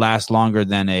bladder lasts longer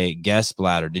than a guest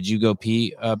bladder. Did you go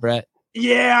pee, Brett?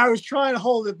 Yeah, I was trying to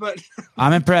hold it, but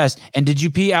I'm impressed. And did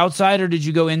you pee outside or did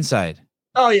you go inside?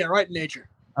 Oh yeah, right in nature.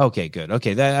 Okay, good.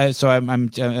 Okay,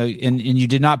 and you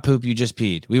did not poop. You just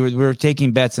peed. We were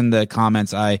taking bets in the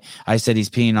comments. I said he's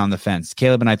peeing on the fence.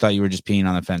 Caleb and I thought you were just peeing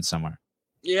on the fence somewhere.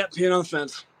 Yeah, peeing on the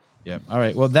fence. Yep. All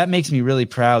right. Well, that makes me really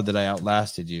proud that I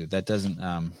outlasted you. That doesn't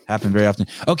happen very often.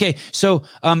 Okay. So,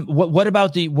 what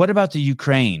about the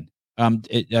Ukraine?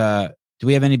 Do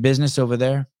we have any business over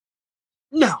there?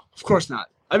 No, of course not.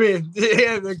 I mean,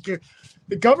 the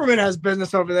government has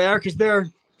business over there because they're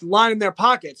lining their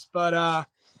pockets. But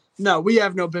no, we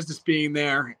have no business being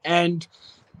there. And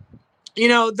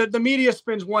the media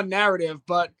spins one narrative,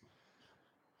 but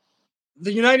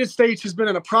the United States has been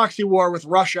in a proxy war with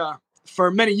Russia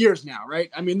for many years now, right?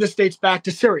 I mean, this dates back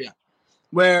to Syria,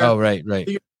 where right. the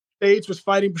United States was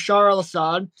fighting Bashar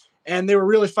al-Assad, and they were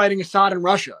really fighting Assad and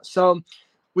Russia. So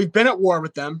we've been at war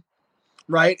with them,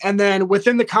 right? And then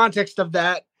within the context of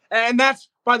that, and that's,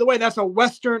 by the way, that's a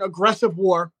Western aggressive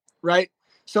war, right?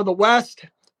 So the West,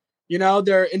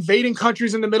 they're invading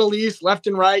countries in the Middle East, left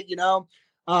and right,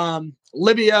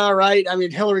 Libya, right? I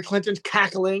mean, Hillary Clinton's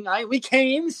cackling. We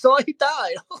came, saw he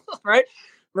died, right?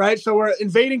 Right. So we're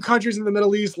invading countries in the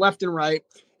Middle East, left and right,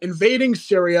 invading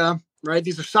Syria, right?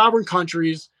 These are sovereign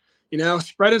countries,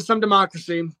 spreading some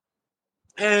democracy.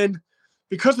 And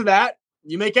because of that,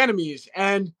 you make enemies.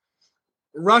 And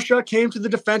Russia came to the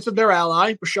defense of their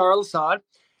ally, Bashar al-Assad.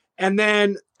 And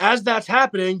then as that's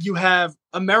happening, you have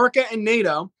America and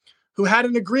NATO, who had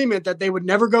an agreement that they would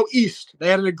never go east. They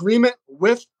had an agreement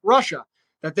with Russia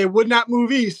that they would not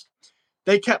move east.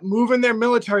 They kept moving their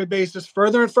military bases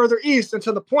further and further east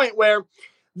until the point where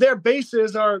their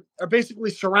bases are basically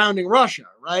surrounding Russia,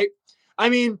 right? I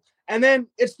mean, and then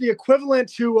it's the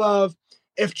equivalent to of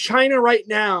if China right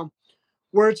now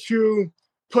were to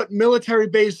put military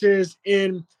bases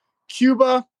in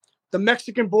Cuba, the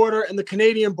Mexican border, and the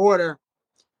Canadian border,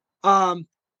 and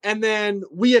then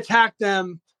we attack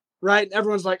them, right? And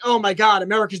everyone's like, oh my God,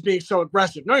 America's being so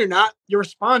aggressive. No, you're not. You're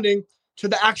responding to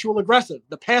the actual aggressive,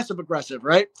 the passive aggressive,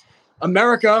 right?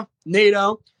 America,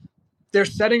 NATO, they're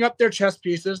setting up their chess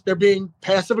pieces. They're being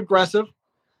passive aggressive.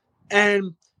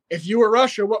 And if you were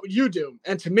Russia, what would you do?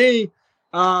 And to me,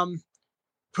 Putin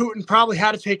probably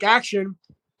had to take action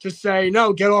to say,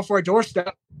 no, get off our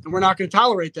doorstep, and we're not going to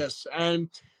tolerate this. And,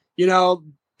 you know,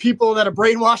 people that are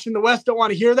brainwashed in the West don't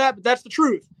want to hear that, but that's the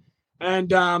truth.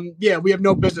 And, yeah, we have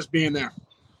no business being there.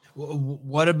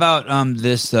 What about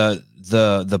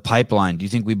the pipeline? Do you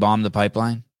think we bombed the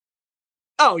pipeline?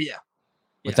 Oh, yeah.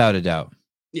 Without a doubt.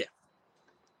 Yeah.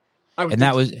 And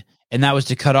that was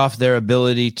to cut off their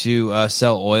ability to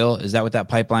sell oil. Is that what that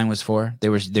pipeline was for? They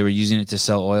were using it to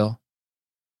sell oil.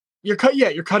 You're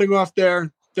cutting off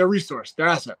their resource, their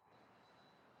asset.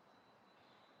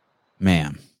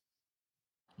 Man,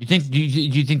 do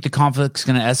you think the conflict's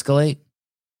going to escalate?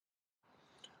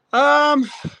 I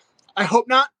hope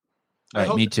not.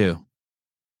 Right, me too.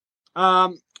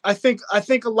 I think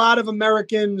a lot of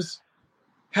Americans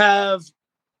have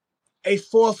a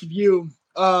false view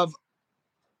of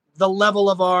the level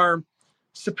of our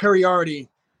superiority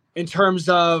in terms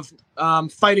of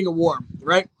fighting a war,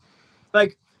 right?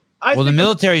 Like, the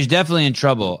military is definitely in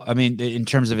trouble. I mean, in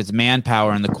terms of its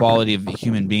manpower and the quality of the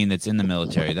human being that's in the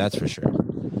military, that's for sure.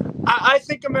 I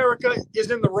think America is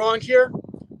in the wrong here.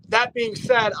 That being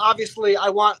said, obviously, I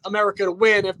want America to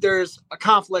win if there's a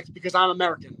conflict because I'm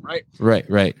American, right?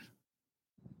 Right.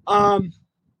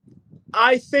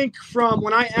 I think from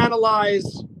when I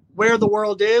analyze where the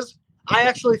world is, I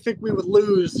actually think we would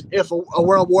lose if a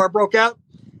world war broke out.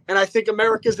 And I think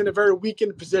America's in a very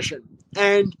weakened position.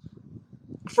 And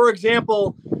for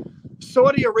example,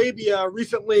 Saudi Arabia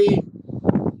recently,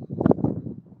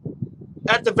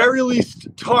 at the very least,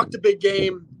 talked a big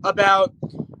game about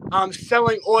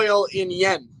selling oil in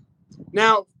yen.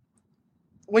 Now,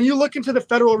 when you look into the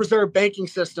Federal Reserve banking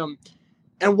system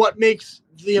and what makes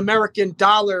the American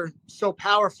dollar so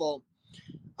powerful,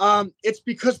 it's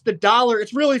because the dollar,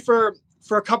 it's really for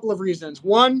a couple of reasons.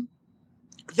 One,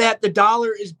 that the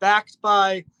dollar is backed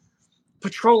by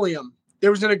petroleum.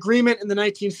 There was an agreement in the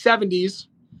 1970s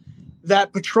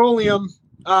that petroleum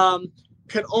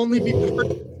could only be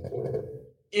purchased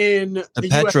in the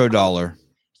petrodollar.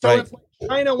 So right. If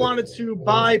China wanted to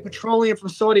buy petroleum from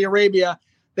Saudi Arabia,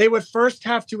 they would first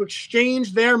have to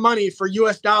exchange their money for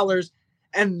U.S. dollars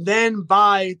and then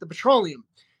buy the petroleum.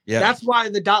 Yeah. That's why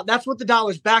that's what the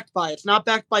dollar is backed by. It's not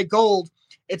backed by gold.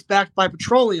 It's backed by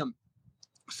petroleum.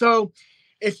 So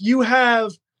if you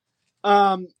have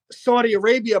Saudi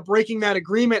Arabia breaking that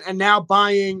agreement and now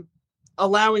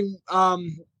allowing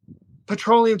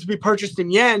petroleum to be purchased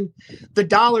in yen, the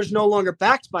dollar is no longer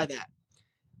backed by that,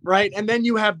 right? And then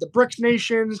you have the BRICS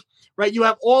nations, right? You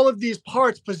have all of these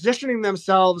parts positioning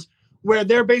themselves where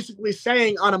they're basically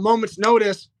saying on a moment's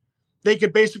notice, they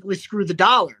could basically screw the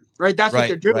dollar, right? That's what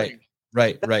they're doing.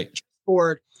 Right.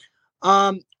 Forward.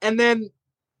 And then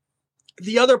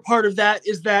the other part of that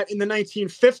is that in the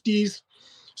 1950s,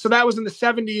 so that was in the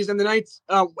 70s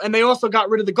and they also got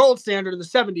rid of the gold standard in the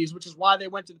 70s, which is why they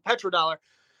went to the petrodollar.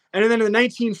 And then in the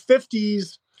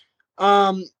 1950s,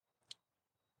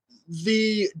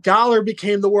 the dollar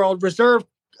became the world reserve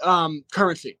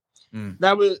currency.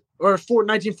 That was, or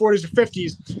 1940s or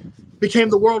 50s, became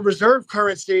the world reserve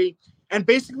currency. And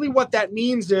basically what that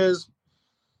means is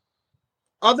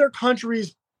other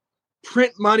countries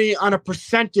print money on a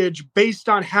percentage based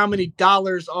on how many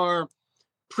dollars are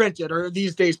printed, or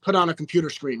these days put on a computer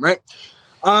screen, right?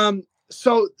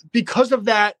 So because of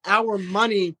that, our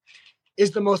money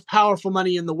is the most powerful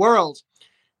money in the world.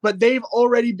 But they've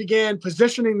already began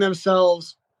positioning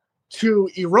themselves to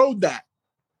erode that.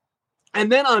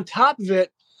 And then on top of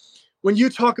it, when you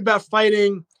talk about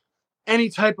fighting any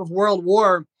type of world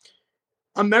war,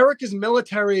 America's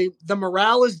military, the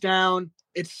morale is down.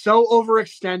 It's so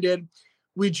overextended.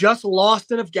 We just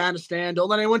lost in Afghanistan. Don't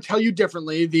let anyone tell you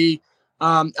differently. The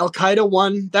Al-Qaeda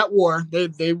won that war.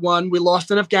 They won. We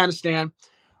lost in Afghanistan,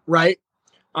 right?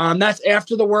 That's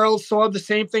after the world saw the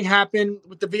same thing happen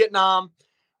with the Vietnam,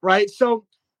 right? So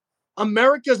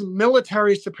America's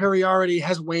military superiority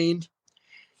has waned.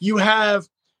 You have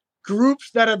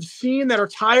groups that are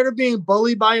tired of being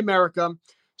bullied by America.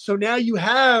 So now you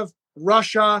have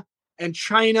Russia and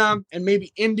China and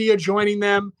maybe India joining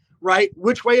them, right?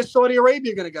 Which way is Saudi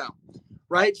Arabia going to go,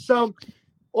 right? So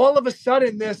all of a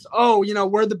sudden this, oh,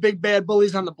 we're the big bad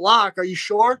bullies on the block. Are you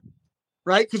sure?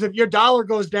 Right? Because if your dollar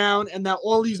goes down and that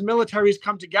all these militaries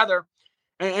come together,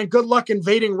 and good luck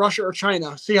invading Russia or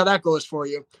China. See how that goes for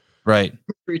you. Right.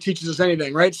 History teaches us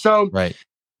anything, right? So, right.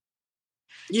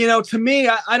 To me,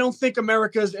 I don't think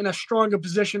America's in a stronger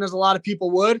position as a lot of people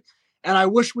would. And I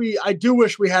do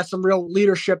wish we had some real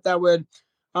leadership that would,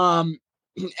 and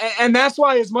that's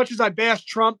why, as much as I bash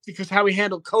Trump because how he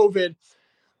handled COVID,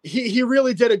 he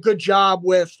really did a good job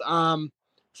with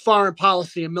foreign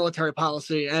policy and military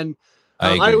policy. And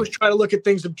I always try to look at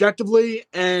things objectively.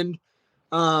 And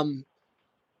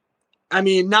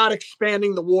not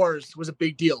expanding the wars was a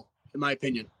big deal, in my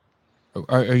opinion.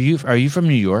 Are you from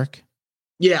New York?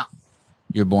 Yeah.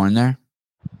 You're born there?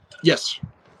 Yes.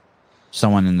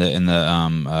 Someone in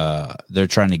the they're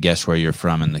trying to guess where you're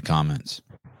from in the comments.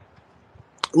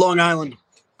 Long Island.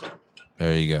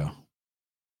 There you go.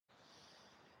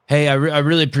 Hey, I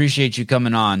really appreciate you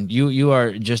coming on. You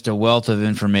are just a wealth of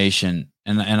information,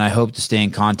 and I hope to stay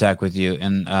in contact with you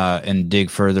and dig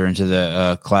further into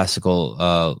the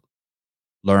classical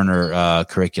learner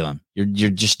curriculum.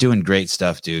 You're just doing great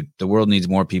stuff, dude. The world needs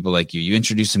more people like you. You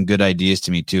introduced some good ideas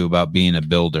to me too about being a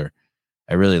builder.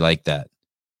 I really like that.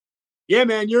 Yeah,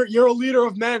 man, you're a leader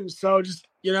of men. So just,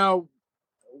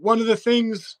 one of the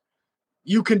things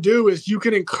you can do is you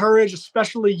can encourage,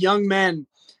 especially young men,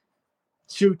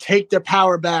 to take their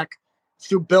power back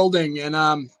through building,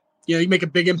 and you make a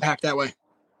big impact that way.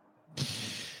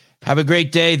 Have a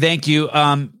great day. Thank you.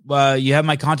 You have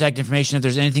my contact information. If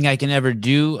there's anything I can ever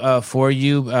do for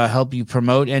you, help you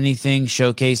promote anything,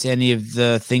 showcase any of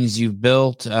the things you've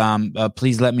built,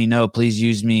 please let me know. Please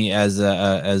use me as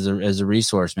a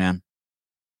resource, man.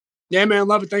 Yeah, man.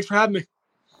 Love it. Thanks for having me.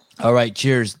 All right.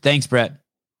 Cheers. Thanks, Brett.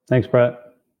 Thanks, Brett.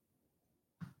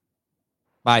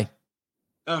 Bye.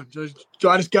 Oh, do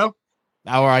I just go?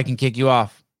 Or I can kick you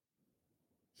off.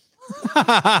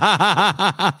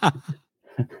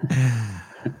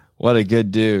 What a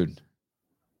good dude.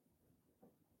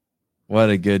 What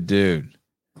a good dude.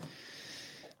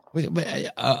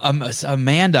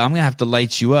 Amanda, I'm gonna have to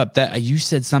light you up. That you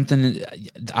said something.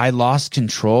 I lost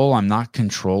control. I'm not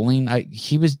controlling.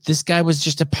 This guy was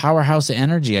just a powerhouse of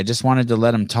energy. I just wanted to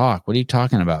let him talk. What are you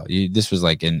talking about? This was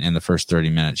like in the first 30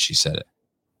 minutes she said it.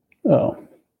 Oh.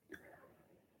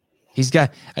 He's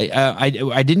got. I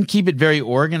didn't keep it very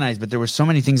organized, but there were so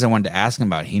many things I wanted to ask him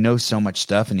about. He knows so much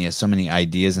stuff, and he has so many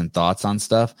ideas and thoughts on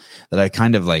stuff that I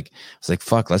kind of was like,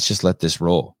 "Fuck, let's just let this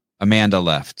roll." Amanda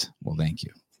left. Well, thank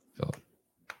you, Philip.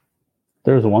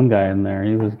 There was one guy in there.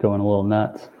 He was going a little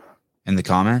nuts. In the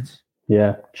comments?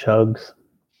 Yeah, Chugs.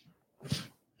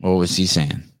 What was he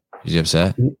saying? Is he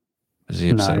upset? What is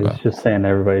he upset about? He's just saying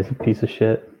everybody's a piece of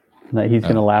shit. That he's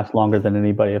going to last longer than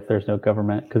anybody if there's no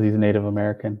government because he's Native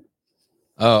American.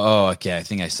 Oh, okay. I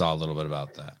think I saw a little bit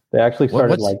about that. They actually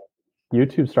started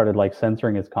YouTube started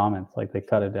censoring his comments. Like they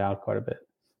cut it down quite a bit.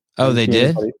 Oh, they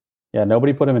did? Yeah,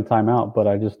 nobody put him in timeout, but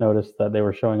I just noticed that they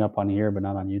were showing up on here, but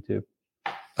not on YouTube.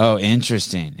 Oh,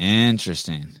 interesting.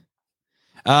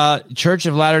 Church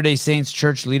of Latter-day Saints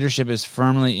church leadership is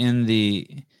firmly in the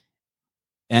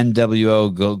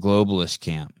NWO globalist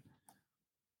camp.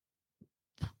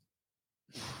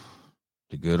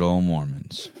 The good old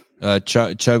Mormons.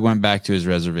 Chug went back to his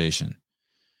reservation.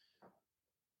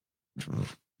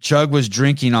 Chug was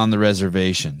drinking on the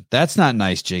reservation. That's not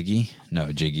nice, Jiggy.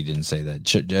 No, Jiggy didn't say that.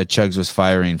 Chugs was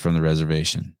firing from the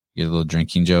reservation. You get a little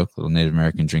drinking joke, a little Native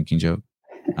American drinking joke.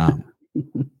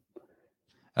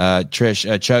 Trish,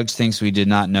 Chugs thinks we did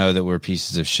not know that we're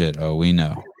pieces of shit. Oh, we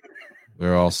know.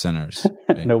 We're all sinners.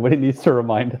 Right? Nobody needs to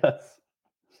remind us.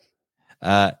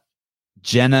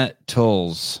 Jenna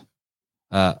Tolls.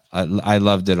 I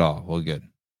loved it all. Well, good.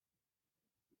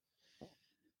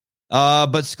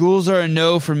 But schools are a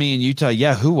no for me in Utah.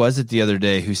 Yeah, who was it the other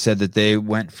day who said that they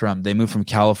moved from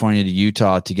California to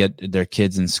Utah to get their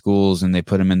kids in schools, and they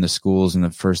put them in the schools, and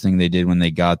the first thing they did when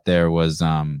they got there was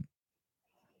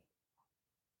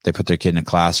they put their kid in a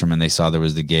classroom and they saw there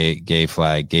was the gay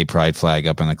pride flag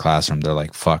up in the classroom. They're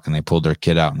like, fuck, and they pulled their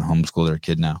kid out and homeschool their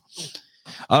kid now.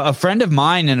 A friend of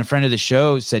mine and a friend of the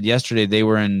show said yesterday they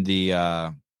were in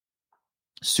the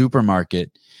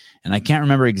supermarket, and I can't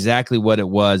remember exactly what it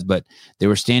was, but they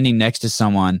were standing next to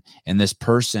someone, and this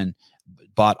person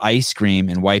bought ice cream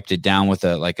and wiped it down with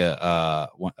a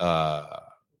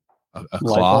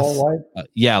cloth.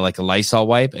 Like a Lysol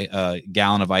wipe, a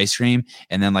gallon of ice cream,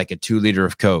 and then like a 2 liter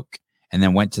of Coke, and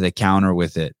then went to the counter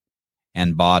with it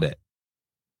and bought it.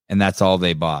 And that's all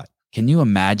they bought. Can you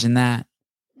imagine that?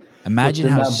 Imagine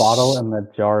how that bottle and the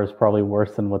jar is probably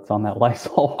worse than what's on that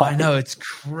Lysol wipe. I know, it's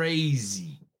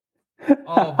crazy.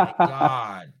 Oh my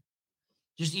God.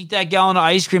 Just eat that gallon of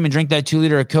ice cream and drink that 2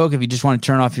 liter of Coke if you just want to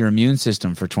turn off your immune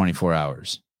system for 24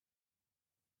 hours.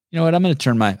 You know what? I'm going to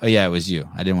turn my... Oh, yeah, it was you.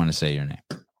 I didn't want to say your name.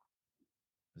 It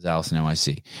was Allison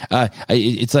NYC.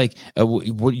 It's like,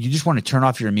 you just want to turn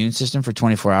off your immune system for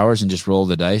 24 hours and just roll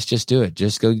the dice? Just do it.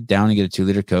 Just go down and get a 2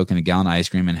 liter Coke and a gallon of ice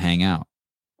cream and hang out.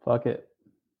 Fuck it.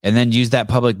 And then use that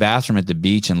public bathroom at the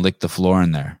beach and lick the floor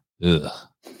in there. Ugh.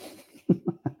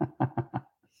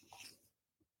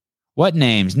 What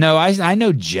names? No, I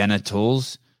know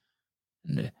genitals.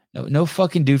 No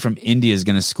fucking dude from India is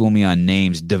going to school me on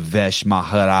names. Devesh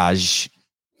Maharaj.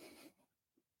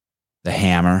 The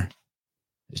Hammer.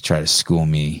 Just try to school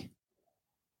me.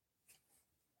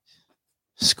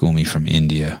 School me from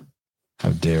India.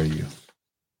 How dare you?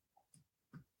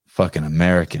 Fucking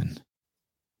American.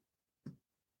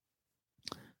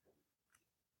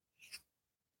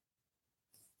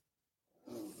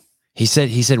 He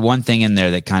said one thing in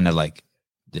there that kind of like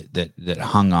that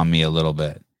hung on me a little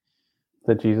bit.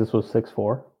 That Jesus was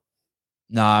 6'4"?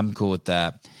 No, I'm cool with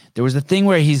that. There was a thing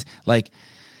where he's like,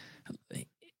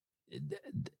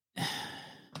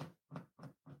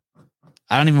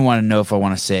 I don't even want to know if I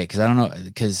want to say it because I don't know,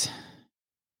 because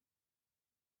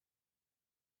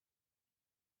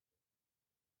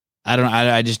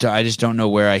I just don't know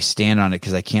where I stand on it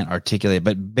because I can't articulate.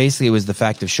 But basically, it was the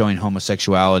fact of showing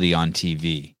homosexuality on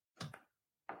TV.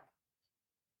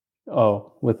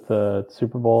 Oh, with the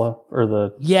Super Bowl or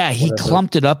the... Yeah, he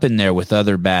clumped it up in there with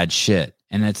other bad shit.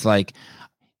 And it's like,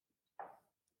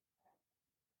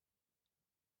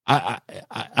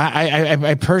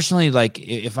 I personally, like,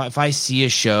 if I see a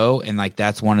show and like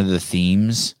that's one of the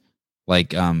themes,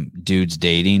 like dudes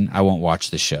dating, I won't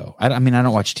watch the show. I mean, I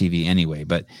don't watch TV anyway,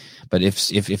 but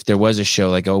if there was a show,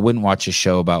 like I wouldn't watch a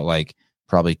show about like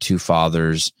probably two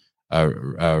fathers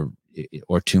or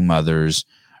two mothers.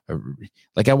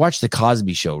 Like I watched the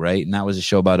Cosby Show, right? And that was a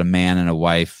show about a man and a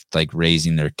wife like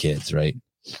raising their kids, right?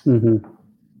 Mm-hmm.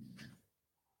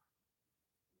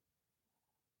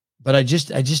 But I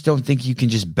just don't think you can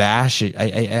just bash it.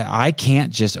 I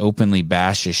can't just openly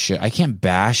bash a show. I can't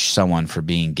bash someone for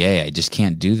being gay. I just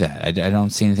can't do that. I don't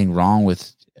see anything wrong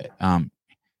with. I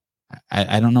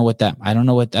don't know what that. I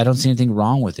don't see anything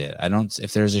wrong with it. I don't.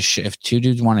 If there's if two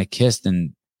dudes want to kiss,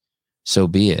 then so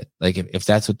be it. Like if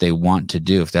that's what they want to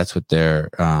do, if that's what their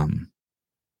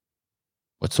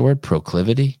what's the word?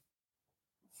 Proclivity.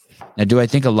 Now, do I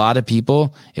think a lot of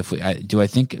people, do I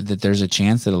think that there's a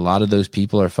chance that a lot of those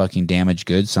people are fucking damaged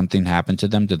goods? Something happened to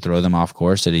them to throw them off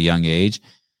course at a young age,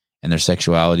 and their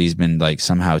sexuality has been like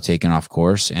somehow taken off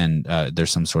course, and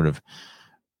there's some sort of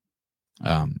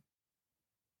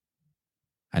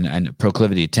and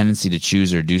proclivity, a tendency to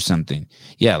choose or do something.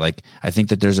 Yeah, like I think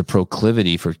that there's a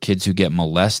proclivity for kids who get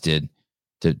molested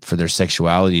for their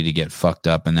sexuality to get fucked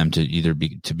up and them to either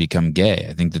to become gay.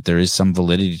 I think that there is some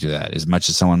validity to that. As much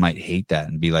as someone might hate that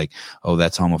and be like, "Oh,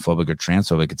 that's homophobic or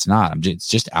transphobic," it's not. It's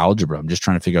just algebra. I'm just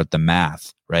trying to figure out the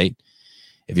math, right?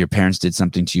 If your parents did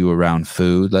something to you around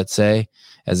food, let's say,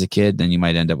 as a kid, then you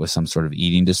might end up with some sort of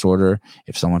eating disorder.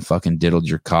 If someone fucking diddled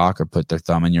your cock or put their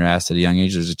thumb in your ass at a young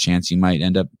age, there's a chance you might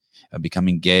end up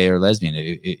becoming gay or lesbian.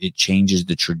 It changes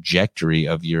the trajectory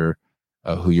of your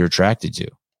who you're attracted to.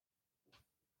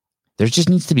 There just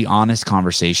needs to be honest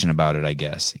conversation about it, I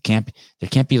guess. There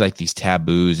can't be like these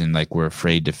taboos and like we're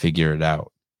afraid to figure it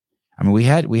out. I mean, we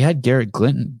had Garrett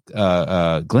Glinton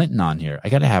on here. I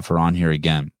got to have her on here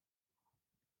again.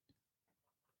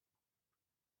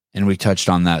 And we touched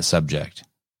on that subject.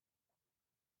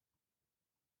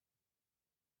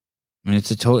 I mean,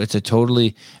 it's a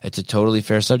totally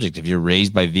fair subject. If you're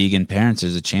raised by vegan parents,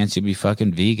 there's a chance you'll be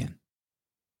fucking vegan.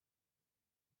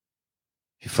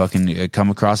 If you fucking come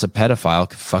across a pedophile,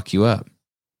 could fuck you up.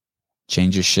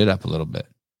 Change your shit up a little bit.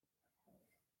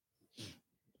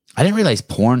 I didn't realize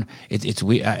porn. It's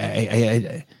weird.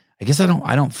 I guess I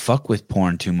don't fuck with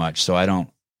porn too much, so I don't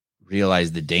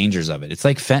realize the dangers of it. It's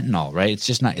like fentanyl, right? It's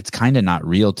just not. It's kind of not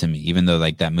real to me, even though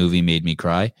like that movie made me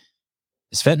cry.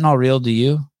 Is fentanyl real to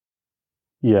you?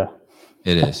 Yeah,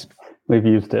 it is. We've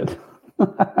used it.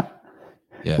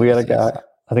 Yeah, we had a guy.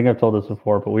 I think I've told this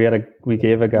before, but we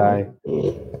gave a guy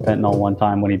fentanyl one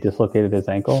time when he dislocated his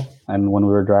ankle, and when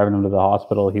we were driving him to the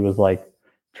hospital, he was like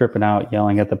tripping out,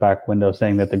 yelling at the back window,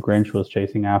 saying that the Grinch was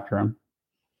chasing after him.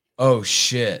 Oh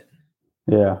shit!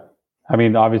 Yeah, I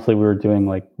mean, obviously we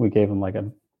gave him like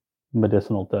a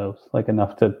medicinal dose, like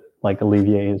enough to like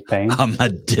alleviate his pain. A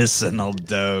medicinal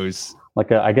dose,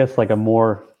 I guess a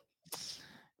more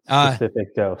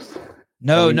specific dose.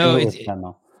 No, it's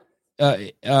fentanyl.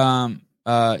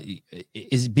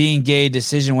 is being gay a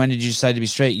decision? When did you decide to be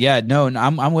straight? Yeah, no,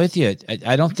 I'm with you.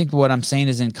 I don't think what I'm saying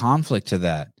is in conflict to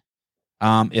that.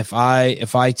 If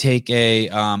I take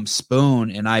a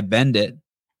spoon and I bend it,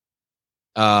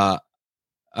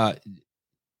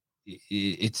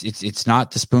 it's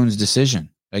not the spoon's decision.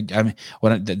 I mean,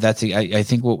 I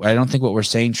think I don't think what we're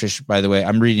saying, Trish. By the way,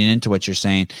 I'm reading into what you're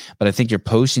saying, but I think you're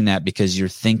posting that because you're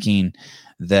thinking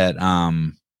that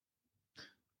I'm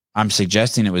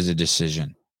suggesting it was a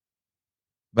decision.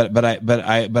 But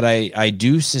I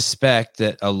do suspect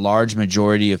that a large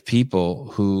majority of people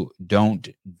who don't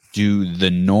do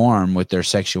the norm with their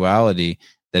sexuality,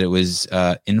 that it was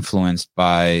influenced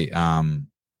by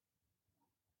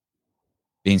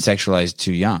being sexualized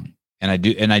too young.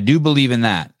 And I do believe in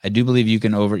that. I do believe you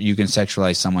can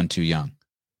sexualize someone too young.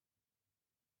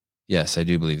 Yes, I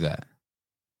do believe that.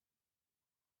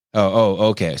 Oh,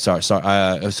 okay. Sorry. So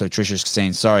Trisha's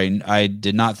saying, sorry, I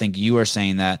did not think you were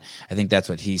saying that. I think that's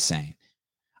what he's saying.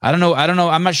 I don't know.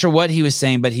 I'm not sure what he was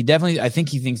saying, but I think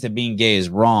he thinks that being gay is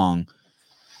wrong,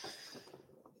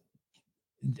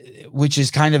 which is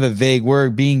kind of a vague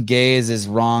word. Being gay is as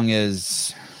wrong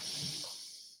as,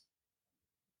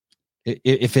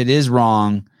 if it is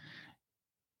wrong,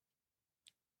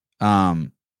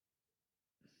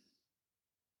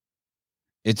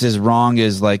 it's as wrong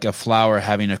as like a flower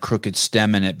having a crooked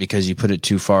stem in it because you put it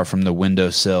too far from the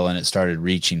windowsill and it started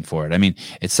reaching for it. I mean,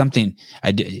 it's something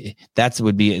that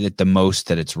would be at the most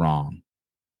that it's wrong.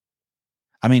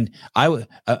 I mean, I would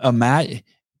imagine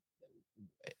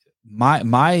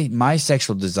my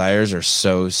sexual desires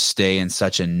stay in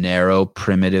such a narrow,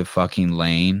 primitive fucking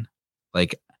lane.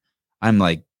 Like, I'm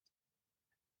like,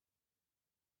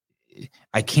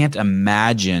 I can't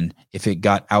imagine if it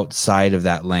got outside of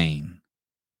that lane.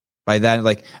 By that,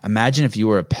 like, imagine if you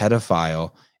were a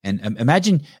pedophile, and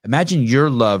imagine your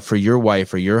love for your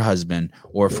wife or your husband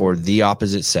or for the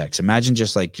opposite sex. Imagine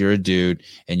just like you're a dude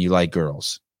and you like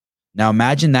girls. Now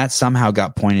imagine that somehow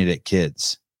got pointed at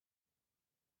kids.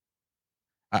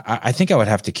 I think I would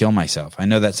have to kill myself. I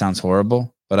know that sounds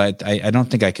horrible, but I don't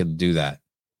think I could do that.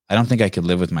 I don't think I could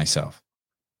live with myself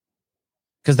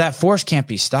because that force can't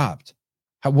be stopped.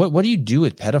 What do you do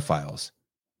with pedophiles?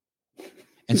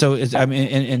 And so I mean,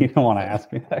 and you don't want to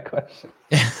ask me that question.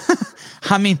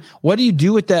 I mean, what do you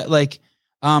do with that? Like,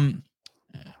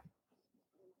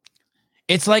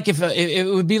 it's like if it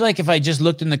would be like if I just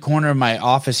looked in the corner of my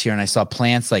office here and I saw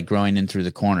plants like growing in through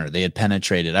the corner. They had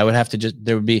penetrated. I would have to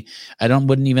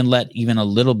wouldn't even let even a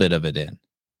little bit of it in.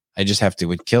 I just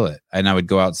would kill it. And I would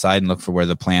go outside and look for where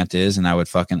the plant is and I would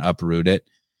fucking uproot it.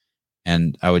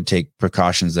 And I would take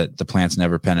precautions that the plants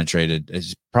never penetrated.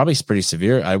 It's probably pretty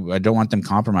severe. I don't want them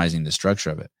compromising the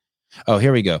structure of it. Oh,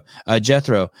 here we go.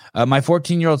 Jethro, my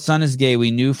 14-year-old son is gay.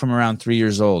 We knew from around 3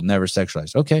 years old, never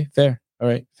sexualized. Okay, fair. All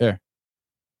right, fair.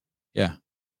 Yeah.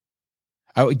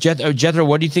 Jethro,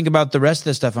 what do you think about the rest of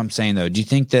the stuff I'm saying, though? Do you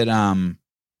think that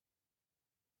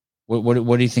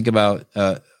what do you think about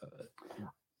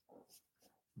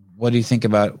what do you think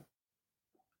about?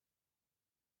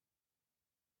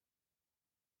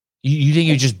 You think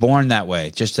you're just born that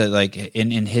way, just to, like,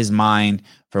 in his mind,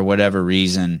 for whatever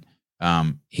reason,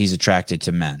 he's attracted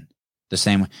to men the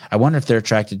same way. I wonder if they're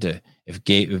attracted to, if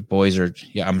boys are,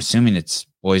 yeah, I'm assuming it's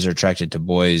boys are attracted to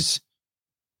boys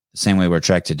the same way we're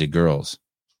attracted to girls.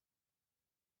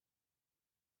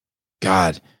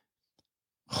 God,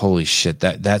 holy shit.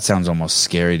 That sounds almost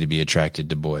scary, to be attracted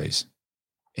to boys.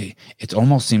 It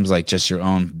almost seems like just your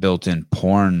own built-in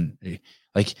porn.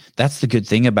 Like, that's the good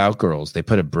thing about girls. They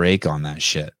put a break on that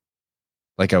shit.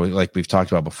 Like we've talked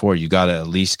about before, you got to at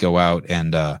least go out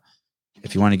and,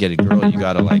 if you want to get a girl, you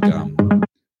got to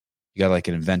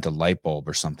invent a light bulb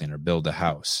or something, or build a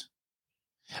house.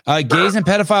 Gays and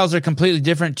pedophiles are completely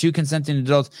different. Two consenting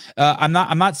adults. I'm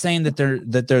not saying that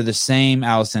they're the same,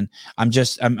 Allison. I'm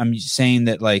saying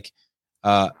that, like,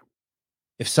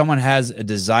 if someone has a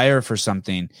desire for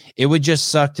something, it would just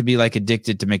suck to be like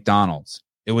addicted to McDonald's.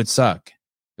 It would suck.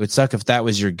 It would suck if that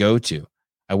was your go-to.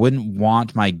 I wouldn't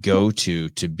want my go-to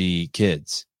to be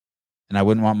kids, and I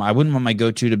wouldn't want my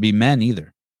go-to to be men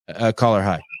either. Caller,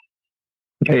 hi.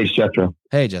 Hey, it's Jethro.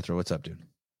 Hey, Jethro, what's up, dude?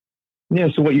 Yeah,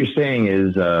 so what you're saying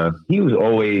is he was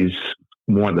always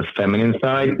more on the feminine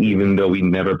side, even though we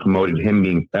never promoted him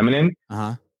being feminine,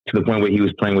 to the point where he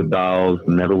was playing with dolls,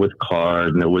 never with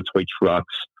cars, never with toy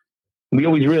trucks. We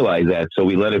always realized that, so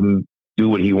we let him do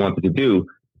what he wanted to do,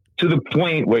 to the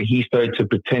point where he started to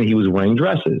pretend he was wearing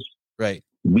dresses. Right.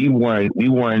 We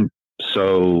weren't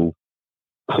so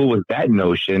cool with that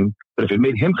notion, but if it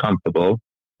made him comfortable,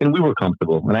 then we were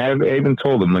comfortable. And I even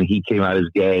told him when he came out as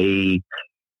gay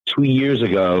 2 years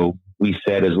ago, we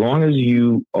said, as long as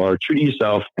you are true to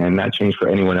yourself and not change for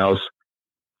anyone else,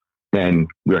 then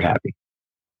we're happy.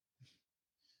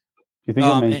 Do you think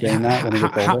he'll maintain that when he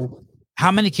gets older?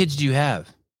 How many kids do you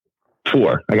have?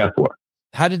 4. I got 4.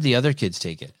 How did the other kids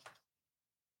take it?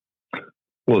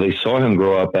 Well, they saw him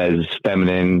grow up as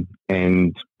feminine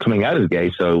and coming out as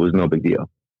gay, so it was no big deal.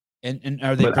 And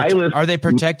are they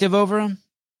protective over him?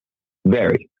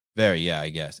 Very. Very, yeah, I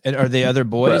guess. And are they other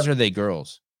boys or are they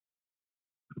girls?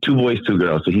 2 boys, 2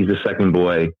 girls. So he's the second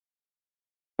boy,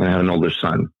 and I have an older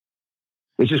son.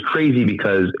 It's just crazy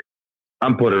because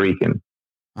I'm Puerto Rican,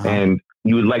 and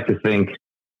you would like to think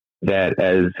that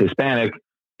as Hispanic,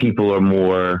 people are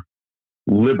more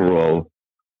liberal,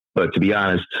 but to be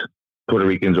honest, Puerto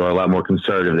Ricans are a lot more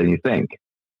conservative than you think.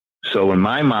 So when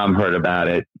my mom heard about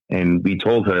it and we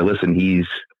told her, listen, he's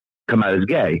come out as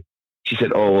gay, she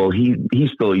said, oh, well,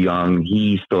 he's still young.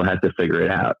 He still has to figure it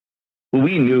out. Well,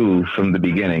 we knew from the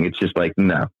beginning. It's just like,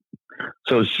 no.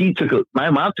 So my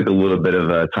mom took a little bit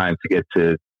of time to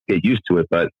get used to it,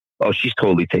 but she's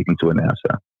totally taken to it now.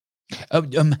 So,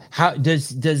 how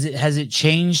has it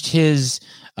changed his,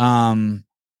 how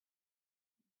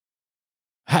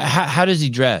does he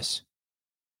dress?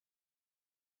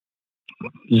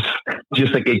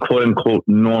 Just like a quote unquote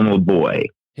normal boy.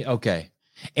 Okay.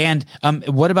 And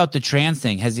what about the trans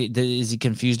thing? Is he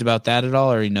confused about that at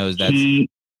all, or he knows that he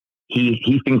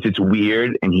thinks it's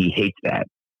weird and he hates that.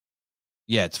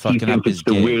 Yeah, it's fucking up his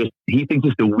weirdest. He thinks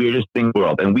it's the weirdest thing in the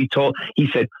world. And he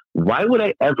said, why would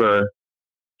I ever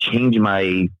change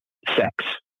my sex?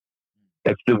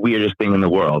 That's the weirdest thing in the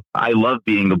world. I love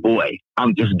being a boy.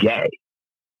 I'm just gay.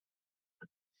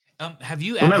 Have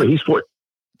you remember? He's 4.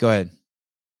 Go ahead.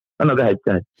 Oh, no, go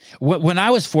ahead. When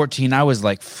I was 14, I was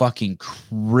like fucking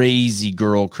crazy.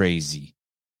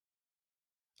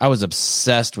 I was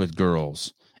obsessed with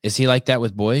girls. Is he like that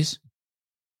with boys?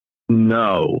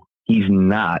 No, he's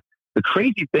not. The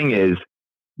crazy thing is,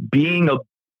 being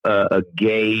a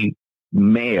gay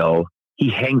male, he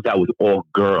hangs out with all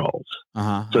girls.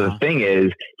 The thing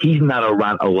is, he's not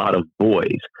around a lot of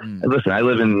boys. And listen, I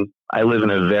live in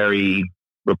a very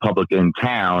Republican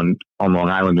town on Long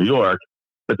Island, New York.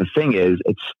 But the thing is,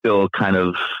 it's still kind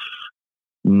of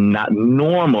not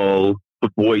normal for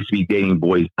boys to be dating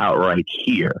boys outright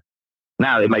here.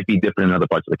 Now, it might be different in other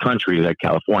parts of the country, like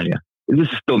California. This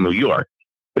is still New York,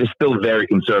 but it's still very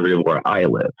conservative where I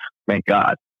live. Thank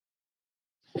God.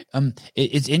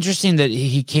 It's interesting that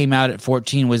he came out at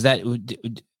 14. Was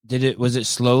it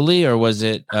slowly, or was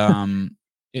it when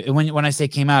I say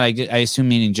came out, I assume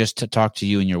meaning just to talk to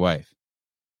you and your wife?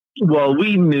 Well,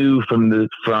 we knew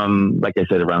from like I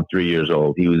said, around 3 years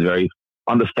old, he was very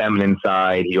on the feminine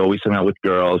side. He always hung out with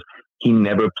girls. He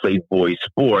never played boys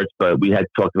sports, but we had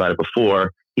talked about it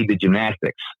before. He did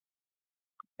gymnastics.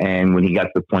 And when he got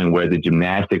to the point where the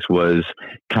gymnastics was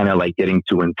kind of like getting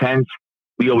too intense,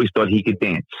 we always thought he could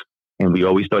dance. And we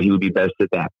always thought he would be best at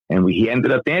that. And he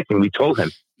ended up dancing. We told him,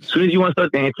 as soon as you want to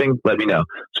start dancing, let me know.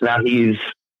 So now he's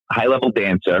a high-level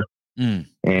dancer,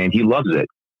 and he loves it.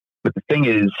 But the thing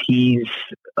is, he's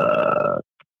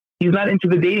not into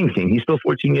the dating scene. He's still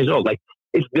 14 years old. Like,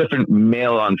 it's different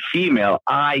male on female,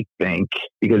 I think,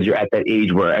 because you're at that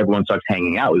age where everyone starts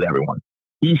hanging out with everyone.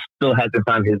 He still has to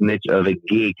find his niche of a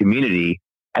gay community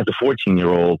as a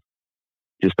 14-year-old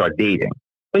to start dating.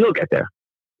 But he'll get there.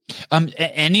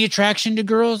 Any attraction to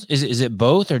girls? Is it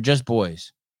both or just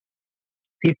boys?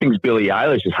 He thinks Billie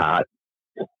Eilish is hot.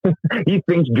 He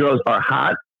thinks girls are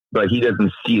hot, but he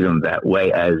doesn't see them that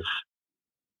way as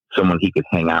someone he could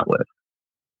hang out with.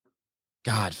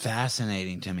 God,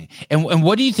 fascinating to me. And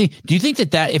what do you think? Do you think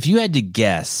that if you had to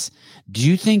guess, do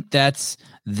you think that's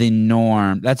the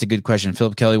norm? That's a good question.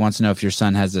 Philip Kelly wants to know if your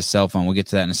son has a cell phone. We'll get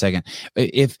to that in a second.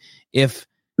 If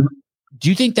do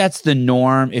you think that's the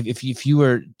norm? If you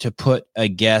were to put a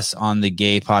guess on the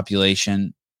gay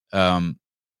population, and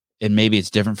maybe it's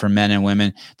different for men and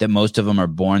women, that most of them are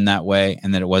born that way,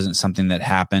 and that it wasn't something that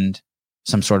happened,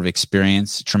 some sort of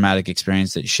experience, traumatic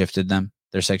experience that shifted them,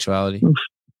 their sexuality?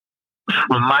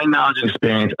 From my knowledge and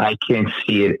experience, I can't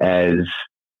see it as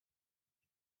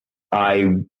I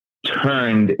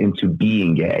turned into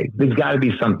being gay. There's got to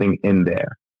be something in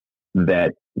there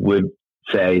that would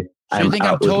say, so you think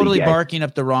I'm totally barking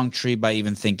up the wrong tree by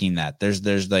even thinking that?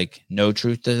 There's like no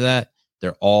truth to that?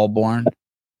 They're all born?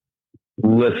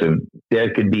 Listen,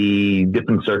 there could be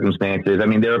different circumstances. I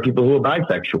mean, there are people who are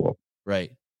bisexual.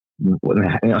 Right. What's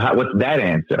that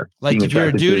answer? Like if you're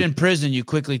a dude in prison, you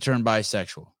quickly turn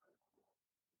bisexual.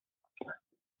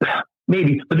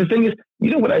 Maybe. But the thing is,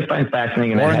 you know what I find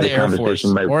fascinating? Or in the Air Force.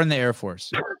 Or in the Air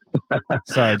Force.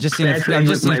 Sorry, I'm just seeing if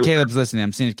Caleb's listening.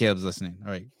 I'm seeing if Caleb's listening.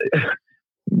 All right.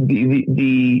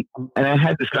 and I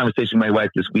had this conversation with my wife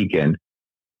this weekend.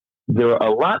 There are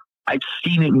a lot, I've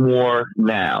seen it more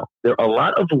now. There are a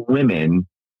lot of women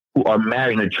who are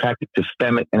married and attracted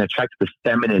to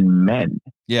feminine men.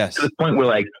 Yes. To the point where,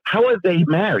 like, how are they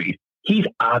married? He's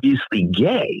obviously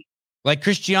gay. Like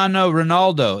Cristiano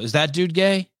Ronaldo. Is that dude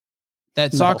gay?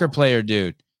 That soccer player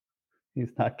dude. He's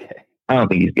not gay. I don't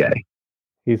think he's gay.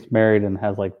 He's married and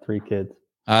has like 3 kids.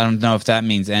 I don't know if that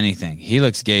means anything. He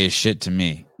looks gay as shit to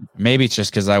me. Maybe it's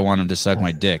just because I want him to suck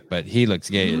my dick, but he looks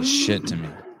gay as shit to me.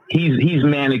 He's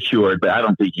manicured, but I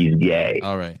don't think he's gay.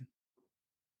 All right.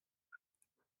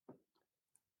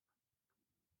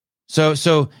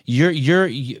 So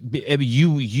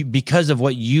you because of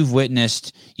what you've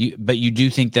witnessed, but you do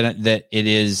think that it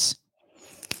is,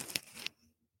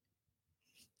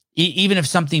 even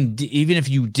if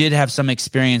you did have some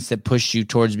experience that pushed you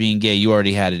towards being gay, you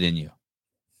already had it in you.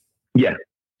 Yeah.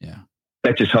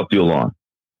 That just helped you along.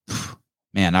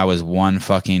 Man, I was one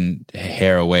fucking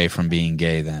hair away from being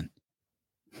gay then.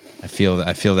 I feel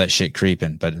that shit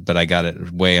creeping, but I got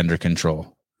it way under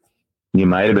control. You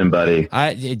might have been, buddy.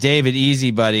 David,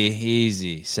 easy, buddy,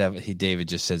 easy. David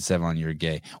just said, Sevon, you're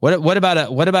gay. What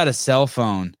about a cell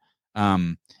phone?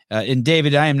 And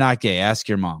David, I am not gay. Ask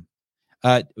your mom.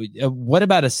 What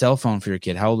about a cell phone for your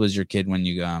kid? How old was your kid when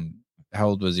you how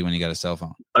old was he when he got a cell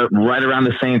phone? Right around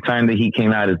the same time that he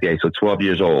came out as gay, so 12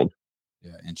 years old.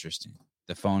 Yeah, interesting.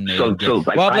 The phone made him gay.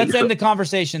 Let's end the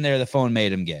conversation there. The phone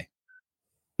made him gay.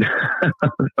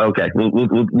 Okay, we'll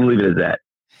leave it as that.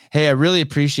 Hey, I really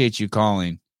appreciate you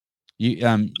calling. You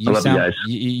I love you guys.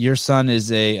 Your son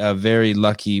is a very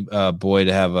lucky boy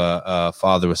to have a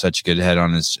father with such a good head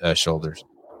on his shoulders.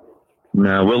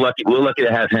 No, we're lucky. We're lucky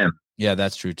to have him. Yeah,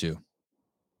 that's true too.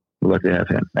 We're lucky to have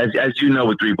him. As you know,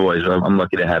 with 3 boys, I'm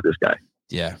lucky to have this guy.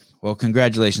 Yeah. Well,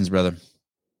 congratulations, brother.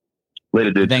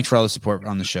 Later, dude. Thanks for all the support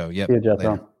on the show. Yep. See you,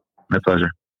 Jethro. My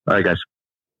pleasure. All right, guys.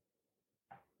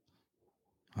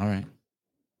 All right.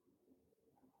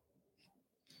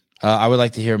 I would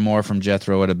like to hear more from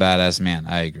Jethro. What a badass man.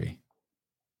 I agree.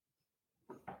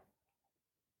 I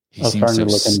was starting to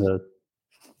look into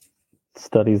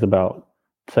studies about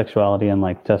sexuality and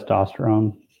like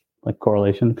testosterone, like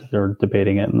correlation, because they were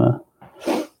debating it in the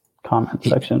comment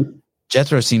section.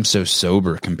 Jethro seems so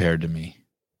sober compared to me.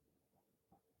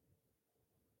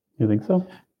 You think so?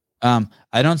 I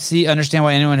don't understand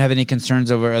why anyone have any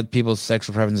concerns over other people's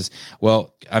sexual preferences.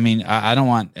 Well, I mean, I don't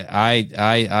want,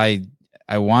 I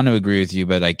want to agree with you,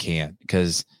 but I can't,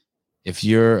 because if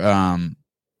you're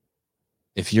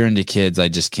into kids, I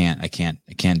just can't, I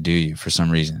can't do you for some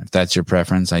reason. If that's your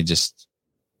preference, I just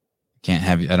can't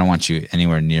have you. I don't want you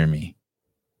anywhere near me.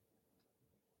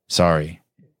 Sorry.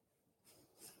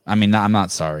 I mean, I'm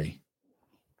not sorry.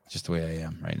 Just the way I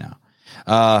am right now.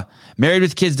 Married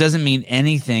with kids doesn't mean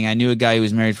anything. I knew a guy who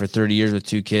was married for 30 years with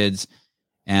 2 kids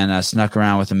and snuck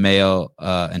around with a male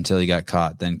until he got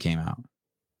caught, then came out.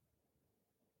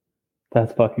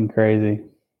 That's fucking crazy.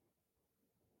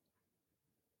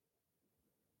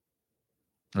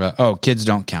 Kids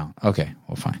don't count. Okay,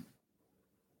 well, fine.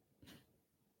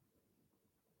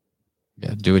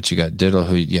 Yeah, do what you got. Diddle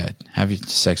who? Yeah, have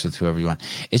sex with whoever you want.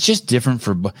 It's just different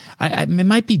for. It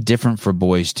might be different for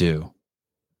boys too.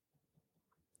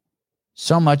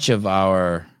 So much of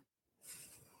our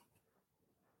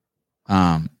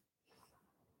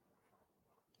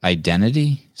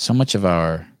identity, so much of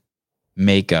our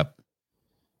makeup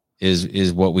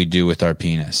is what we do with our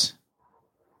penis.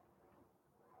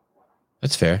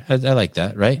 That's fair. I like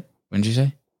that, right? What did you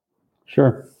say?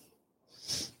 Sure.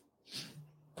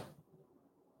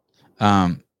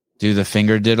 Do the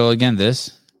finger diddle again.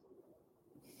 This.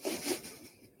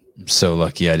 I'm so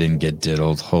lucky I didn't get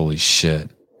diddled. Holy shit.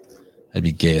 I'd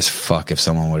be gay as fuck if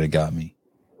someone would have got me.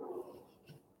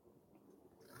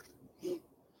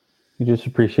 You just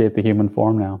appreciate the human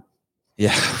form now.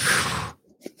 Yeah.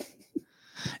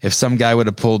 If some guy would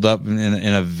have pulled up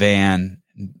in a van,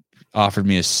 offered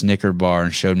me a Snicker bar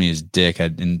and showed me his dick,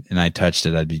 and I touched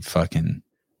it, I'd be fucking.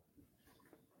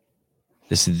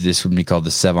 This would be called the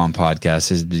Sevon Podcast.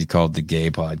 This would be called the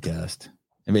Gay Podcast.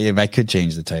 I mean, if I could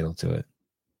change the title to it.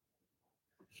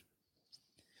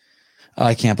 Oh,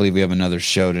 I can't believe we have another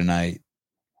show tonight.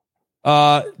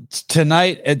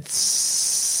 Tonight at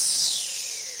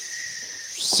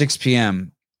 6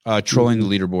 p.m. Trolling the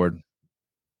leaderboard.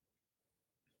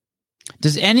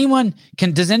 Does anyone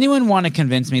want to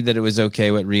convince me that it was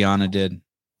okay what Rihanna did?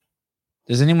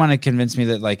 Does anyone want to convince me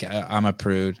that like I'm a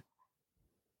prude?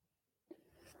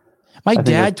 My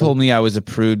dad told me I was a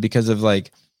prude because of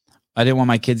like I didn't want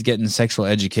my kids getting sexual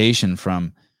education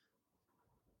from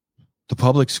the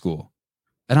public school.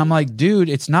 And I'm like, dude,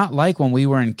 it's not like when we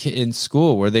were in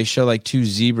school where they show like two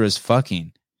zebras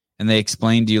fucking and they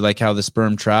explain to you like how the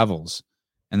sperm travels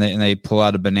and they pull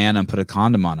out a banana and put a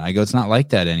condom on it. I go, it's not like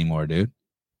that anymore, dude.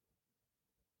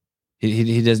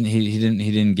 He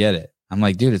didn't get it. I'm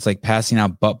like, dude, it's like passing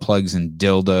out butt plugs and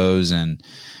dildos and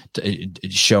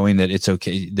showing that it's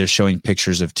okay. They're showing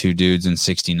pictures of two dudes in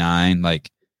 69. Like,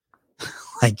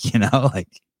 you know, like.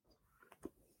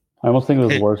 I almost think it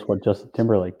was worse what Justin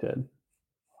Timberlake did.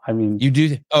 I mean, you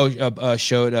do.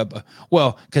 Showed up.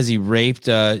 Well, because he raped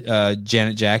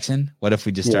Janet Jackson. What if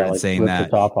we just started saying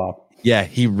that? The top off. Yeah,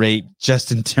 he raped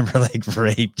Justin Timberlake.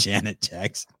 Raped Janet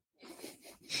Jackson.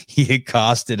 He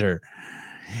accosted her.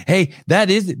 Hey,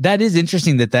 that is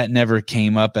interesting that never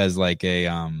came up as like a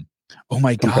oh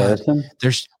my comparison?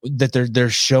 God. They're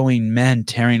showing men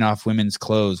tearing off women's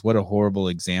clothes. What a horrible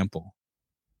example.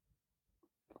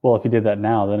 Well, if you did that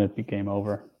now, then it'd be game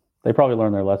over. They probably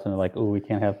learned their lesson. They're like, oh, we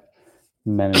can't have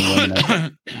men and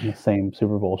women in the same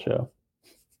Super Bowl show.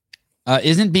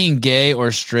 Isn't being gay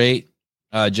or straight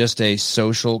just a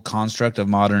social construct of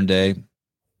modern day?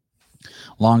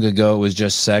 Long ago, it was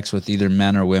just sex with either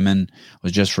men or women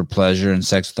was just for pleasure, and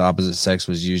sex with the opposite sex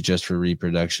was used just for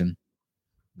reproduction.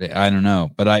 I don't know,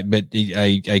 but I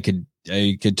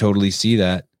could totally see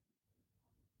that.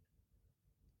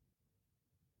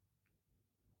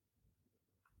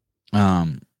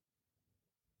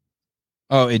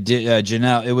 Oh, it did,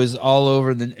 Janelle. It was all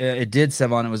over it did,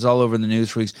 Sevon. It was all over the news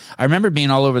for weeks. I remember being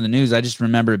all over the news. I just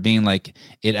remember it being like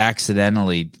it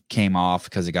accidentally came off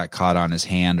because it got caught on his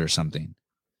hand or something.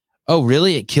 Oh,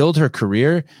 really? It killed her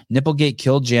career? Nipplegate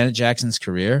killed Janet Jackson's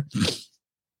career?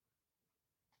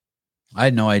 I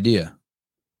had no idea.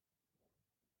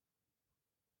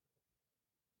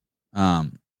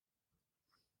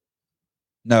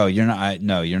 No, you're not.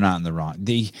 No, you're not in the wrong.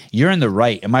 You're in the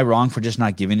right. Am I wrong for just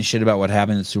not giving a shit about what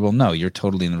happened in the Super Bowl? No, you're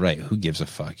totally in the right. Who gives a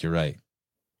fuck? You're right.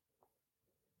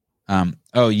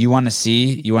 Oh, you want to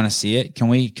see it? Can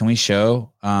we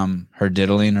show her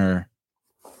diddling her?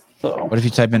 What if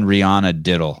you type in Rihanna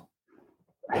diddle?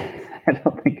 I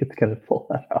don't think it's gonna pull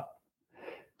that out.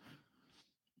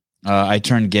 I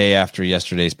turned gay after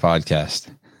yesterday's podcast.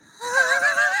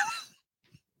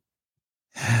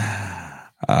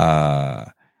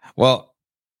 Well,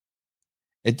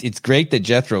 it's great that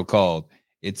Jethro called.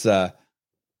 It's oh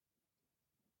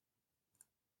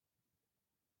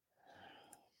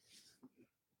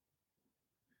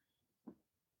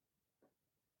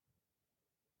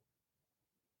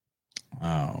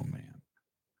man.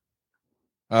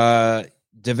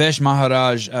 Devesh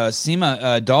Maharaj,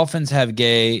 Seema, dolphins have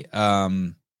gay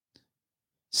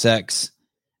sex.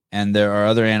 And there are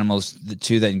other animals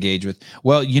too that engage with.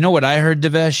 Well, you know what I heard,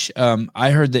 Devesh?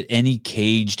 I heard that any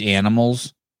caged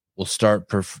animals will start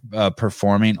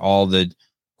performing all the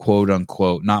quote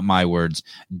unquote, not my words,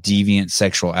 deviant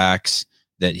sexual acts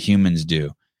that humans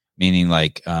do, meaning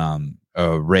like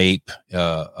rape,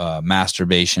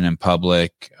 masturbation in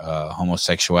public,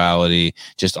 homosexuality,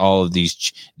 just all of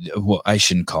these. Well, I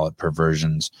shouldn't call it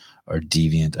perversions or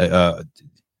deviant.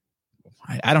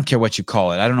 I don't care what you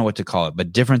call it. I don't know what to call it,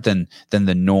 but different than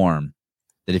the norm.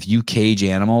 That if you cage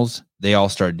animals, they all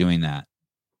start doing that.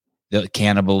 The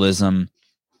cannibalism,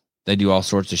 they do all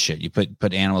sorts of shit. You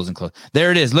put animals in clothes.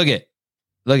 There it is. Look it.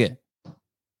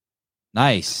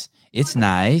 Nice. It's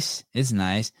nice. It's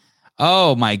nice.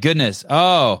 Oh my goodness.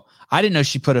 Oh, I didn't know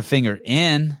she put a finger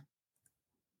in.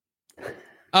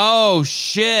 Oh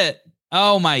shit.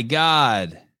 Oh my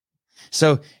God.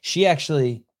 So she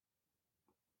actually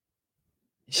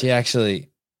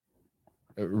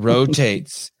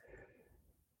rotates.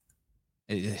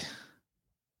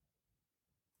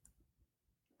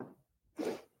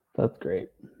 That's great.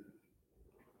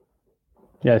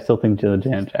 Yeah, I still think the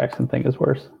Janet Jackson thing is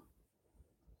worse.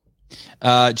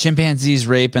 Chimpanzees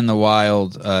rape in the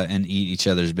wild and eat each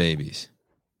other's babies.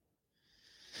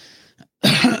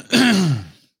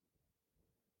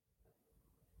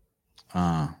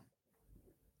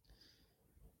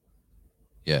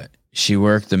 Yeah, she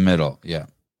worked the middle. Yeah,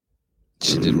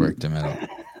 she did work the middle.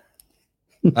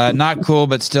 Not cool,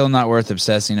 but still not worth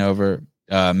obsessing over.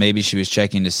 Maybe she was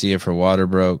checking to see if her water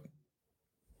broke.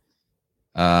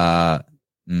 That's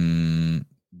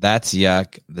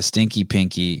yuck. The stinky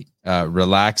pinky.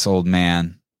 Relax, old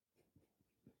man.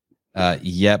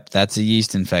 Yep, that's a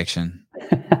yeast infection.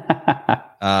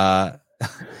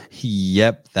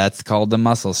 Yep, that's called the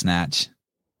muscle snatch.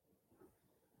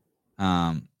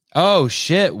 Oh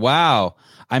shit! Wow.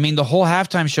 I mean, the whole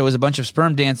halftime show is a bunch of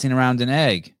sperm dancing around an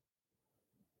egg.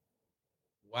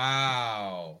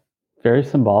 Wow. Very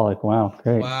symbolic. Wow.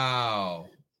 Great. Wow.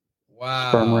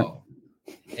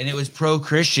 And it was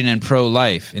pro-Christian and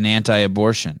pro-life and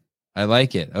anti-abortion. I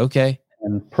like it. Okay.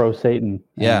 And pro-Satan.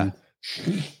 Yeah.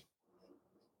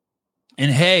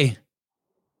 And hey,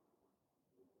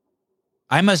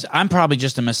 I'm probably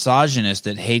just a misogynist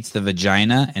that hates the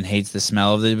vagina and hates the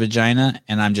smell of the vagina,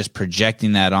 and I'm just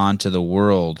projecting that onto the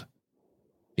world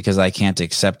because I can't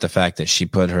accept the fact that she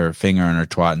put her finger in her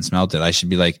twat and smelled it. I should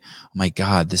be like, oh my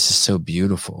God, this is so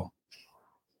beautiful.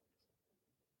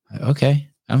 Okay.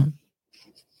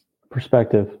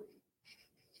 Perspective.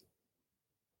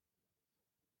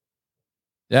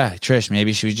 Yeah, Trish,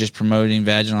 maybe she was just promoting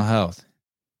vaginal health.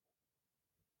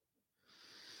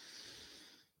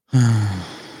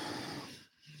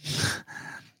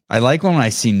 I like when I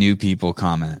see new people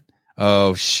comment.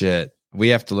 Oh, shit. We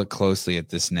have to look closely at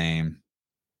this name.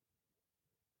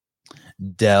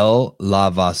 Del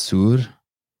Lavasseur.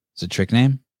 It's a trick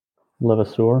name?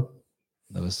 Levasseur.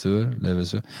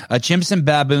 Levasseur. Chimps and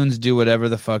baboons do whatever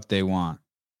the fuck they want.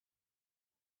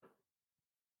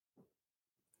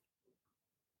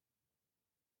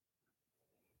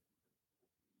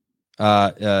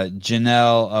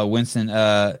 Janelle Winston,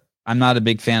 I'm not a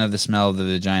big fan of the smell of the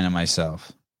vagina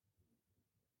myself.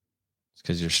 It's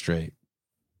because you're straight.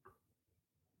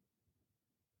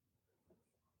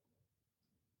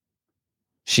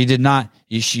 She did not.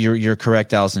 You're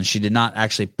correct, Allison. She did not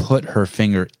actually put her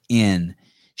finger in.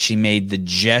 She made the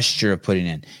gesture of putting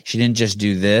in. She didn't just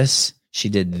do this. She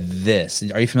did this.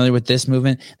 Are you familiar with this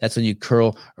movement? That's when you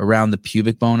curl around the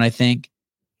pubic bone, I think,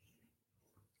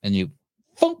 and you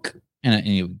funk, and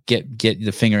you get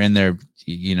the finger in there.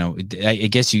 You know, I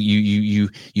guess you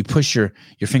push your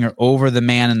finger over the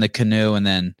man in the canoe, and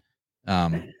then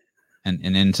and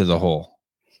into the hole.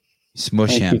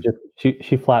 Smush him.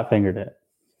 She flat fingered it.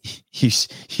 He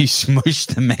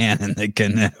smushed the man in the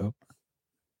canoe.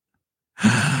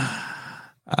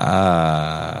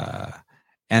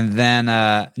 And then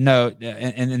no,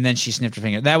 and then she sniffed her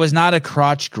finger. That was not a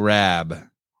crotch grab.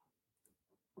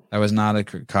 That was not a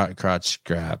crotch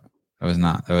grab. That was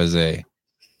not. That was a.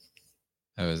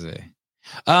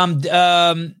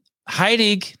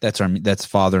 Heidig. That's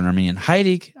father in Armenian.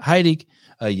 Heidig.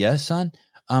 Yes, son.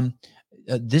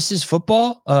 This is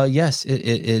football. Yes,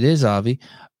 it is, Avi.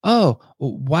 Oh,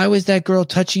 why was that girl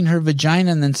touching her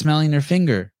vagina and then smelling her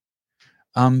finger?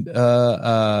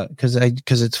 Because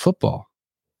it's football.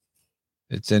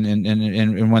 It's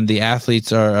and when the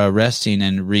athletes are resting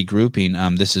and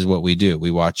regrouping, this is what we do. We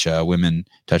watch women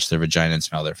touch their vagina and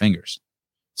smell their fingers.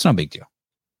 It's no big deal.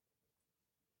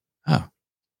 Oh,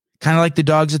 kind of like the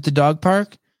dogs at the dog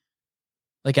park.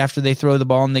 Like after they throw the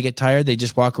ball and they get tired, they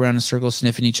just walk around in circles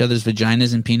sniffing each other's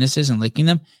vaginas and penises and licking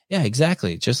them. Yeah,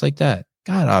 exactly. Just like that.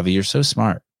 God, Avi, you're so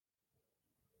smart.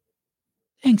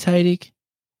 Thanks, Heidi.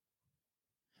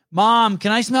 Mom,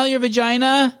 can I smell your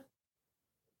vagina?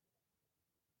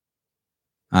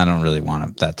 I don't really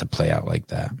want that to play out like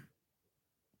that.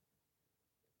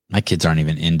 My kids aren't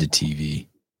even into TV.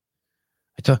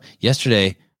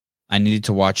 Yesterday, I needed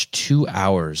to watch 2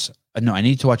 hours. No, I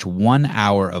needed to watch 1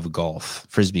 hour of golf,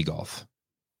 frisbee golf.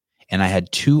 And I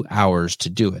had 2 hours to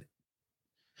do it.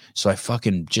 So I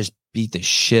fucking just beat the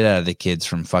shit out of the kids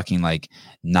from fucking like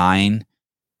 9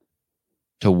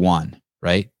 to 1,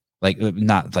 right? Like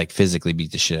not like physically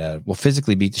beat the shit out of. Well,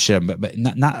 physically beat the shit out of them, but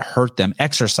not hurt them,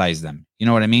 exercise them. You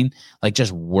know what I mean? Like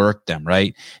just work them,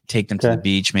 right? Take them to the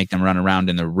beach, make them run around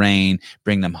in the rain,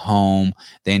 bring them home.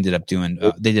 They ended up doing,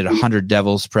 they did 100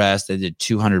 devil's press. They did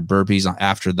 200 burpees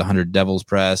after the 100 devil's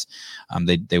press.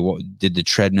 They did the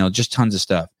treadmill, just tons of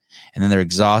stuff. And then they're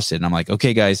exhausted. And I'm like,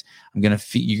 okay, guys, you're going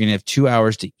to have 2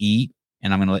 hours to eat.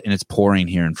 And and it's pouring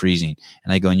here and freezing.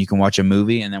 And I go, and you can watch a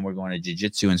movie, and then we're going to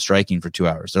jiu-jitsu and striking for 2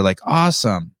 hours. They're like,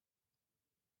 awesome.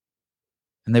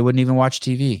 And they wouldn't even watch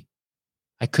TV.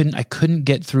 I couldn't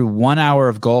get through 1 hour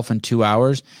of golf in 2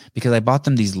 hours because I bought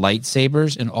them these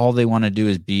lightsabers, and all they want to do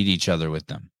is beat each other with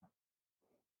them.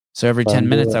 So every 10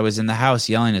 minutes, I was in the house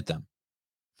yelling at them.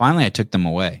 Finally, I took them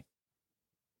away.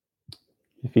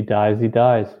 If he dies, he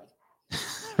dies.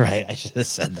 Right. I should have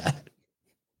said that.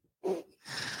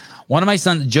 One of my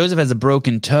sons, Joseph, has a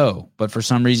broken toe, but for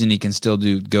some reason he can still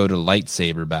go to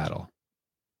lightsaber battle.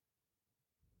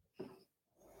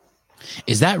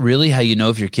 Is that really how you know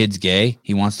if your kid's gay?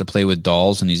 He wants to play with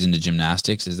dolls and he's into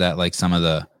gymnastics? Is that like some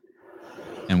of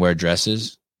and wear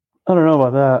dresses? I don't know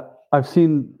about that. I've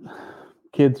seen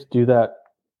kids do that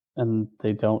and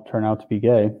they don't turn out to be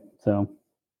gay. So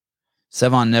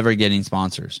Sevon never getting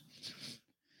sponsors.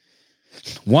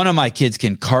 One of my kids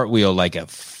can cartwheel like a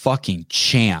fucking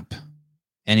champ,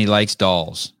 and he likes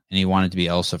dolls, and he wanted to be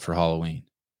Elsa for Halloween.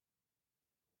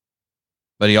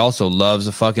 But he also loves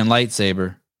a fucking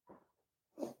lightsaber.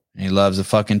 And he loves a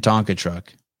fucking Tonka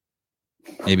truck.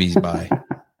 Maybe he's bi.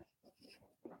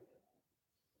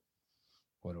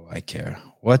 What do I care?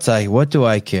 What do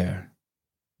I care?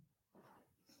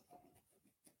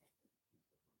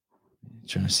 I'm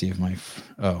trying to see if my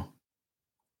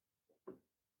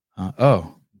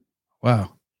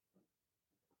wow.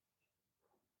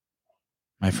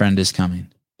 My friend is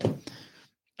coming.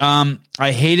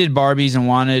 I hated Barbies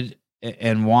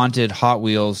and wanted Hot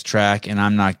Wheels track, and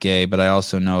I'm not gay, but I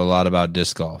also know a lot about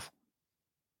disc golf.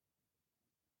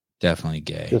 Definitely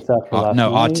gay. Just after last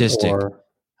no, night, autistic. or?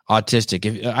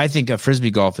 Autistic. I think a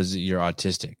frisbee golf is you're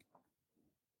autistic.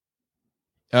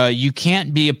 You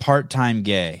can't be a part-time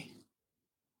gay.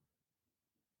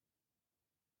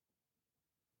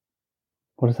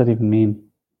 What does that even mean?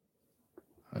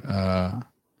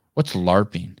 What's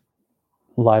LARPing?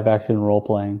 Live action role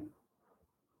playing.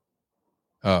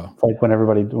 Oh, it's like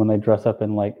when they dress up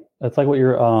in like, it's like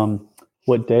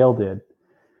what Dale did,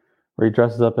 where he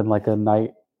dresses up in like a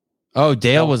night. Oh,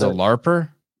 Dale was a LARPer?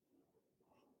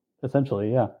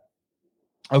 Essentially, yeah.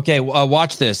 Okay,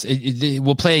 watch this.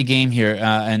 We'll play a game here,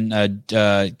 and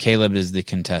Caleb is the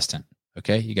contestant.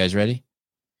 Okay, you guys ready?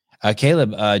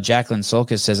 Caleb, Jacqueline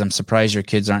Solkis says, I'm surprised your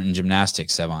kids aren't in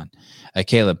gymnastics, Sevon.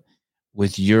 Caleb,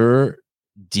 with your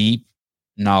deep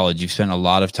knowledge, we've spent a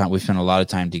lot of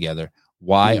time together.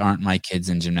 Why aren't my kids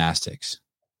in gymnastics?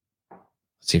 Let's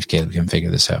see if Caleb can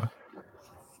figure this out.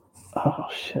 Oh,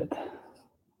 shit.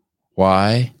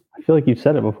 Why? I feel like you've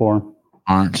said it before.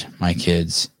 Aren't my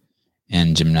kids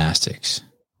in gymnastics?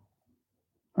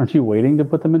 Aren't you waiting to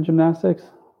put them in gymnastics?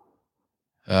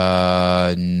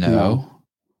 No.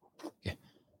 I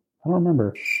don't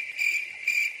remember.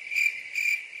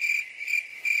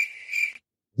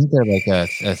 Isn't there like a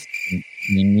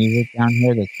theme music down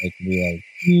here that's like to be like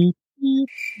doo, doo,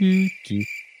 doo, doo.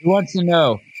 Who wants to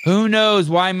know? Who knows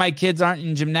why my kids aren't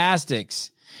in gymnastics?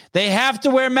 They have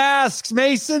to wear masks.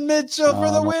 Mason Mitchell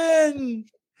for the win.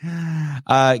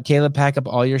 Caleb, pack up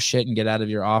all your shit and get out of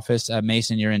your office.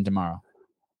 Mason, you're in tomorrow.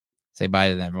 Say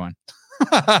bye to everyone.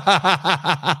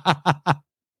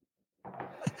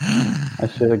 I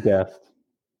should have guessed.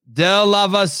 Del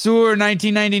Lavasseur,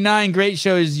 1999. Great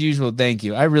show as usual. Thank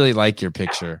you. I really like your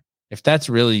picture. If that's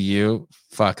really you,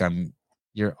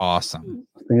 you're awesome.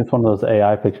 I think it's one of those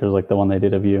AI pictures like the one they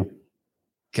did of you.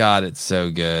 God, it's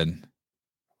so good.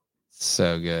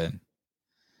 So good.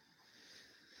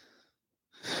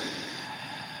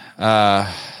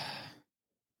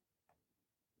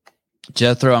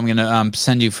 Jethro, I'm gonna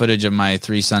send you footage of my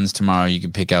 3 sons tomorrow. You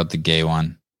can pick out the gay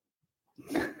one.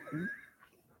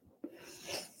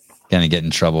 Gonna get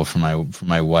in trouble for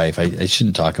my wife. I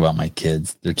shouldn't talk about my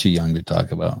kids. They're too young to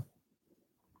talk about.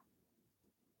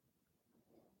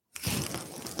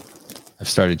 I've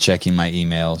started checking my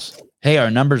emails. Hey, our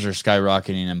numbers are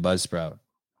skyrocketing in Buzzsprout.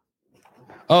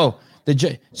 Oh,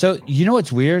 so you know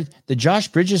what's weird? The Josh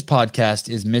Bridges podcast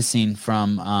is missing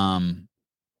from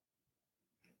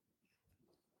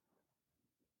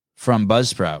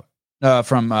Buzzsprout,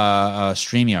 from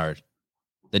StreamYard,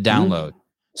 the download.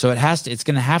 So it's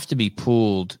going to have to be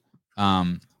pooled.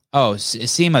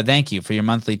 Seema, thank you for your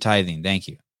monthly tithing. Thank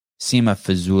you. Seema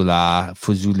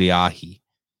Fuzuliahi.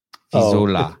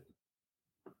 Fizula.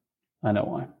 I know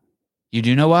why. You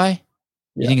do know why?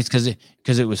 Yeah. You think it's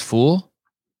because it was full?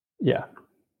 Yeah.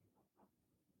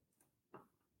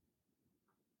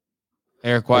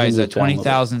 Eric Wise,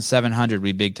 20,700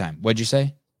 we big time. What'd you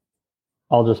say?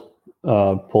 I'll just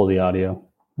pull the audio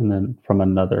and then from a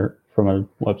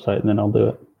website, and then I'll do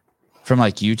it. From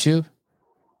like YouTube?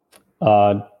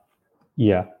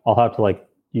 Yeah. I'll have to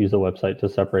use the website to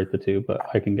separate the two, but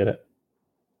I can get it.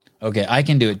 Okay, I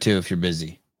can do it too if you're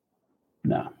busy.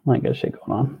 No, I ain't got shit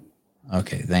going on.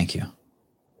 Okay, thank you.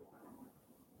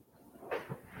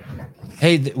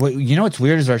 Hey, you know what's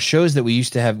weird is our shows that we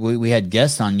used to have, we had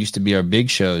guests on, used to be our big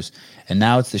shows, and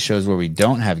now it's the shows where we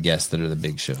don't have guests that are the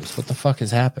big shows. What the fuck has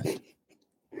happened?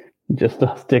 Just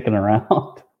sticking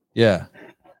around. Yeah.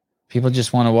 People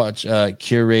just want to watch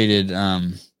curated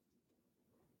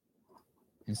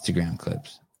Instagram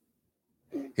clips.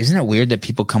 Isn't it weird that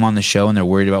people come on the show and they're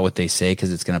worried about what they say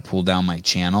because it's going to pull down my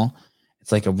channel?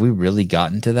 It's like, have we really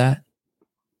gotten to that?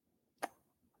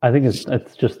 I think it's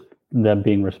just them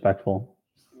being respectful.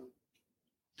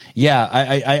 Yeah,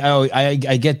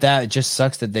 I get that. It just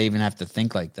sucks that they even have to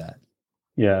think like that.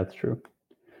 Yeah, that's true.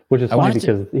 Which is funny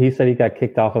because he said he got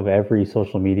kicked off of every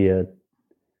social media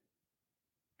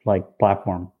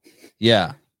platform.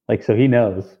 Yeah. So he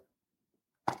knows.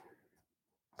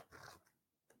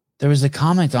 There was a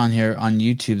comment on here on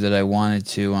YouTube that I wanted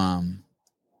to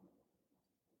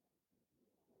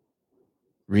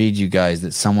read you guys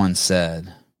that someone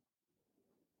said.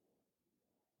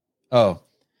 Oh,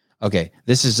 okay.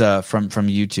 This is from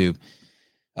YouTube.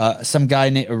 Some guy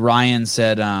named Ryan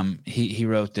said he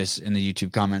wrote this in the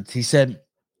YouTube comments. He said,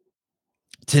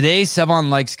 "Today, Sevon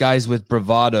likes guys with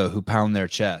bravado who pound their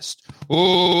chest.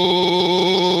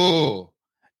 Ooh,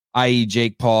 i.e.,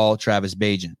 Jake Paul, Travis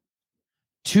Bajan.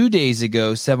 2 days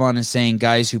ago, Sevon is saying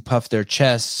guys who puff their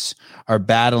chests are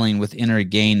battling with inner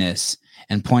gayness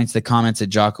and points the comments at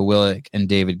Jocko Willink and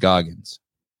David Goggins."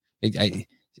 I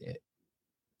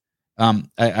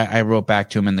wrote back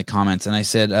to him in the comments and I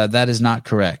said, that is not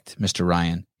correct, Mr.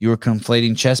 Ryan. You are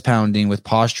conflating chest pounding with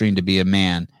posturing to be a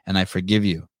man, and I forgive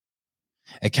you.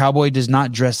 A cowboy does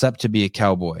not dress up to be a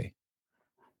cowboy.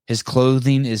 His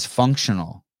clothing is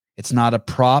functional. It's not a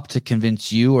prop to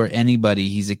convince you or anybody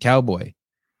he's a cowboy.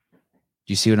 Do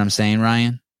you see what I'm saying,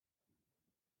 Ryan?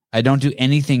 I don't do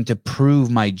anything to prove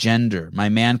my gender. My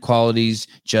man qualities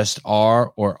just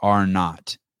are or are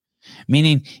not.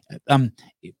 Meaning,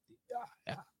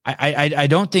 I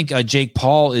don't think Jake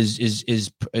Paul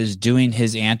is doing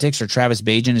his antics, or Travis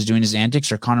Bajan is doing his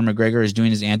antics, or Conor McGregor is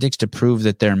doing his antics to prove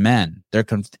that they're men. They're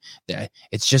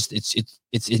just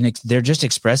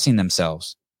expressing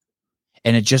themselves,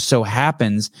 and it just so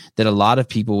happens that a lot of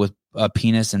people with a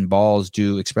penis and balls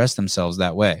do express themselves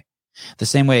that way. The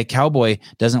same way a cowboy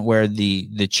doesn't wear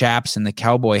the chaps and the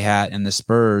cowboy hat and the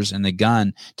spurs and the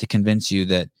gun to convince you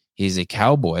that he's a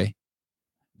cowboy.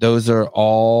 Those are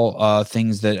all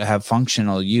things that have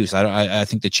functional use. I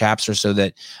think the chaps are so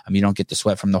that you don't get the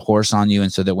sweat from the horse on you,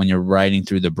 and so that when you're riding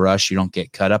through the brush, you don't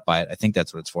get cut up by it. I think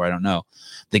that's what it's for. I don't know.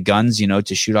 The guns,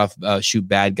 to shoot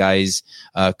bad guys,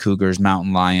 cougars,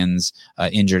 mountain lions,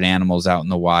 injured animals out in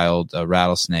the wild,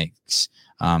 rattlesnakes,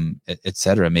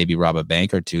 etc. Maybe rob a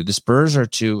bank or two. The spurs are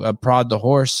to prod the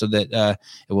horse so that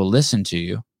it will listen to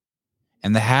you,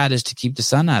 and the hat is to keep the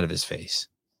sun out of his face.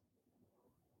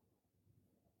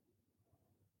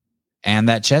 And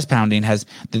that chest pounding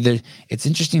it's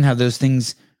interesting how those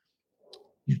things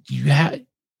I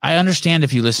understand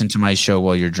if you listen to my show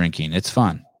while you're drinking, it's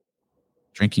fun.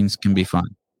 Drinking can be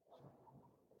fun.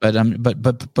 But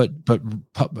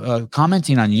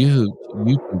commenting on YouTube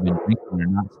and drinking are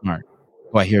not smart.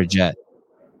 Oh, I hear a jet.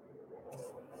 Is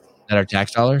that our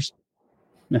tax dollars?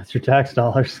 That's your tax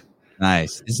dollars.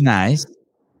 Nice. It's nice.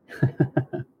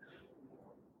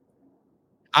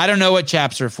 I don't know what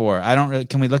chaps are for.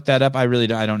 Can we look that up? I really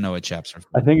don't. I don't know what chaps are for.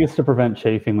 I think it's to prevent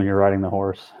chafing when you're riding the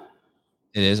horse.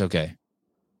 It is? Okay.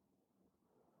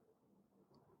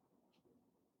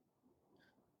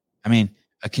 I mean,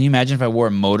 can you imagine if I wore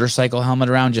a motorcycle helmet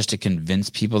around just to convince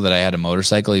people that I had a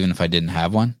motorcycle, even if I didn't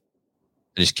have one?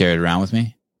 I just carried it around with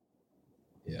me.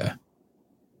 Yeah.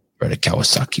 Ride a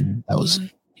Kawasaki 1000.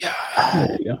 Yeah.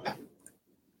 There you go.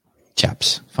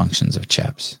 Chaps. Functions of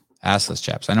chaps. Assless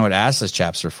chaps. I know what assless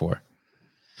chaps are for.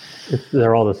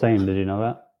 They're all the same. Did you know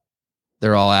that?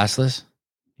 They're all assless?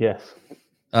 Yes.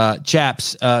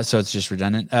 Chaps. So it's just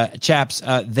redundant. Chaps.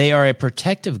 They are a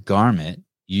protective garment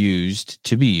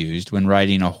to be used when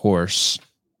riding a horse.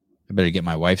 I better get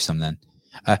my wife some then.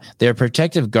 They're a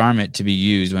protective garment to be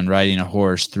used when riding a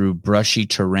horse through brushy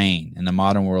terrain. In the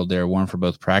modern world, they are worn for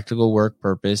both practical work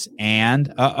purpose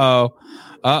and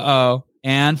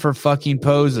and for fucking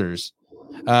posers.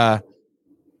 They're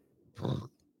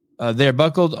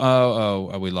buckled.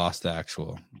 We lost the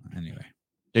actual. Anyway,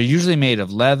 they're usually made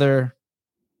of leather.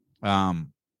 In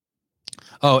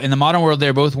the modern world,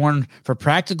 they're both worn for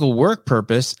practical work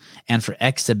purpose and for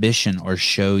exhibition or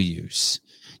show use.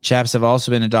 Chaps have also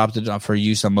been adopted for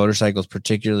use on motorcycles,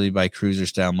 particularly by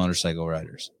cruiser-style motorcycle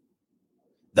riders.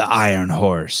 The Iron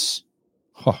Horse.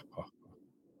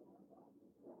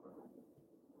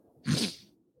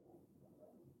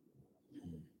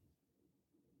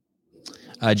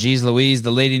 Geez Louise,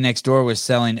 the lady next door was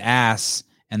selling ass,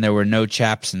 and there were no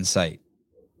chaps in sight.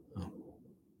 Oh,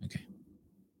 okay.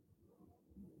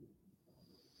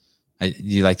 Do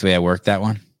you like the way I worked that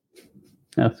one?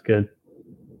 That's good.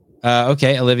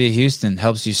 Okay, Olivia Houston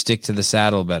helps you stick to the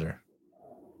saddle better.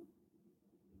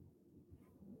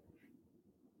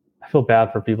 I feel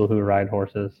bad for people who ride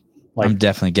horses. I'm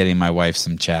definitely getting my wife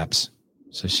some chaps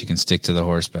so she can stick to the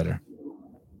horse better.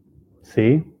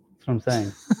 See? That's what I'm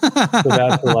saying. I feel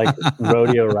bad for like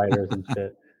rodeo riders and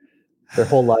shit. Their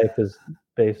whole life is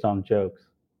based on jokes.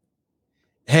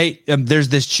 Hey, there's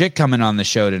this chick coming on the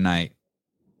show tonight.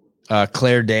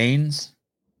 Claire Danes.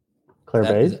 Claire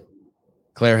Bays?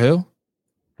 Claire who?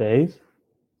 Bays?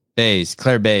 Bays.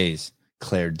 Claire Bays.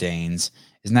 Claire Danes.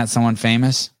 Isn't that someone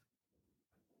famous?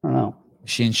 I don't know.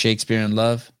 Is she in Shakespeare in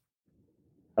Love?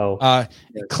 Oh.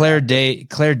 Claire Days.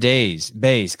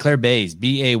 Bays. Claire Bays.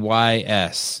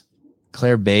 Bays.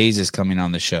 Claire Bays is coming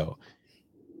on the show.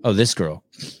 Oh, this girl.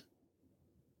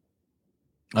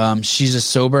 She's a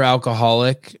sober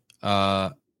alcoholic.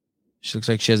 She looks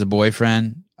like she has a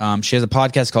boyfriend. She has a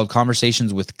podcast called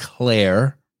Conversations with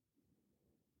Claire.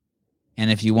 And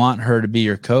if you want her to be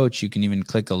your coach, you can even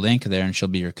click a link there and she'll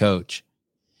be your coach.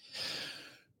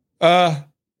 Oh,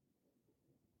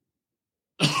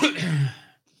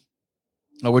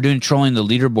 we're doing trolling the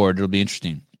leaderboard. It'll be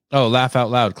interesting. Oh, laugh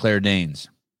out loud, Claire Danes.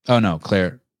 Oh no,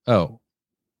 Claire. Oh.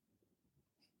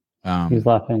 He's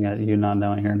laughing at you not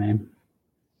knowing her name.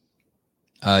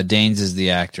 Danes is the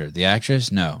actor. The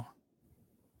actress? No.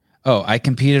 Oh, I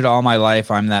competed all my life.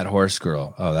 I'm that horse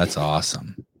girl. Oh, that's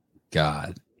awesome.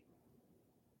 God.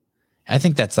 I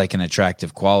think that's like an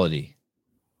attractive quality.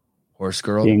 Horse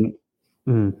girl?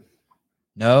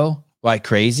 No? Why,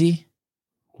 crazy?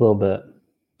 A little bit.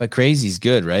 But crazy's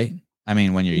good, right? I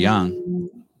mean, when you're young.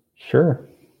 Sure.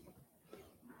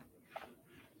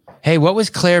 Hey, what was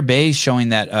Claire Bays showing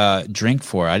that drink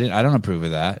for? I don't approve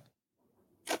of that.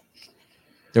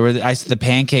 There were the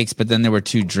pancakes, but then there were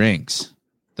 2 drinks.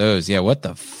 Those, yeah. What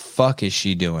the fuck is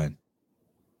she doing?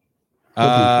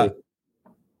 What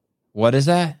is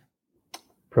that?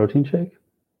 Protein shake.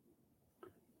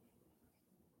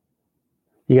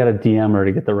 You got to DM her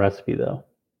to get the recipe, though.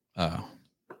 Oh.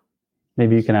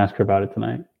 Maybe you can ask her about it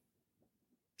tonight.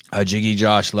 Jiggy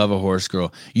Josh, love a horse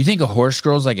girl. You think a horse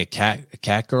girl's like a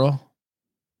cat girl?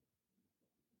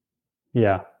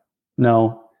 Yeah.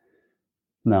 No.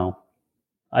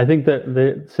 I think that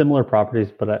they're similar properties,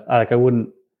 but I wouldn't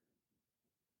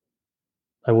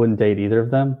date either of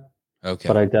them. Okay.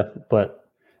 But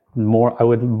I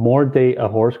would more date a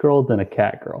horse girl than a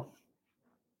cat girl.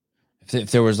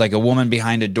 If there was like a woman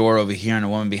behind a door over here and a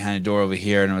woman behind a door over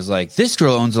here, and it was like, this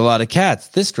girl owns a lot of cats.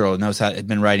 This girl knows how to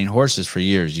been riding horses for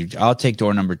years. I'll take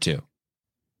door number 2.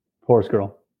 Horse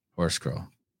girl.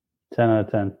 10 out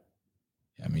of 10.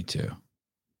 Yeah, me too.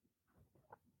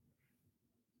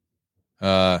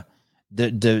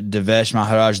 Devesh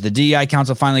Maharaj, the DEI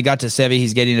council finally got to Sevi.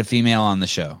 He's getting a female on the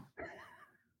show.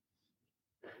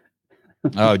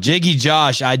 Oh, Jiggy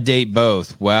Josh, I'd date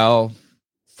both. Well,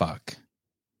 fuck.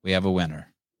 We have a winner.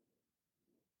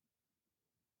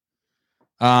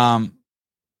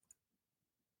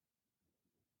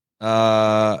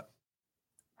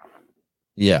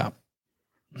 Yeah.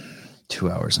 2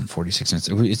 hours and 46 minutes.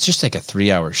 It's just like a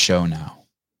 3-hour show now.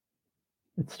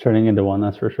 It's turning into one,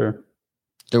 that's for sure.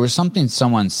 There was something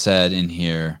someone said in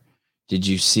here. Did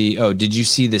you see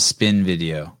the spin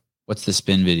video? What's the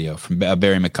spin video from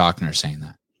Barry McCockner saying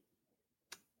that?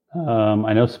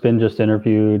 I know Spin just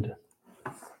interviewed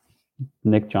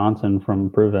Nick Johnson from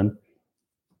Proven.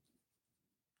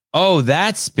 Oh,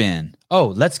 that's Spin. Oh,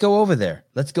 let's go over there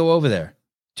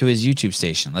to his YouTube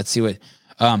station. Let's see what.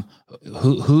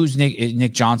 Who's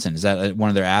Nick Johnson? Is that one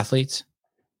of their athletes?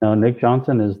 No, Nick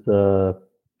Johnson is the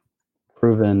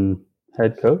Proven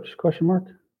head coach? ?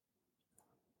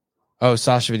 Oh,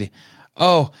 Sasha Vidi.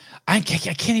 Oh, I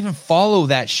can't even follow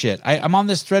that shit. I'm on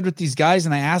this thread with these guys,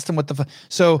 and I asked them what the fuck.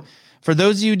 So, for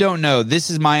those of you who don't know, this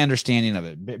is my understanding of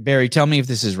it. Barry, tell me if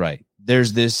this is right.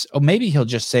 There's this. Oh, maybe he'll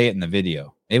just say it in the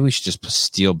video. Maybe we should just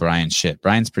steal Brian's shit.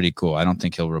 Brian's pretty cool. I don't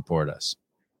think he'll report us.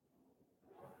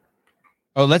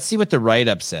 Oh, let's see what the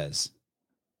write-up says.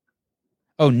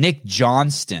 Oh, Nick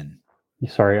Johnston.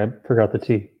 Sorry, I forgot the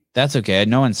T. That's okay.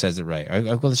 No one says it right.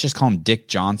 Well, let's just call him Dick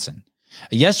Johnson.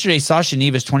 Yesterday, Sasha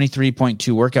Neva's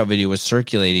 23.2 workout video was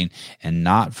circulating, and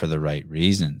not for the right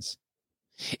reasons.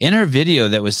 In her video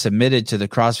that was submitted to the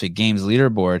CrossFit Games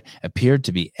leaderboard appeared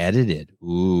to be edited.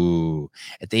 Ooh.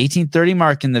 At the 18:30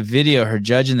 mark in the video, her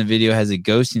judge in the video has a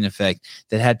ghosting effect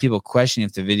that had people questioning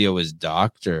if the video was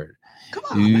doctored. Come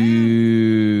on,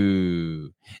 Ooh.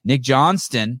 Man. Nick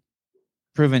Johnston,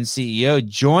 Proven CEO,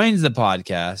 joins the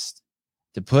podcast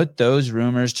to put those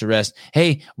rumors to rest.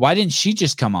 Hey, why didn't she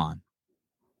just come on?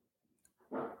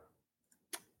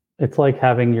 It's like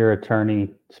having your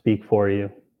attorney speak for you.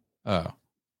 Oh.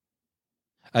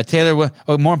 Taylor,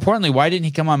 more importantly, why didn't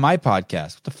he come on my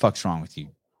podcast? What the fuck's wrong with you,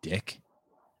 dick?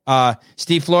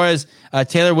 Steve Flores,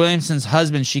 Taylor Williamson's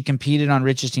husband, she competed on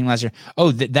Rich's team last year.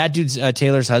 Oh, that dude's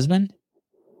Taylor's husband?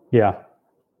 Yeah.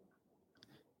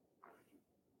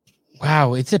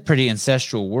 Wow, it's a pretty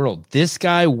ancestral world. This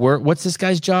guy what's this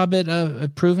guy's job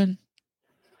at Proven?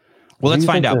 Well, let's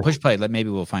find out. Push play. Maybe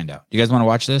we'll find out. You guys want to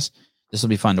watch this? This will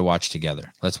be fun to watch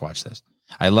together. Let's watch this.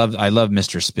 I love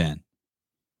Mr. Spin.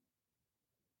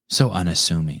 So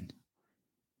unassuming.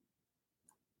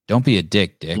 Don't be a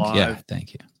dick. Live. Yeah,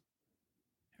 thank you.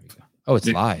 Here we go. Oh, it's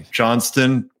Nick live.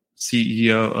 Johnston,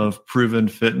 CEO of Proven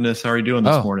Fitness. How are you doing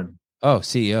this morning? Oh,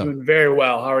 CEO. Doing very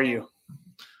well. How are you?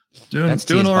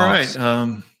 Doing all right.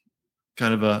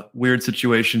 Kind of a weird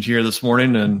situation here this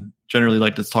morning, and generally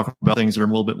like to talk about things that are a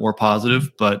little bit more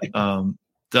positive, but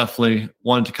definitely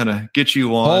wanted to kind of get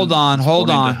you on.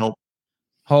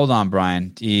 Hold on,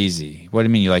 Brian. Easy. What do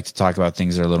you mean you like to talk about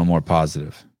things that are a little more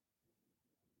positive?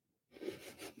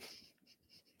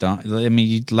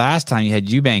 Last time you had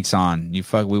Eubanks on,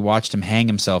 we watched him hang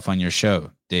himself on your show.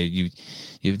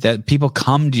 That people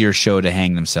come to your show to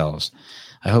hang themselves.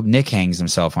 I hope Nick hangs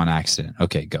himself on accident.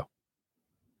 Okay, go.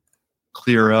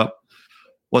 Clear up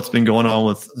what's been going on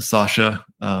with Sasha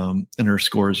and her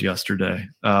scores yesterday.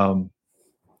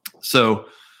 So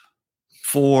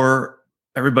for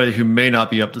everybody who may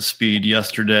not be up to speed,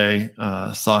 yesterday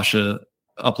Sasha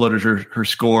uploaded her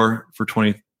score for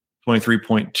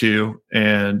 23.2,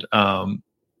 and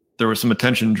there was some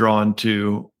attention drawn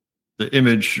to the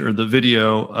image or the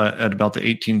video at about the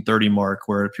 1830 mark,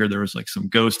 where it appeared there was like some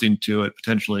ghosting to it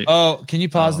potentially. Oh, can you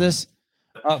pause this?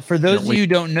 For those of you who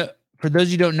don't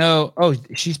know, oh,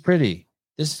 she's pretty.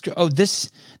 This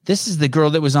is the girl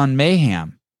that was on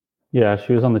Mayhem. Yeah,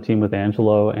 she was on the team with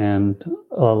Angelo and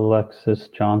Alexis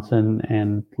Johnson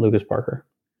and Lucas Parker.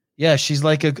 Yeah, she's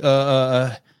like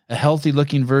a healthy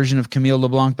looking version of Camille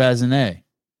LeBlanc-Bazinet.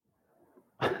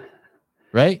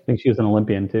 Right? I think she was an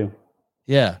Olympian too.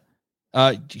 Yeah.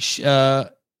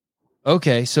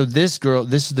 Okay, so this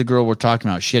is the girl we're talking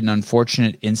about. She had an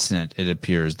unfortunate incident, it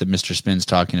appears, that Mr. Spin's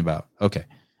talking about. Okay.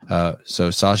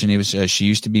 So Sasha Neves, she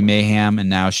used to be Mayhem, and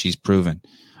now she's proven.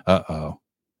 Uh-oh.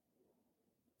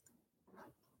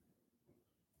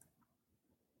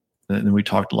 And we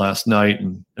talked last night,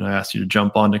 and I asked you to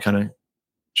jump on to kind of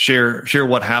share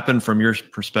what happened from your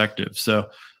perspective. So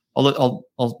I'll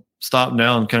stop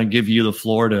now and kind of give you the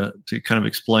floor to kind of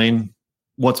explain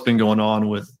what's been going on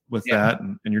with that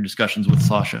and your discussions with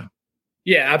Sasha.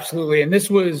 Yeah, absolutely. And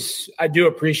I do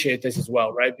appreciate this as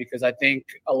well, right? Because I think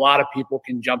a lot of people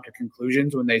can jump to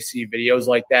conclusions when they see videos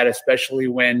like that, especially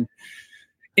when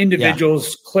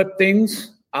individuals clip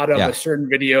things out of a certain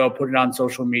video, put it on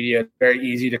social media. It's very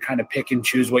easy to kind of pick and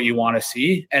choose what you want to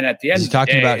see. And at the end of the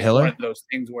day, about Hiller? One of those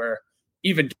things where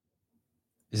even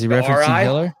is he referencing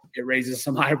Hiller? It raises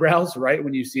some eyebrows, right?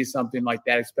 When you see something like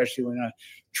that, especially when a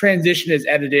transition is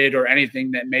edited or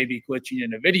anything that may be glitching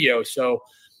in a video. So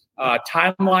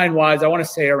timeline wise, I want to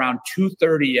say around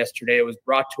 2:30 yesterday, it was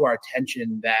brought to our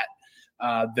attention that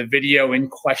the video in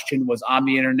question was on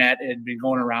the internet. It had been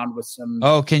going around with some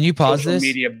can you pause social this?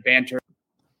 media banter.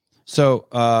 So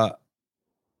let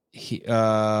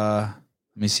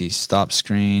me see. Stop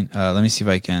screen. Let me see if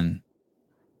I can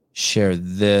share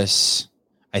this.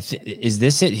 Is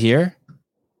this it here?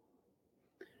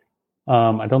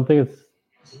 I don't think it's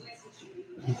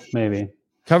maybe.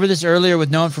 Cover this earlier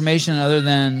with no information other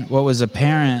than what was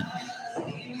apparent.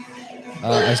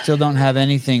 I still don't have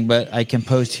anything, but I can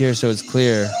post here so it's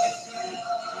clear.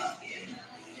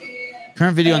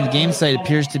 Current video on the game site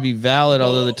appears to be valid,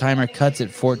 although the timer cuts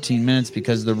at 14 minutes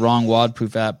because the wrong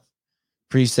WADproof app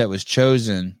preset was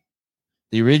chosen.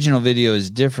 The original video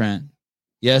is different.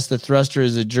 Yes, the thruster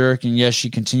is a jerk, and yes, she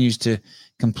continues to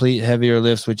complete heavier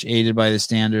lifts, which aided by the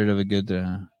standard of a good.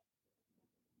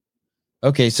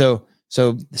 Okay, so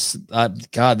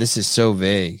God, this is so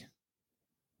vague.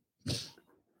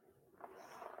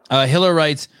 Hiller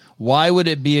writes, why would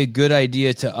it be a good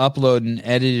idea to upload an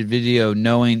edited video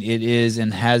knowing it is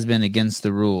and has been against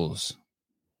the rules?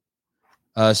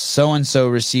 So-and-so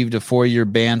received a 4-year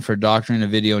ban for doctoring a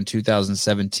video in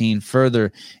 2017.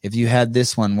 Further, if you had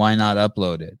this one, why not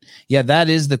upload it? Yeah, that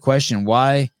is the question.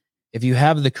 Why, if you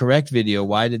have the correct video,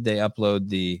 why did they upload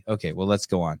the... Okay, well, let's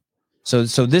go on. So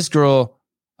this girl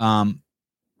uploaded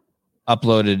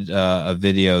a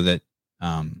video that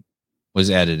was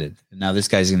edited. Now this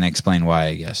guy's going to explain why,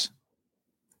 I guess.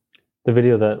 The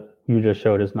video that you just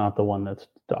showed is not the one that's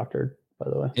doctored, by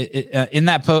the way. In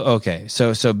that post, okay.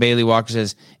 So Bailey Walker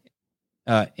says,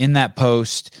 in that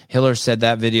post, Hiller said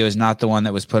that video is not the one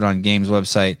that was put on Game's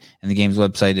website, and the Game's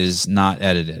website is not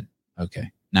edited. Okay.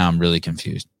 Now I'm really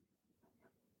confused.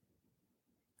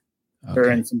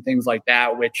 Okay. And some things like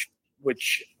that, which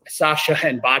Sasha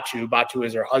and Batu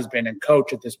is her husband and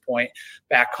coach at this point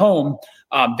back home,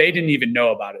 they didn't even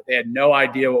know about it. They had no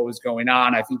idea what was going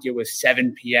on. I think it was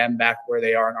 7 p.m. back where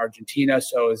they are in Argentina.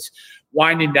 So it was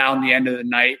winding down the end of the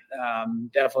night.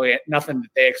 Definitely nothing that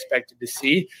they expected to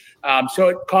see. So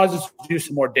it caused us to do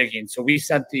some more digging. So we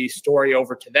sent the story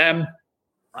over to them.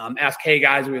 Asked, hey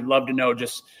guys, we'd love to know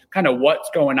just kind of what's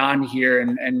going on here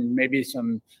and maybe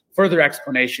some further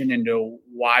explanation into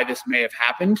why this may have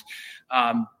happened.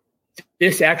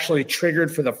 This actually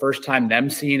triggered for the first time them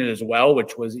seeing it as well,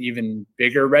 which was even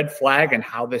bigger red flag and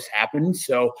how this happened.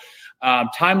 So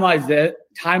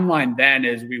timeline then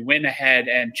is we went ahead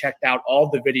and checked out all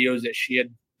the videos that she had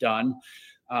done.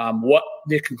 What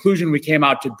the conclusion we came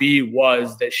out to be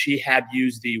was that she had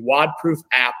used the WOD-proof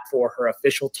app for her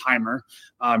official timer.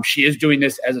 She is doing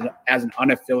this as an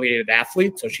unaffiliated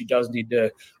athlete, so she does need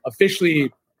to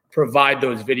officially provide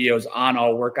those videos on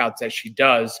all workouts that she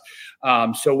does.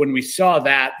 So when we saw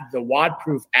that, the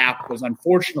WOD-proof app was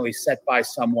unfortunately set by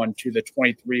someone to the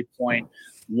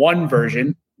 23.1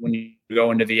 version when you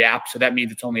go into the app. So that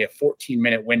means it's only a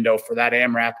 14-minute window for that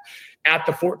AMRAP. At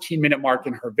the 14-minute mark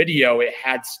in her video, it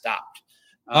had stopped.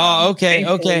 Okay.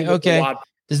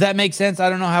 Does that make sense? I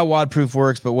don't know how WOD-proof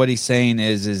works, but what he's saying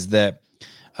is that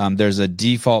there's a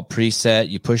default preset.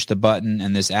 You push the button,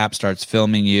 and this app starts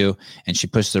filming you, and she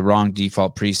pushed the wrong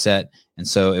default preset, and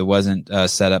so it wasn't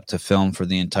set up to film for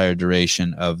the entire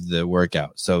duration of the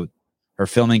workout. So her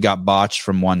filming got botched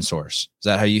from one source. Is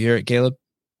that how you hear it, Caleb?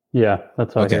 Yeah,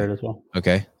 that's how I hear it as well.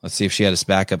 Okay, let's see if she had a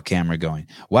backup camera going.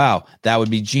 Wow, that would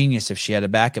be genius if she had a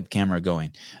backup camera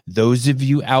going. Those of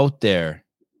you out there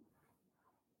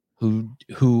who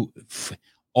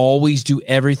always do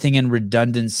everything in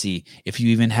redundancy, if you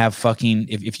even have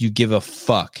if you give a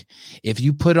fuck, if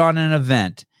you put on an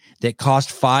event that cost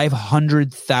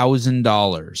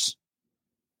 $500,000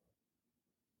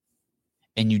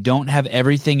 and you don't have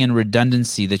everything in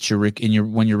redundancy that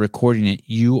when you're recording it,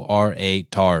 you are a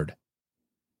tard.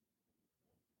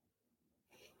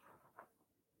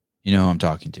 You know who I'm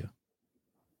talking to.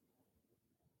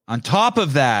 On top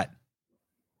of that,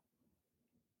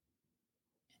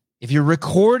 if you're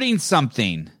recording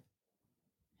something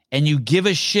and you give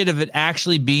a shit of it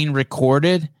actually being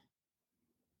recorded,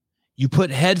 you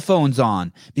put headphones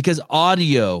on, because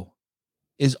audio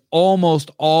is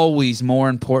almost always more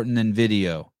important than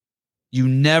video. You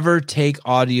never take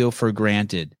audio for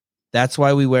granted. That's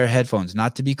why we wear headphones,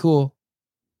 not to be cool.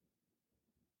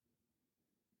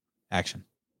 Action.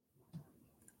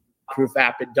 Proof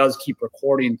app, it does keep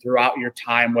recording throughout your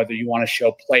time, whether you want to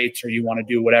show plates or you want to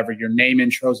do whatever your name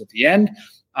intros at the end,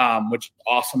 which is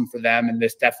awesome for them. And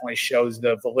this definitely shows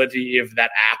the validity of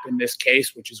that app in this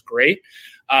case, which is great.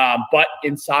 But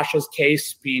in Sasha's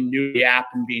case, being new to the app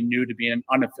and being new to being an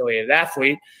unaffiliated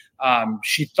athlete,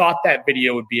 she thought that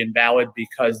video would be invalid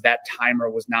because that timer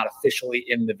was not officially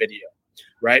in the video,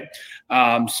 right?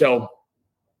 So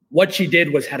what she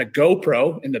did was had a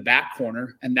GoPro in the back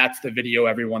corner, and that's the video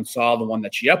everyone saw, the one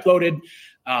that she uploaded.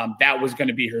 That was going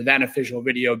to be her then official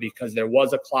video because there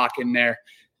was a clock in there.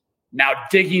 Now,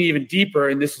 digging even deeper,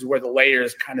 and this is where the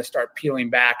layers kind of start peeling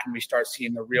back and we start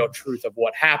seeing the real truth of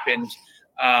what happened.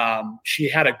 She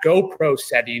had a GoPro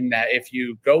setting that if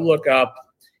you go look up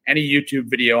any YouTube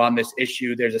video on this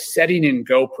issue, there's a setting in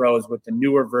GoPros with the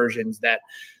newer versions that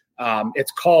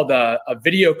it's called a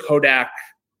video codec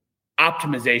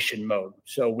optimization mode.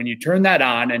 So when you turn that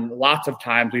on, and lots of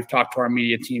times we've talked to our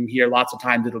media team here, lots of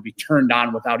times it'll be turned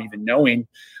on without even knowing.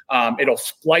 It'll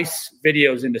splice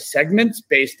videos into segments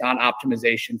based on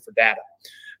optimization for data.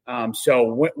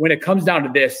 So when it comes down to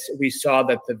this, we saw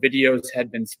that the videos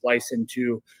had been spliced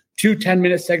into 2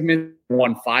 10-minute segments,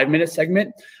 1 5-minute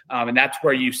segment. And that's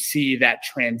where you see that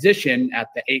transition at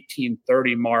the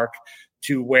 18:30 mark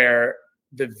to where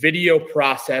the video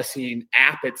processing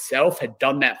app itself had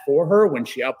done that for her when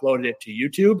she uploaded it to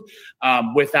YouTube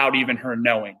without even her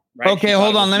knowing. Right? Okay,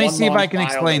 hold on. Let me see if I can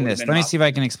explain this.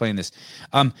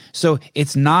 So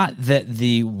it's not that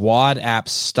the WOD app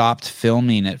stopped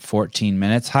filming at 14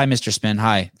 minutes. Hi, Mr. Spin.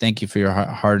 Hi. Thank you for your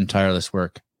hard and tireless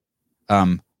work.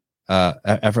 Just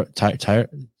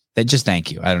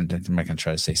thank you. I'm not going to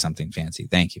try to say something fancy.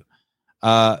 Thank you.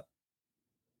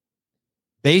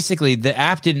 Basically, the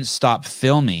app didn't stop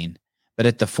filming, but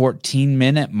at the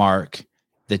 14-minute mark,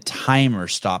 the timer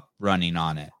stopped running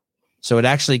on it. So it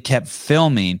actually kept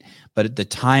filming, but the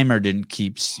timer didn't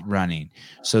keep running.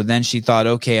 So then she thought,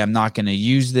 okay, I'm not going to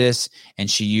use this. And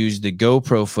she used the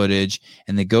GoPro footage,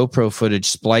 and the GoPro footage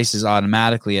splices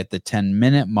automatically at the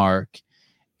 10-minute mark.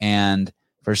 And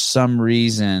for some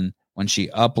reason, when she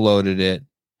uploaded it,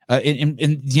 and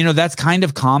you know, that's kind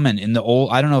of common in the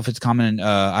old, I don't know if it's common in,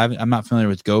 I'm not familiar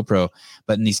with GoPro,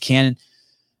 but in these Canon,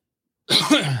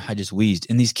 I just wheezed.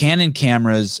 In these Canon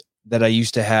cameras that I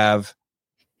used to have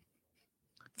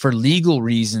for legal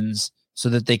reasons, so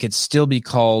that they could still be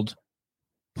called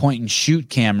point and shoot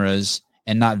cameras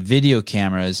and not video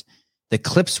cameras, the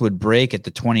clips would break at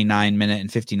the 29-minute and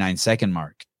 59-second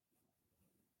mark.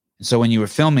 And so when you were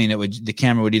filming, the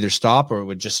camera would either stop or it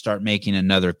would just start making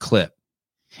another clip.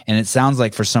 And it sounds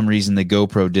like for some reason the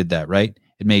GoPro did that, right?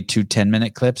 It made 2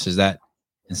 10-minute clips. Is that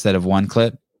instead of 1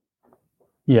 clip?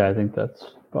 Yeah, I think that's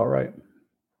about right.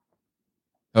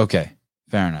 Okay,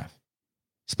 fair enough.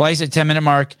 Splice at 10-minute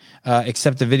mark,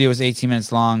 except the video is 18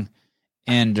 minutes long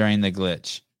and during the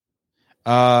glitch.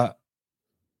 I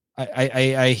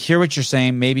hear what you're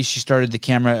saying. Maybe she started the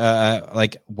camera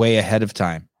like way ahead of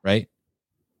time, right?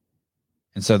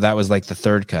 And so that was like the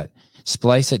third cut.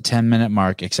 Splice at 10-minute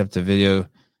mark, except the video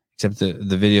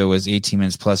was 18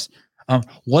 minutes plus.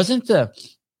 Wasn't that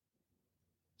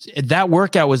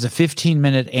workout was a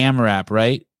 15-minute AMRAP,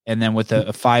 right? And then with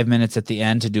a 5 minutes at the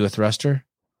end to do a thruster?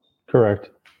 Correct.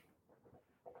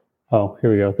 Oh,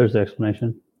 here we go. There's the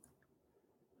explanation.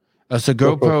 So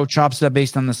GoPro chops it up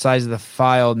based on the size of the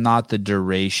file, not the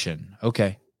duration.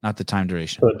 Okay, not the time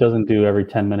duration. So it doesn't do every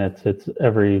 10 minutes. It's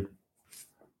every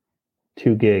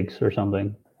 2 gigs or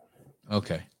something.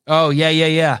 Okay. Oh,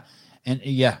 yeah. And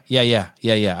yeah.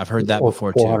 I've heard that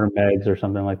before 400 megs or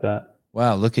something like that.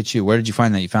 Wow, look at you. Where did you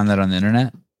find that? You found that on the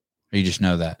internet? Or you just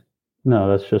know that? No,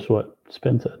 that's just what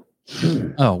Spin said.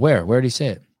 Oh, where? Where did he say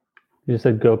it? He just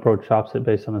said GoPro chops it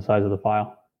based on the size of the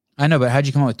file. I know, but how'd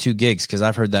you come up with 2 gigs? Because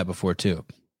I've heard that before too.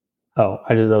 Oh,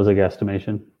 that was a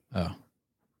guesstimation. Oh.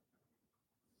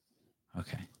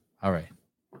 Okay. All right.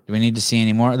 Do we need to see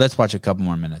any more? Let's watch a couple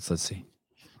more minutes. Let's see.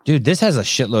 Dude, this has a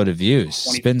shitload of views.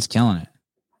 Spin's killing it.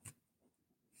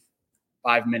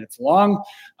 5 minutes long.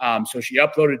 So she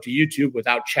uploaded to YouTube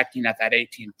without checking at that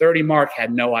 18:30 mark,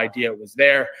 had no idea it was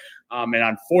there. And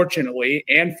unfortunately,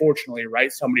 and fortunately,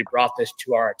 right, somebody brought this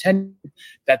to our attention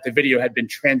that the video had been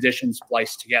transition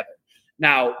spliced together.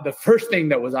 Now, the first thing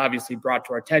that was obviously brought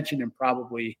to our attention and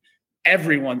probably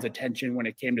everyone's attention when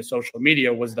it came to social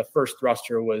media was the first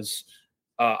thruster was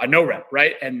a no rep,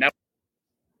 right? And that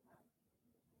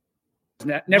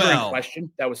was never in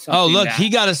question. That was something. Oh, look, he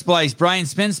got a splice. Brian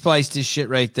Spin spliced his shit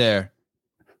right there.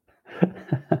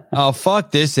 Oh,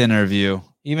 fuck this interview.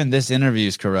 Even this interview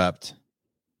is corrupt.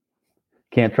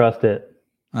 Can't trust it.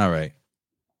 All right.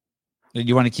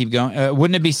 You want to keep going?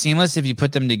 Wouldn't it be seamless if you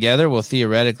put them together? Well,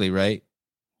 theoretically, right?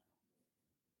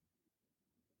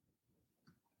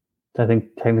 I think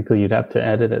technically you'd have to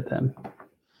edit it then.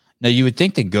 Now, you would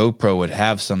think the GoPro would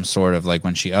have some sort of, like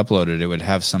when she uploaded, it would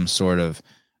have some sort of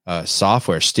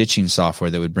software, stitching software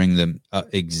that would bring them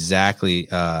exactly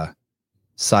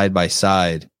side by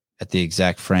side at the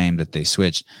exact frame that they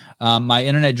switched. My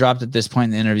internet dropped at this point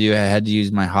in the interview. I had to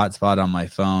use my hotspot on my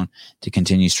phone to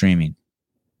continue streaming.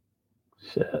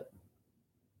 Shit.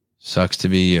 Sucks to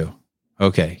be you.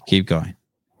 Okay, keep going.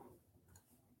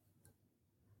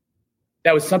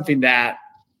 That was something that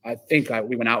I think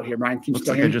we went out here. Ryan, can you looks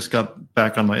like I just got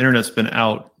back on my internet's been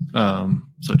out.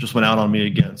 So it just went out on me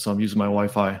again. So I'm using my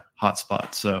Wi-Fi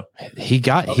hotspot. So he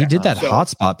did that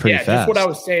hotspot pretty fast. Just what I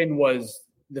was saying was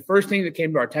the first thing that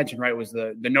came to our attention, right, was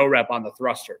the no rep on the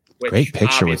thruster. Which great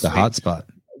picture with the hotspot.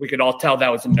 We could all tell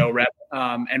that was a no rep.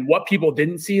 And what people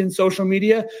didn't see in social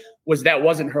media was that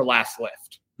wasn't her last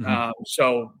lift. Mm-hmm.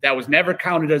 So that was never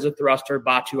counted as a thruster.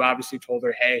 Batu obviously told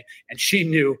her, hey, and she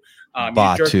knew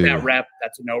you jerked that rep.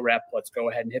 That's a no rep. Let's go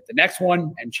ahead and hit the next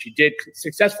one. And she did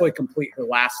successfully complete her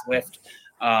last lift.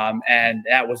 And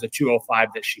that was a 205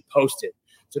 that she posted.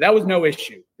 So that was no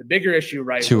issue. The bigger issue,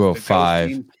 right?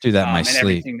 205. Do that in my sleep. And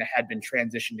everything that had been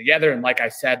transitioned together. And like I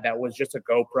said, that was just a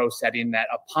GoPro setting that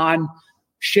upon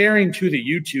sharing to the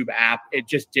YouTube app, it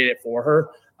just did it for her.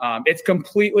 It's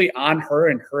completely on her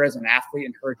and her as an athlete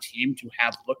and her team to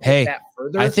have looked at that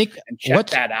further. I think and check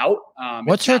that out.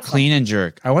 What's her clean and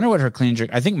jerk? I wonder what her clean and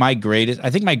jerk. I think my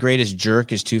greatest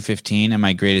jerk is 215 and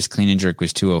my greatest clean and jerk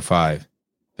was 205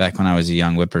 back when I was a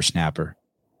young whippersnapper.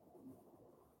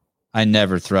 I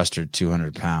never thrustered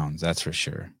 200 pounds. That's for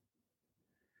sure.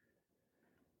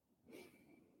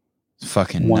 It's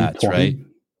fucking nuts, right?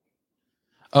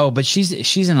 Oh, but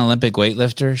she's an Olympic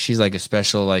weightlifter. She's like a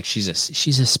special, like she's a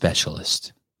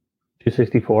specialist.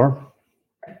 264.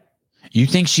 You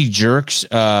think she jerks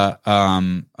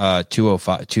 205,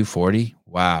 240?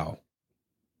 Wow.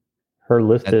 Her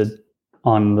listed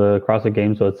on the CrossFit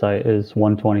Games website is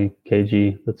 120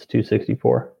 kg. That's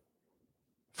 264.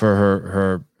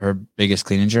 For her biggest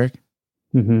clean and jerk?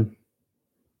 Mm-hmm.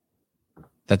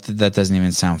 That doesn't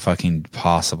even sound fucking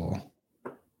possible.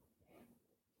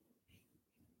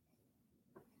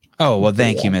 Oh, well,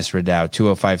 thank you, Miss Redow.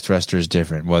 205 thruster is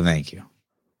different. Well, thank you.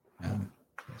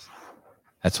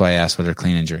 That's why I asked what her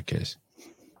clean and jerk is.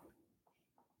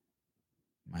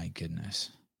 My goodness.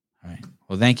 All right.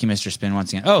 Well, thank you, Mr. Spin,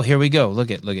 once again. Oh, here we go.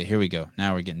 Look at. Here we go.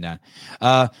 Now we're getting down.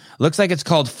 Looks like it's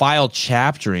called file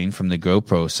chaptering from the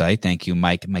GoPro site. Thank you,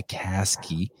 Mike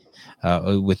McCaskey.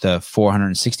 With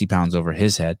 460 pounds over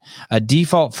his head. A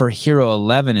default for Hero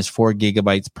 11 is 4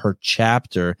 gigabytes per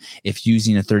chapter if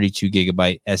using a 32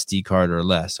 gigabyte SD card or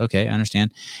less. Okay, I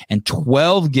understand. And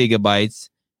 12 gigabytes,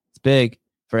 it's big,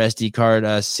 for SD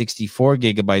card, 64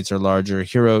 gigabytes or larger.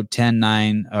 Hero 10,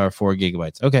 9, or 4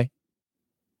 gigabytes. Okay.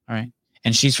 All right.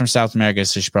 And she's from South America,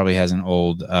 so she probably has an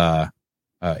old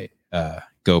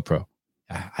GoPro.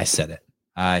 I said it.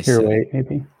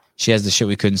 Maybe. She has the shit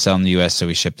we couldn't sell in the US, so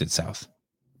we shipped it south.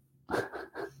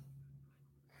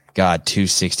 God,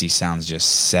 260 sounds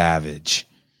just savage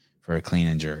for a clean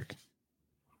and jerk.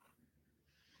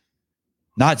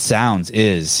 Not sounds,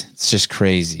 is. It's just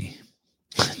crazy.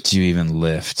 Do you even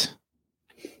lift?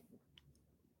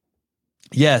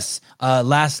 Yes.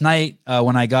 Last night,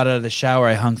 when I got out of the shower,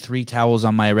 I hung 3 towels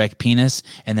on my erect penis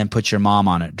and then put your mom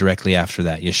on it directly after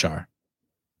that, Yashar.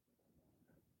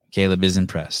 Caleb is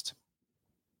impressed.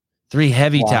 3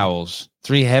 heavy towels.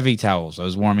 3 heavy towels. I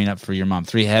was warming up for your mom.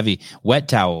 3 heavy wet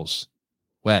towels.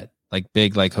 Wet, like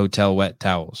big, like hotel wet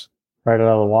towels. Right out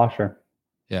of the washer.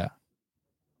 Yeah.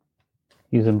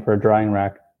 Use them for a drying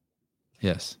rack.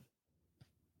 Yes.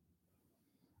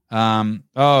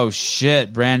 Oh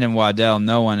shit, Brandon Waddell,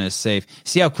 no one is safe.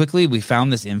 See how quickly we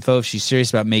found this info? If she's serious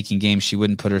about making games, she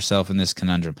wouldn't put herself in this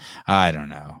conundrum. I don't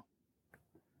know.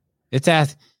 It's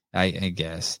I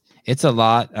guess. It's a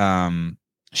lot.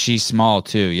 She's small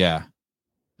too, yeah.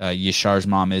 Yashar's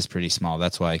mom is pretty small.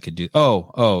 That's why I could do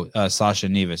Sasha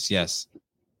Nevis, yes.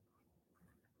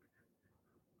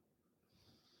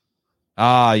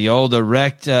 The old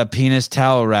erect penis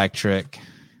towel rack trick.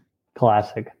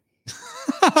 Classic.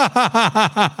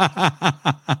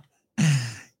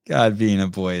 God, being a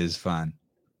boy is fun.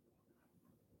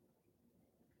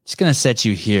 Just gonna set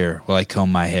you here while I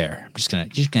comb my hair. I'm just gonna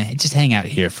hang out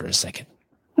here for a second.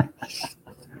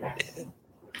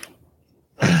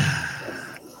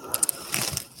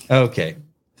 Okay,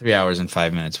 3 hours and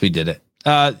 5 minutes. We did it,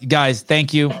 guys.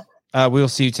 Thank you. We'll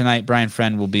see you tonight. Brian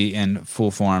Friend will be in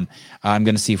full form. I'm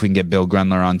going to see if we can get Bill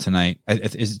Grundler on tonight.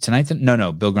 Is it tonight?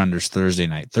 No. Bill Grundler's Thursday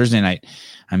night. Thursday night,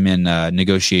 I'm in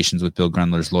negotiations with Bill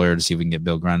Grundler's lawyer to see if we can get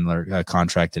Bill Grundler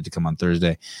contracted to come on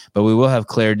Thursday. But we will have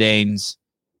Claire Danes,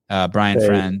 Brian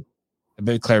Friend,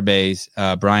 Claire Bays,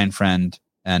 Brian Friend,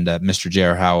 and Mr.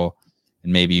 J.R. Howell.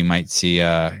 And maybe you might see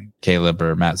Caleb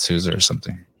or Matt Souza or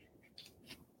something.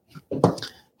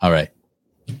 All right.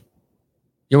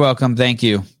 You're welcome. Thank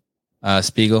you.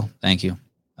 Spiegel, thank you.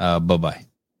 Bye-bye.